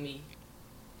above me.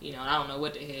 I don't know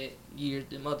what they had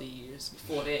them other years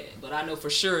before that, but I know for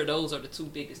sure those are the two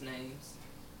biggest names.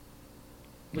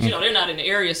 But they're not in the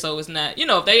area, so it's not.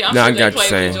 If they, I'm No, I sure they got you play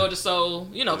saying. with Georgia, so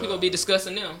people be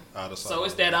discussing them. Out of So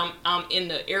it's that I'm in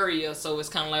the area, so it's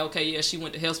kind of like, okay, yeah, she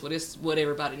went to Helsable. This is what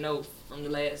everybody knows from the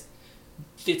last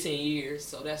 15 years.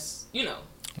 So that's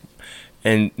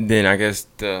And then I guess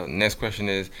the next question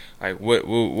is like, what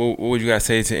would you guys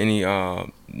say to any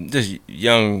just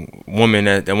young women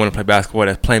that want to play basketball,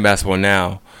 that's playing basketball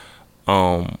now,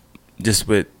 just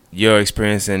with your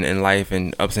experience in life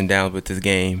and ups and downs with this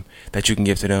game that you can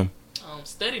give to them?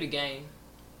 Study the game.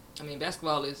 I mean,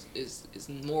 basketball is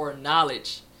more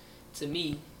knowledge to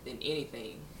me than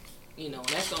anything. You know, and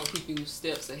that's going to keep you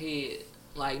steps ahead.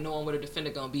 Like knowing where the defender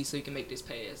going to be so you can make this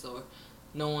pass, or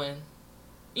knowing,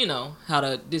 you know,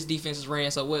 how this defense is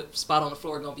ran, so what spot on the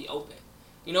floor going to be open.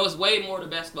 You know, it's way more to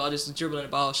basketball just dribbling the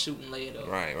ball, shooting, lay it up.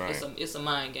 Right. It's a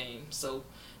mind game. So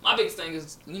my biggest thing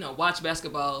is, you know, watch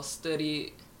basketball, study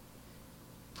it,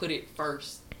 put it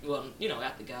first. Well, you know,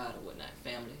 after God or whatnot,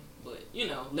 family. But, you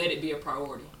know, let it be a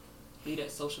priority. Leave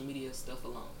that social media stuff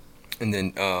alone. And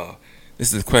then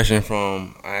this is a question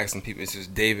from, I asked some people, it's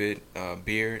just David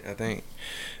Beard, I think.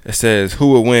 It says,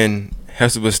 who would win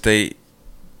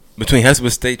between Hesper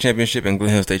State Championship and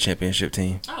Glen Hill State Championship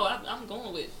team? Oh, I'm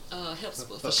going with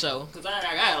Hesper for sure. Because I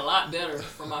got a lot better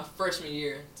from my freshman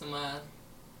year to my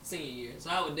senior year. So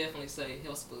I would definitely say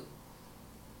Hesper.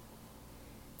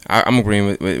 I'm agreeing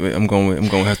with I'm going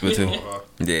with Hesper too.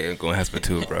 Yeah, I'm going Hesper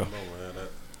too, bro. No, man,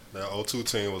 that 02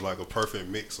 team was like a perfect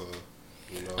mix of,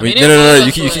 you know. I mean, no.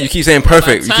 You keep saying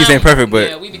perfect. You keep saying perfect, but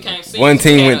yeah, we became one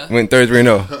team went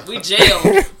 33-0.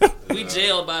 We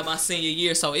jailed by my senior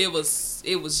year, so it was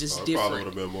just Probably different. would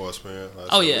have been more experience. Like,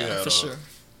 Oh so yeah, we had, for sure.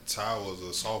 Ty was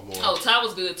a sophomore. Oh, Ty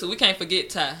was good too. We can't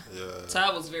forget Ty. Yeah.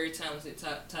 Ty was very talented.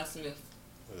 Ty Smith.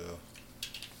 Yeah.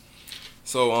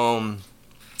 So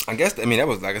I guess that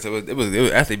was, like I said, it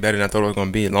was actually better than I thought it was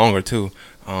gonna be, longer too.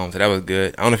 So that was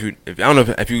good. I don't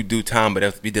know if you do time,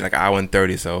 but we did like an hour and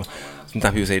 30. So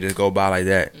sometimes people say just go by like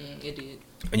that. It did.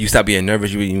 And you stop being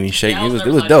nervous. You even shake. Yeah, it was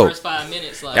like dope. The first 5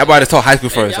 minutes, like, Y'all about to talk high school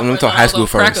first. I'm gonna talk high school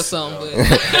crack or first. something,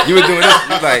 but You were doing this. You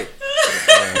was like.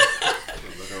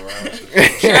 Looking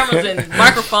around. cameras and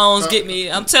microphones get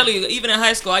me. I'm telling you, even in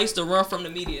high school, I used to run from the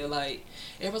media. Like,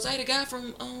 everyone's like, hey, the guy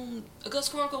from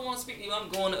Augusta Chronicle wants to speak to you. I'm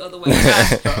going the other way.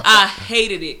 I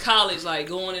hated it. College, like,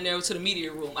 going in there to the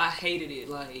media room, I hated it.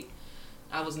 Like,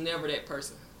 I was never that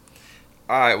person.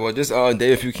 All right, well, just Dave,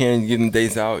 if you can, give them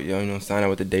dates out. You know, sign out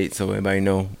with the date so everybody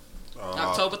know.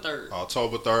 October 3rd.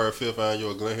 October 3rd, 5th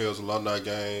annual Glen Hills alumni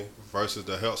game versus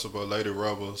the Helsingborg Lady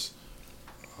Rebels.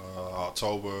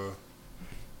 October,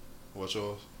 what's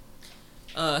yours?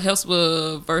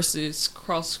 Helsingborg versus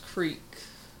Cross Creek,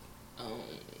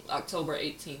 October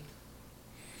 18th,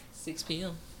 6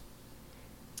 p.m.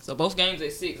 So both games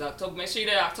at 6. Make sure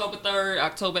you're there October 3rd,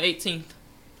 October 18th.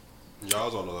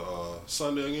 Y'all's on a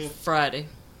Sunday again? Friday.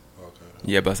 Okay.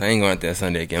 Yeah, but I ain't going out there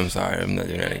Sunday again. I'm sorry, I'm not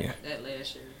doing that again. That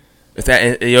last year. It's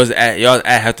at y'all's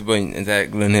at Hesper. It's at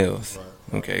Glen Hills.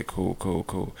 Right. Okay, cool.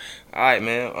 All right,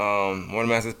 man. Morning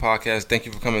Masters Podcast. Thank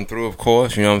you for coming through. Of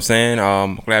course, you know what I'm saying.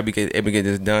 Glad we able to get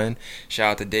this done.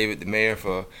 Shout out to David, the mayor,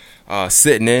 for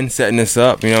setting this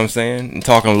up. You know what I'm saying, and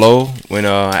talking low when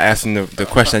I asked him the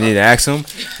question I needed to ask him,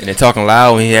 and then talking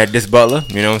loud when he had this Butler.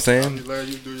 You know what I'm I'm saying? glad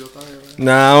you do your thing, man.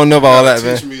 Nah, I don't know about all that,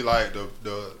 man. Teach me like the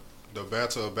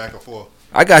banter back and forth.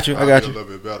 I got you. I'll be a little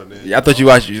bit better than Yeah, I thought you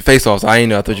watched your face off, so I ain't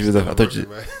know. I thought you was. I thought you.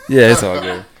 man. Yeah, it's all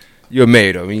good. You're a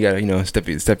maid though. You gotta step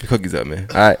your cookies up, man.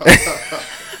 All right.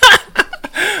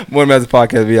 Morning Masters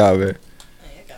Podcast. We out, man.